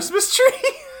the Christmas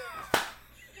tree?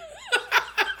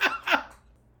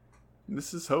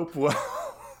 This is Hopewell.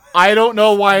 I don't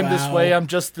know why I'm this way. I'm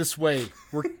just this way.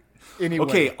 Anyway.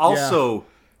 Okay, also,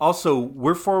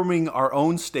 we're forming our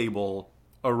own stable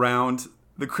around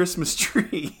the Christmas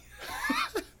tree.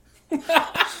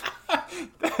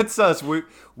 That's us.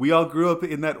 We all grew up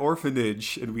in that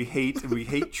orphanage, and we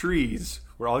hate trees.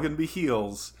 We're all gonna be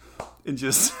heels, and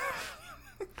just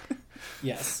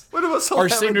yes. What of us? Our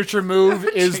signature move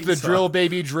is the drill,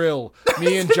 baby, drill.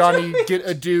 Me and Johnny get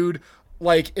a dude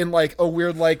like in like a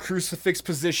weird like crucifix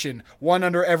position, one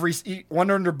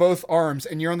under both arms,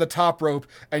 and you're on the top rope,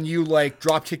 and you like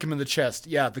drop kick him in the chest.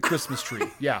 Yeah, the Christmas tree.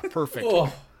 Yeah, perfect.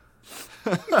 Oh.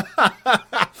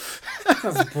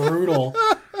 That's brutal.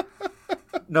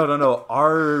 No.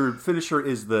 Our finisher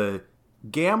is the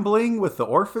gambling with the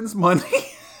orphans' money.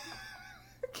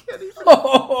 I can't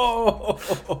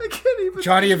even.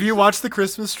 Johnny, have you watched the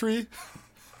Christmas tree?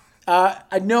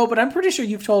 No, but I'm pretty sure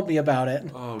you've told me about it.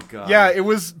 Oh god. Yeah, it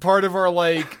was part of our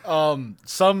like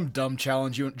some dumb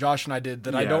challenge Josh and I did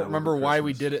that I don't remember why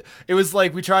we did it. It was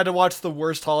like we tried to watch the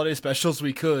worst holiday specials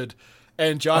we could.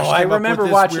 And Josh came up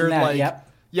with this weird, that, like, yep.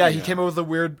 He came up with a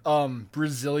weird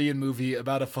Brazilian movie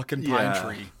about a fucking pine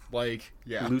tree. Like,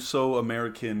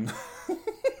 Luso-American.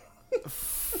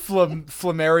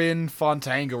 Flammarion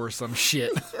Fontango or some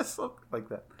shit. Yeah, something like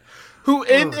that. Who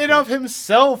in and of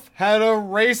himself had a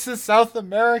racist South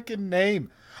American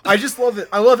name. I just love it.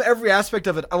 I love every aspect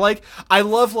of it. I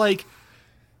love like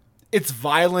it's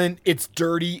violent, it's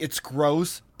dirty, it's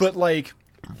gross, but like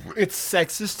it's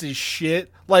sexist as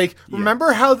shit. Like,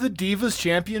 remember how the Divas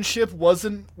Championship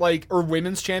wasn't like, or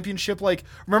Women's Championship? Like,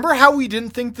 remember how we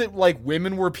didn't think that like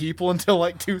women were people until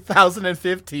like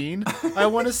 2015? I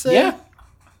want to say. Yeah.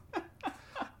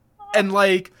 And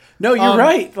like, No, you're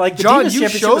right. Like the John, Divas you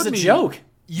Championship showed was a me. joke.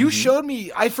 You showed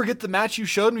me. I forget the match you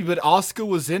showed me, but Asuka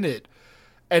was in it,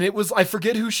 and it was I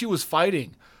forget who she was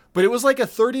fighting. But it was like a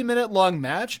 30-minute long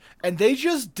match, and they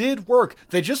just did work.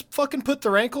 They just fucking put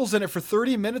their ankles in it for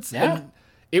 30 minutes, Yeah. and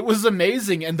it was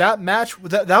amazing. And that match,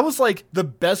 that was like the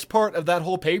best part of that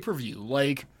whole pay-per-view.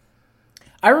 Like,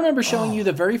 I remember showing you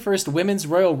the very first Women's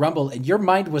Royal Rumble, and your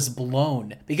mind was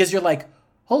blown because you're like,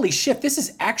 holy shit, this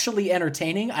is actually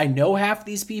entertaining. I know half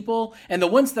these people, and the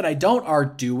ones that I don't are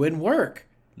doing work.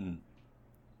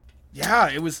 yeah,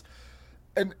 it was,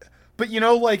 but you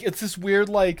know, like it's this weird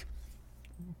like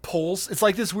pulse. It's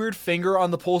like this weird finger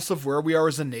on the pulse of where we are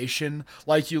as a nation.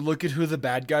 Like you look at who the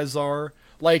bad guys are.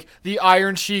 Like the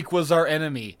Iron Sheik was our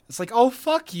enemy. It's like, oh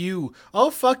fuck you. Oh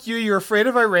fuck you. You're afraid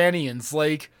of Iranians.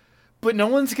 Like, but no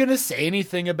one's gonna say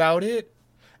anything about it.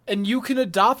 And you can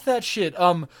adopt that shit.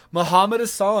 Muhammad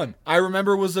Hassan, I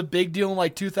remember was a big deal in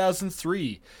like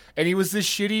 2003. And he was this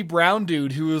shitty brown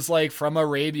dude who was like from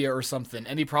Arabia or something.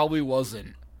 And he probably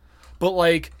wasn't. But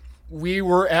like, we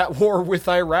were at war with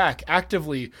Iraq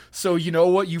actively. So you know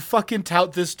what? You fucking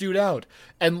tout this dude out.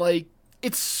 And like,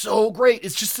 it's so great.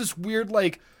 It's just this weird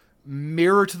like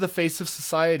mirror to the face of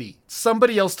society.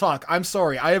 Somebody else talk. I'm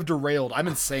sorry. I have derailed. I'm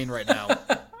insane right now.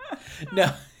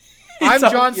 No. I'm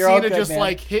John You're all Cena good, just man.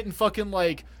 like hitting fucking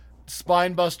like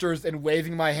spine busters and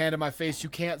waving my hand in my face. You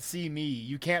can't see me.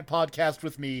 You can't podcast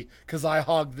with me because I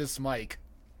hogged this mic.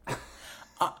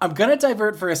 I'm going to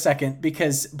divert for a second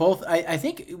because both, I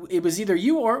think it was either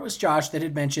you or it was Josh that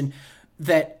had mentioned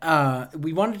that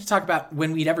we wanted to talk about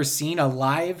when we'd ever seen a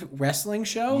live wrestling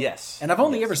show. Yes. And I've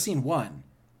only ever seen one.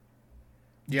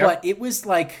 Yeah. But it was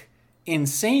like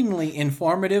insanely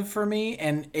informative for me,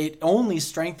 and it only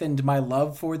strengthened my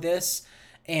love for this,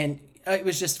 and it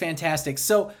was just fantastic.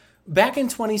 So back in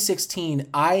 2016,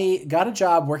 I got a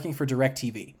job working for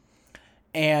DirecTV,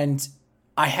 and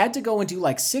I had to go and do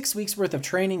like 6 weeks worth of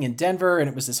training in Denver, and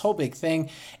it was this whole big thing.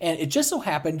 And it just so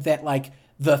happened that like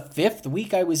the 5th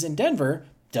week I was in Denver,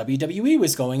 WWE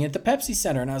was going at the Pepsi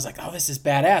Center, and I was like, oh, this is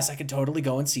badass. I could totally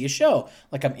go and see a show.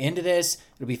 Like, I'm into this.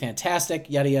 It'll be fantastic,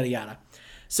 yada, yada, yada.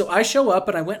 So I show up,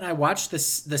 and I went and I watched the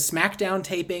SmackDown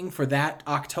taping for that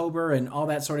October and all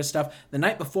that sort of stuff. The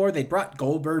night before, they brought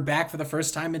Goldberg back for the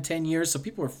first time in 10 years, so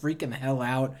people were freaking the hell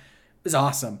out. It was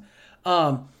awesome.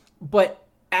 But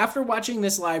after watching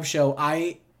this live show,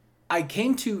 I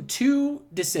came to two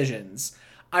decisions.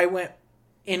 I went,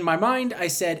 in my mind, I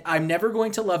said, I'm never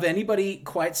going to love anybody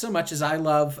quite so much as I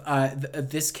love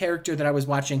this character that I was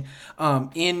watching.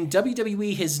 In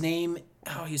WWE, his name,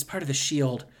 he's part of the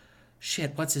Shield.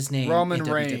 Shit, what's his name? Roman in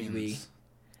WWE? Reigns.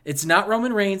 It's not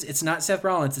Roman Reigns. It's not Seth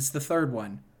Rollins. It's the third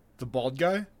one. The bald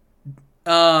guy?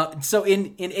 So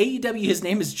in AEW, his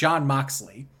name is Jon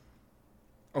Moxley.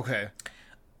 Okay.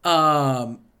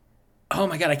 Oh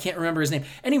my god, I can't remember his name.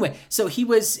 Anyway, so he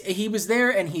was there,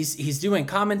 and he's doing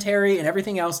commentary and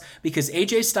everything else because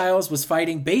AJ Styles was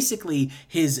fighting basically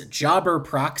his jobber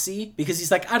proxy, because he's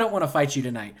like, I don't want to fight you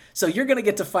tonight, so you're gonna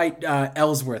get to fight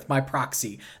Ellsworth, my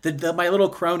proxy, my little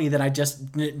crony that I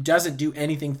just doesn't do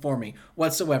anything for me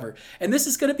whatsoever, and this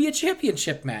is gonna be a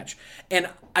championship match. And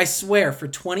I swear, for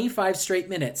 25 straight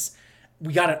minutes,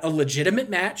 we got a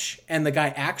legitimate match, and the guy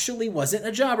actually wasn't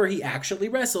a jobber. He actually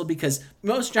wrestled, because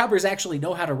most jobbers actually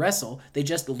know how to wrestle. They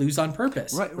just lose on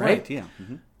purpose. Right, yeah.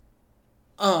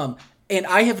 Mm-hmm. And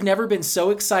I have never been so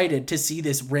excited to see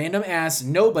this random ass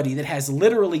nobody that has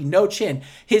literally no chin.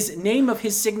 His name of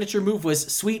his signature move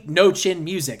was Sweet No Chin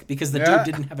Music, because the dude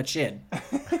didn't have a chin.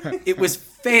 It was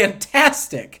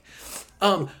fantastic.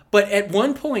 But at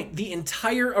one point, the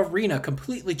entire arena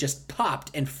completely just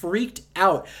popped and freaked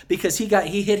out because he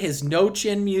hit his no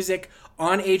chin music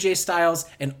on AJ Styles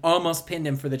and almost pinned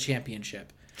him for the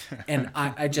championship. And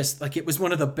I just, like, it was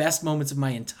one of the best moments of my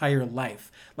entire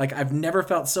life. Like, I've never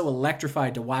felt so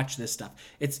electrified to watch this stuff.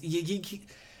 It's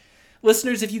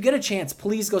listeners, if you get a chance,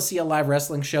 please go see a live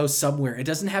wrestling show somewhere. It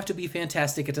doesn't have to be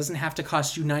fantastic. It doesn't have to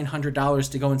cost you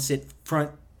 $900 to go and sit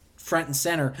front and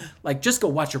center. Like, just go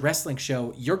watch a wrestling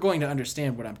show. You're going to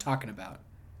understand what I'm talking about.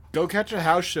 Go catch a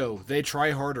house show. They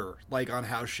try harder, like on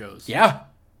house shows. Yeah.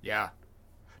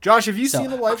 Josh, have you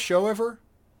seen a live show ever?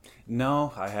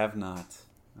 No, I have not.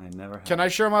 I never have. Can I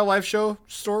share my live show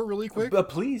story really quick?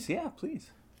 Please, yeah,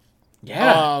 please.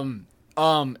 Yeah.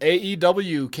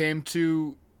 AEW came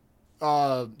to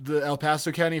the El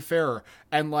Paso County Fair,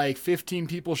 and like 15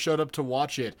 people showed up to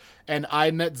watch it, and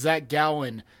I met Zach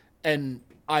Gowen, and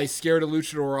I scared a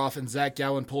luchador off, and Zach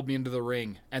Gowen pulled me into the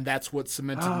ring, and that's what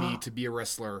cemented me to be a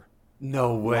wrestler.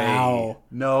 No way. Wow.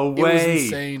 No It way. was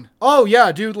insane. Oh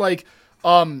yeah, dude, like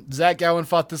Zach Gowen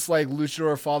fought this like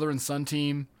luchador father and son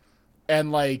team,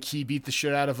 and like he beat the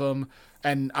shit out of him,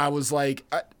 and I was like,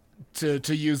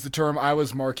 to use the term, I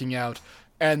was marking out,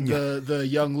 and the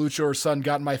young luchador son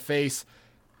got in my face,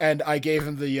 and I gave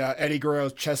him the Eddie Guerrero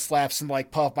chest slaps and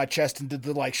like puffed my chest and did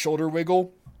the like shoulder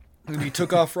wiggle, and he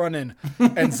took off running,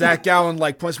 and Zach Gowen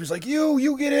like points to me, he's like,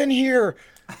 you get in here,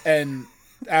 and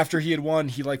after he had won,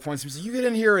 he like points to me, he's like, you get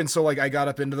in here, and so like I got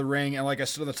up into the ring, and like I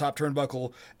stood on the top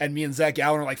turnbuckle, and me and Zach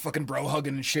Gowen are like fucking bro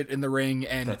hugging and shit in the ring,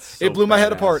 and That's so it blew my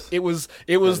head badass. apart. It was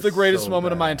the greatest so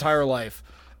moment of my badass. entire life.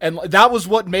 And that was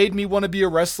what made me want to be a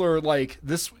wrestler. Like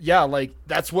this, yeah, like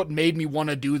that's what made me want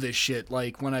to do this shit.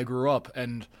 Like when I grew up,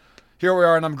 and here we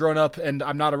are, and I'm grown up, and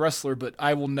I'm not a wrestler, but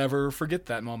I will never forget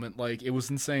that moment. Like it was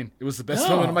insane. It was the best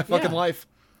moment of my fucking yeah. life.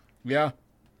 Yeah.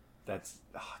 That's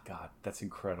God, that's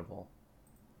incredible.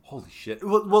 Holy shit.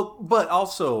 Well, but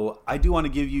also I do want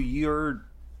to give you your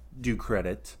due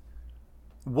credit.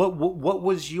 What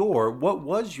was your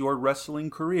wrestling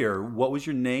career? What was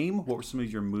your name? What were some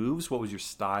of your moves? What was your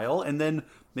style? And then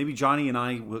maybe Johnny and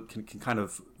I can kind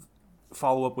of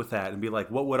follow up with that and be like,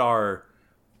 what would our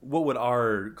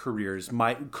careers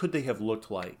could they have looked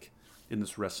like in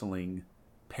this wrestling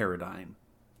paradigm?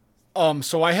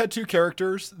 So I had two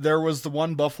characters. There was the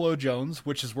one Buffalo Jones,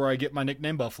 which is where I get my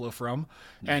nickname Buffalo from,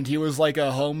 and he was like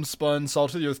a homespun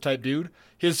salt of the earth type dude.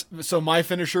 So my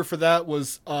finisher for that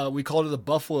was we called it a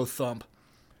Buffalo Thump,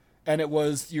 and it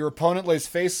was your opponent lays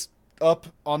face up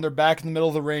on their back in the middle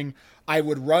of the ring. I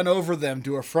would run over them,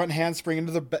 do a front handspring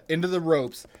into the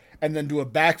ropes, and then do a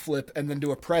backflip, and then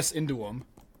do a press into them.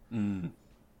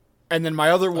 And then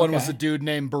my other one was a dude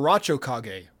named Baracho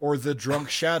Kage, or the Drunk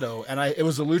Shadow, and it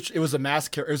was a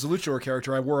luchador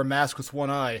character. I wore a mask with one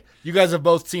eye. You guys have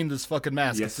both seen this fucking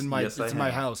mask. Yes, it's in my yes, I it's in my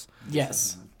have. house.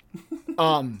 Yes.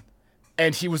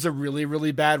 And he was a really,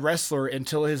 really bad wrestler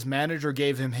until his manager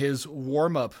gave him his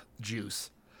warm-up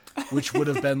juice, which would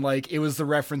have been like, it was the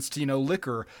reference to,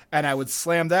 liquor. And I would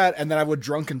slam that, and then I would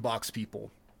drunken box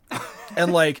people.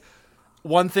 And like,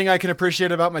 one thing I can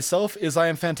appreciate about myself is I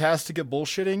am fantastic at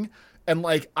bullshitting. And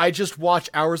like, I just watch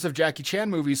hours of Jackie Chan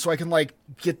movies so I can like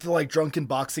get the like drunken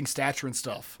boxing stature and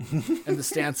stuff and the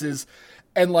stances.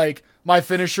 And like, my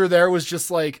finisher there was just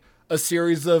like a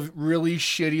series of really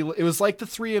shitty, it was like the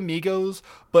Three Amigos,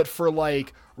 but for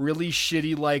like really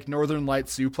shitty like Northern Light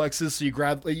suplexes. So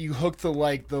you hook the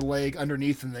leg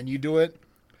underneath and then you do it.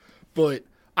 But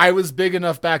I was big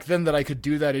enough back then that I could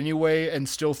do that anyway and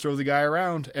still throw the guy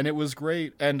around, and it was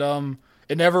great. And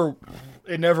it never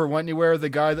went anywhere. The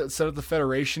guy that set up the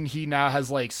Federation, he now has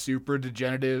like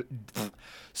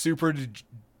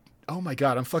oh my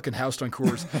god, I'm fucking housed on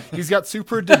Coors. He's got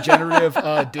super degenerative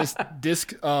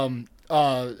discs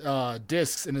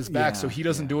in his back, so he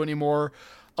doesn't do it anymore.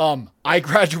 I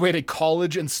graduated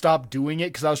college and stopped doing it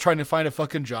because I was trying to find a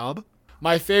fucking job.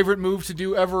 My favorite move to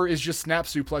do ever is just snap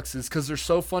suplexes because they're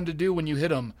so fun to do when you hit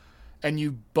them, and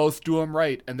you both do them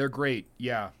right, and they're great.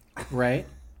 Yeah. Right.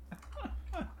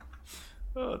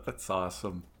 Oh, that's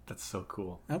awesome. That's so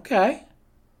cool. Okay.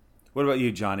 What about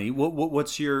you, Johnny?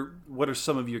 What are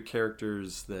some of your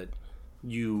characters that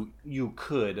you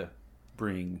could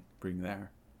bring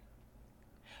there?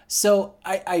 So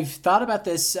I've thought about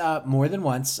this more than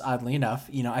once, oddly enough.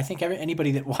 I think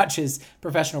anybody that watches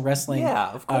professional wrestling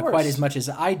of course. quite as much as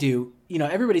I do,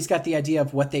 everybody's got the idea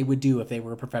of what they would do if they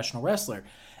were a professional wrestler.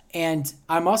 And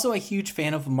I'm also a huge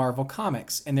fan of Marvel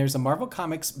Comics. And there's a Marvel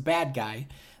Comics bad guy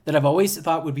that I've always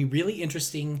thought would be really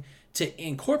interesting to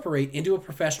incorporate into a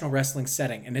professional wrestling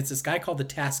setting. And it's this guy called the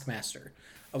Taskmaster.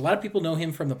 A lot of people know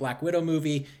him from the Black Widow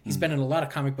movie. He's been in a lot of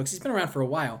comic books. He's been around for a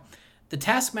while. The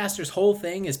Taskmaster's whole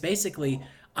thing is basically,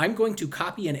 I'm going to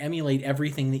copy and emulate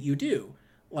everything that you do.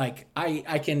 Like,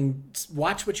 I can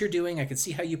watch what you're doing, I can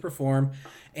see how you perform,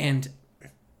 and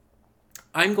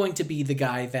I'm going to be the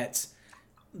guy that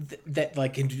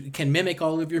like can mimic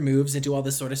all of your moves and do all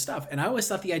this sort of stuff. And I always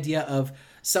thought the idea of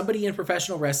somebody in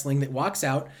professional wrestling that walks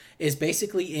out is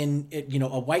basically in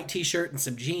a white t-shirt and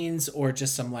some jeans or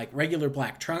just some like regular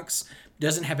black trunks,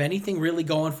 doesn't have anything really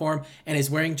going for him, and is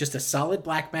wearing just a solid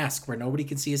black mask where nobody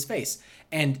can see his face.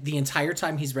 And the entire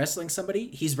time he's wrestling somebody,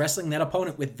 he's wrestling that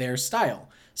opponent with their style.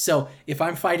 So if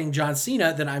I'm fighting John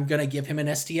Cena, then I'm going to give him an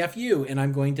STFU, and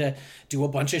I'm going to do a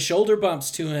bunch of shoulder bumps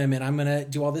to him, and I'm going to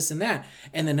do all this and that.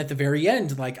 And then at the very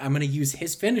end, like, I'm going to use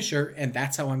his finisher, and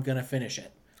that's how I'm going to finish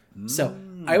it. So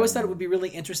I always thought it would be really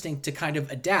interesting to kind of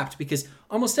adapt, because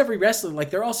almost every wrestler, like,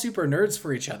 they're all super nerds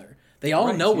for each other. They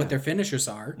all know what their finishers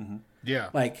are. Yeah.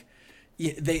 Like,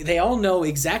 they all know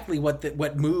exactly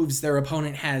what moves their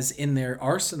opponent has in their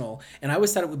arsenal. And I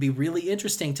always thought it would be really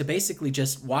interesting to basically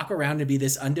just walk around and be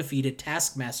this undefeated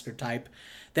Taskmaster type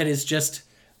that is just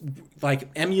like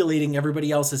emulating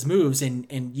everybody else's moves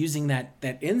and using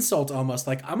that insult almost,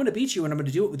 like, I'm going to beat you and I'm going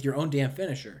to do it with your own damn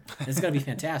finisher. And it's going to be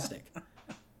fantastic.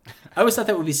 I always thought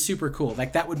that would be super cool.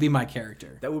 Like, that would be my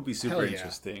character. That would be super Hell yeah.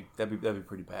 interesting. That'd be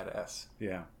pretty badass.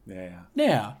 Yeah.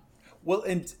 Yeah. Well,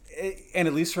 and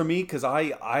at least for me, because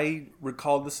I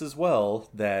recall this as well,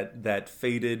 that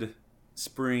fated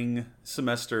spring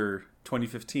semester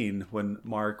 2015 when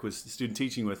Mark was student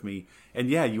teaching with me, and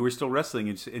yeah, you were still wrestling,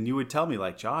 and you would tell me,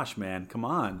 like, Josh, man, come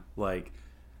on, like,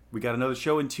 we got another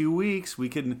show in 2 weeks. We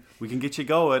can get you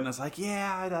going. And I was like,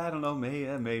 yeah, I don't know,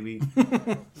 maybe.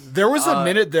 There was a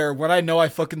minute there when I know I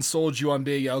fucking sold you on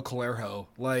being El Calejo.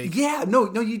 Like, Yeah, no,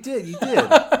 you did.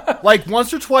 like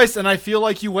once or twice, and I feel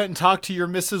like you went and talked to your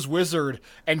Mrs. Wizard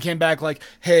and came back like,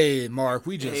 "Hey, Mark,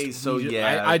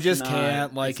 I just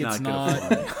can't. Like, it's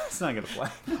not. It's not gonna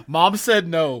fly. Mom said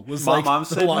no. Was like Mom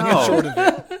the said long no. and short of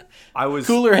it. I was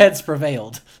Cooler heads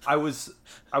prevailed. I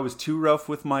was too rough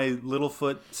with my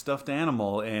Littlefoot stuffed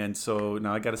animal, and so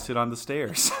now I got to sit on the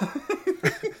stairs.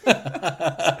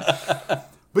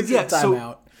 But yeah,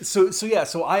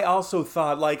 so I also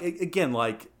thought, like, again,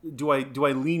 like, do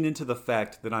I lean into the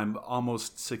fact that I'm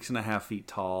almost 6.5 feet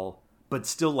tall, but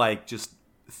still, like, just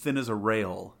thin as a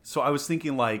rail? So I was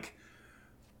thinking, like,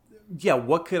 yeah,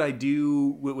 what could I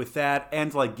do with that?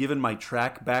 And, like, given my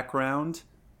track background,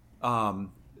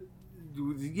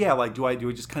 yeah, like, do I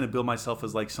just kind of build myself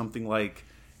as, like, something like,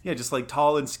 yeah, just like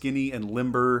tall and skinny and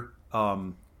limber,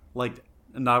 like,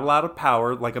 not a lot of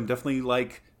power, like, I'm definitely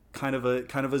like kind of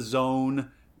a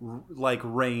zone, like,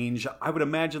 range. I would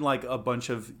imagine, like, a bunch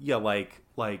of, yeah, like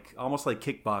almost like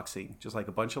kickboxing, just like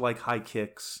a bunch of, like, high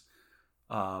kicks,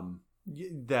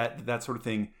 that sort of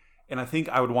thing. And I think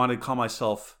I would want to call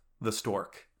myself the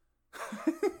Stork.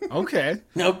 Okay.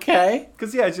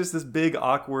 Because, yeah, it's just this big,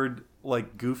 awkward,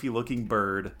 like, goofy looking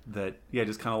bird that, yeah,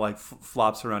 just kind of like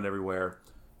flops around everywhere.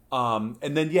 And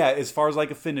then, yeah, as far as,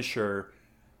 like, a finisher,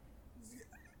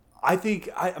 I think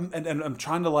I'm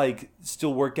trying to, like,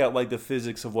 still work out, like, the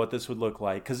physics of what this would look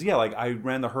like. Because, yeah, like, I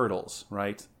ran the hurdles,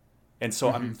 right? And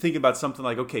so I'm thinking about something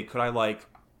like, okay, could I, like,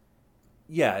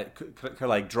 yeah, could I,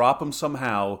 like, drop them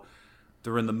somehow?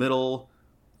 They're in the middle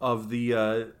of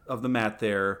the mat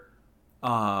there.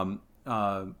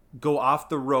 Go off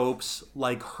the ropes,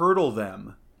 like, hurdle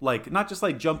them, like, not just,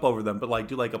 like, jump over them, but, like,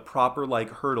 do, like, a proper, like,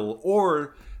 hurdle,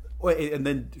 and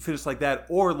then finish like that,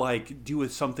 or, like, do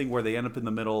something where they end up in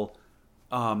the middle,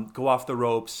 go off the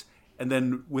ropes, and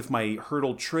then with my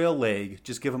hurdle trail leg,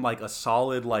 just give them, like, a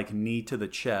solid, like, knee to the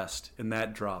chest, and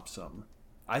that drops them.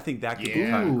 I think that could be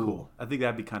kind of cool. I think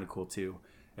that'd be kind of cool too.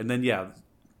 And then, yeah,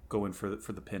 go in for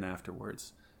the pin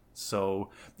afterwards. So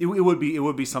it would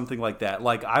be something like that.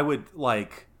 Like, I would,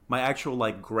 like, my actual,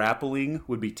 like, grappling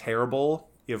would be terrible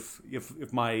if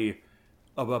my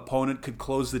opponent could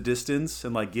close the distance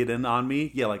and, like, get in on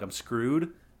me. Yeah, like, I'm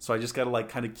screwed. So I just got to, like,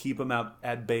 kind of keep them out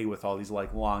at bay with all these,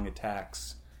 like, long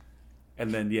attacks.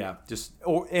 And then, yeah, just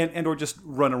or just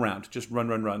run around, just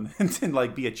run and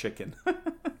like, be a chicken.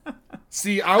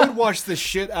 See, I would watch the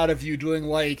shit out of you doing,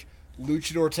 like,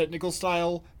 luchador technical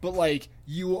style, but, like,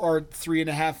 you are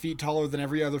 3.5 feet taller than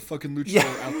every other fucking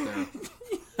luchador out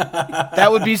there.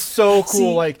 That would be so cool.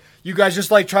 See, like, you guys just,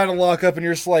 like, trying to lock up and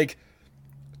you're just, like,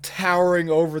 towering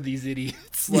over these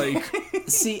idiots. Like,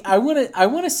 see, I want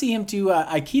to see him do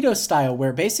Aikido style,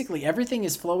 where basically everything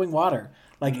is flowing water.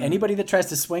 Like, anybody that tries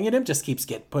to swing at him just keeps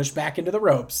getting pushed back into the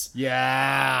ropes.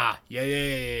 yeah.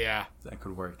 That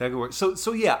could work.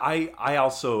 So yeah, I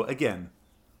also, again,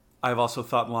 I've also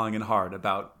thought long and hard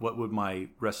about what would my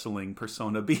wrestling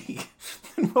persona be,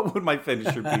 and what would my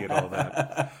finisher be, and all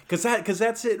that. Because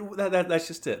that's it. That's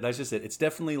just it. It's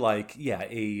definitely, like, yeah,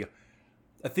 I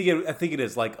think it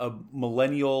is like a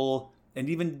millennial, and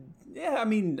even, yeah, I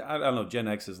mean, I don't know, Gen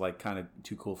X is, like, kind of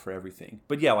too cool for everything.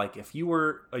 But yeah, like, if you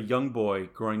were a young boy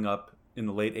growing up in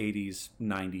the late 80s,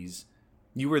 90s,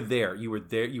 you were there. You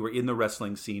were in the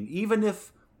wrestling scene, even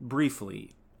if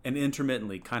briefly and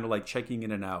intermittently, kind of, like, checking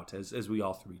in and out, as we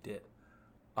all three did.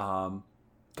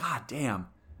 God damn.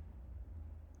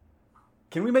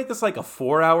 Can we make this like a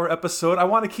 4-hour episode? I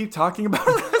want to keep talking about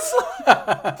wrestling.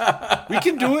 We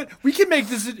can do it. We can make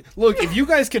this. Look, if you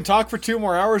guys can talk for 2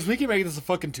 more hours, we can make this a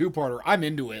fucking 2-parter. I'm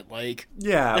into it. Like,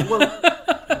 Yeah, well,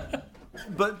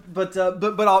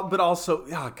 but also,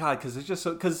 oh god, because it's just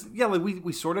so like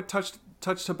we sort of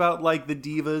touched about like the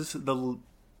divas,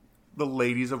 the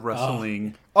ladies of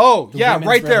wrestling. oh yeah, women's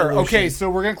right there. revolution. Okay, so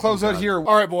we're gonna close out here.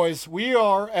 All right, boys, we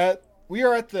are at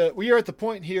the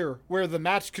point here where the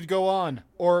match could go on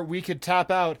or we could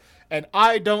tap out. And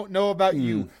I don't know about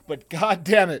you, but god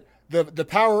damn it, the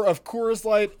power of Coors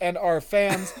Light and our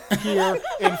fans here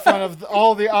in front of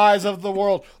all the eyes of the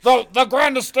world. The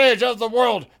grandest stage of the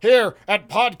world here at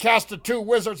Podcast The Two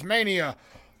Wizards Mania.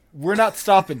 We're not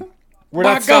stopping. We're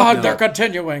My not stopping. God, they're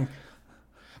continuing.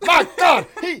 My God,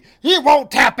 he won't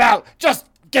tap out. Just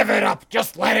give it up.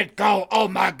 Just let it go. Oh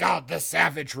my God, the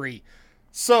savagery.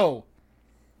 So,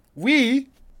 we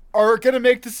are going to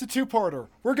make this a 2-parter.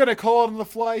 We're going to call it on the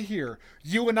fly here.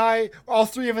 You and I, all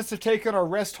 3 of us have taken our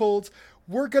rest holds.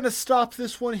 We're going to stop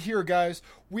this one here, guys.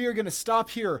 We are going to stop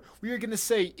here. We are going to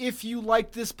say, if you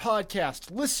like this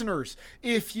podcast, listeners,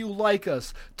 if you like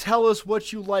us, tell us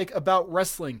what you like about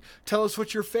wrestling. Tell us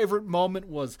what your favorite moment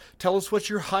was. Tell us what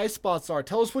your high spots are.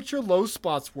 Tell us what your low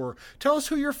spots were. Tell us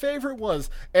who your favorite was.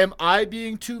 Am I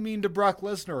being too mean to Brock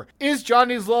Lesnar? Is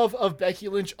Johnny's love of Becky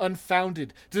Lynch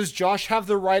unfounded? Does Josh have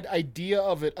the right idea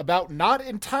of it about not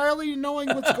entirely knowing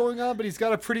what's going on, but he's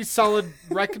got a pretty solid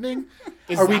reckoning?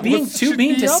 Are we being too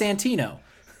mean to Santino?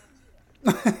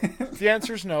 The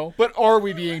answer is no. But are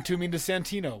we being too mean to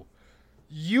Santino?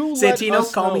 You let Santino,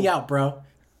 us call know. me out, bro.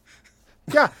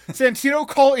 Yeah, Santino,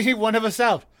 call any one of us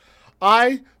out.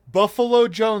 I, Buffalo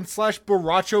Jones /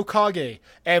 Baracho Kage,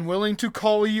 am willing to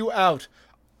call you out.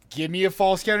 Give me a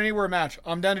Falls Count Anywhere match.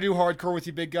 I'm down to do hardcore with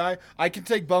you, big guy. I can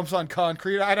take bumps on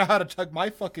concrete. I know how to tug my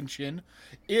fucking chin.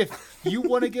 If you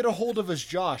want to get a hold of us,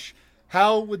 Josh,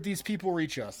 how would these people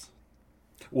reach us?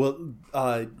 Well,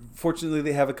 fortunately,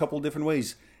 they have a couple different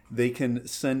ways. They can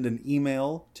send an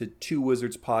email to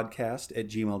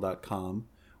twowizardspodcast@gmail.com.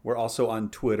 We're also on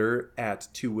Twitter at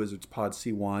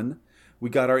twowizardspodc1.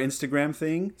 We got our Instagram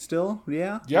thing still,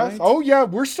 yeah? Yes. Right? Oh, yeah.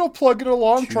 We're still plugging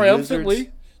along Two triumphantly.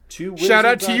 Wizards- Two Shout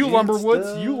out Wizards to you, on Lumberwoods.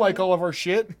 Insta. You like all of our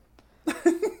shit.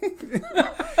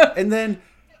 And then,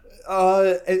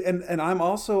 and I'm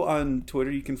also on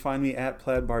Twitter. You can find me at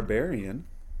Plaid Barbarian.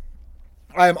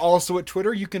 I am also at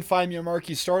Twitter. You can find me at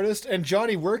Marky Stardust. And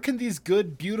Johnny, where can these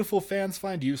good, beautiful fans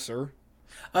find you, sir?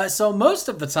 So most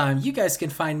of the time, you guys can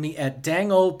find me at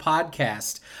Dang Old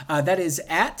Podcast. That is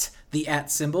at the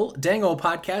 @ Dang Old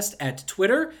Podcast at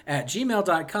Twitter, at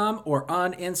gmail.com, or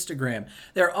on Instagram.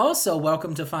 They're also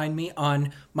welcome to find me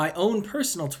on my own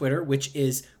personal Twitter, which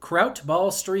is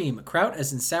Krautball Stream. Kraut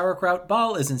as in sauerkraut,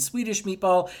 ball as in Swedish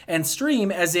meatball, and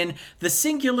stream as in the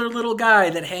singular little guy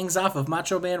that hangs off of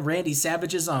Macho Man Randy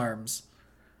Savage's arms.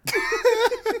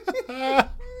 I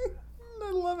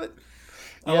love it.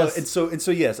 Yes. And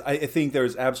so yes, I think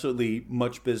there's absolutely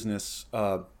much business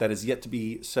that is yet to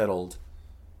be settled.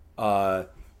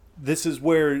 This is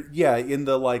where, yeah, in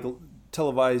the like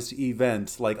televised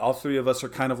event, like all 3 of us are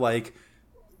kind of like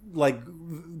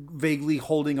vaguely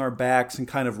holding our backs and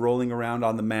kind of rolling around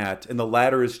on the mat, and the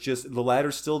ladder's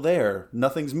still there.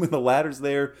 Nothing's moved. The ladder's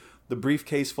there. The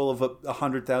briefcase full of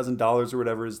 $100,000 or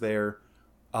whatever is there.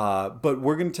 But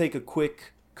we're gonna take a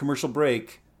quick commercial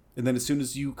break. And then as soon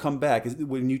as you come back,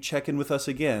 when you check in with us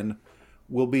again,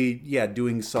 we'll be,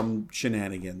 doing some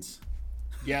shenanigans.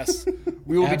 Yes,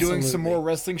 we will be doing some Absolutely. more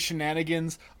wrestling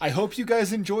shenanigans. I hope you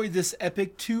guys enjoyed this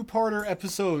epic 2-parter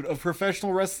episode of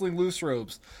Professional Wrestling Loose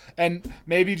Robes. And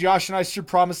maybe Josh and I should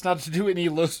promise not to do any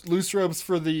loose robes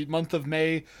for the month of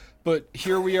May. But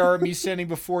here we are, me standing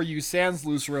before you, sans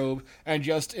loose robe, and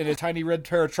just in a tiny red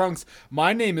pair of trunks.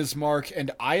 My name is Mark,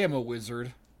 and I am a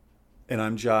wizard. And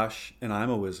I'm Josh, and I'm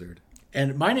a wizard.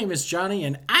 And my name is Johnny,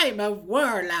 and I'm a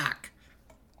warlock.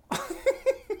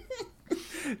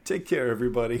 Take care,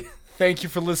 everybody. Thank you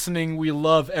for listening. We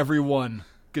love everyone.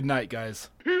 Good night, guys.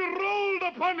 He rolled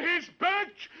upon his back,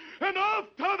 and after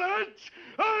that,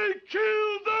 I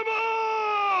killed them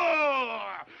all!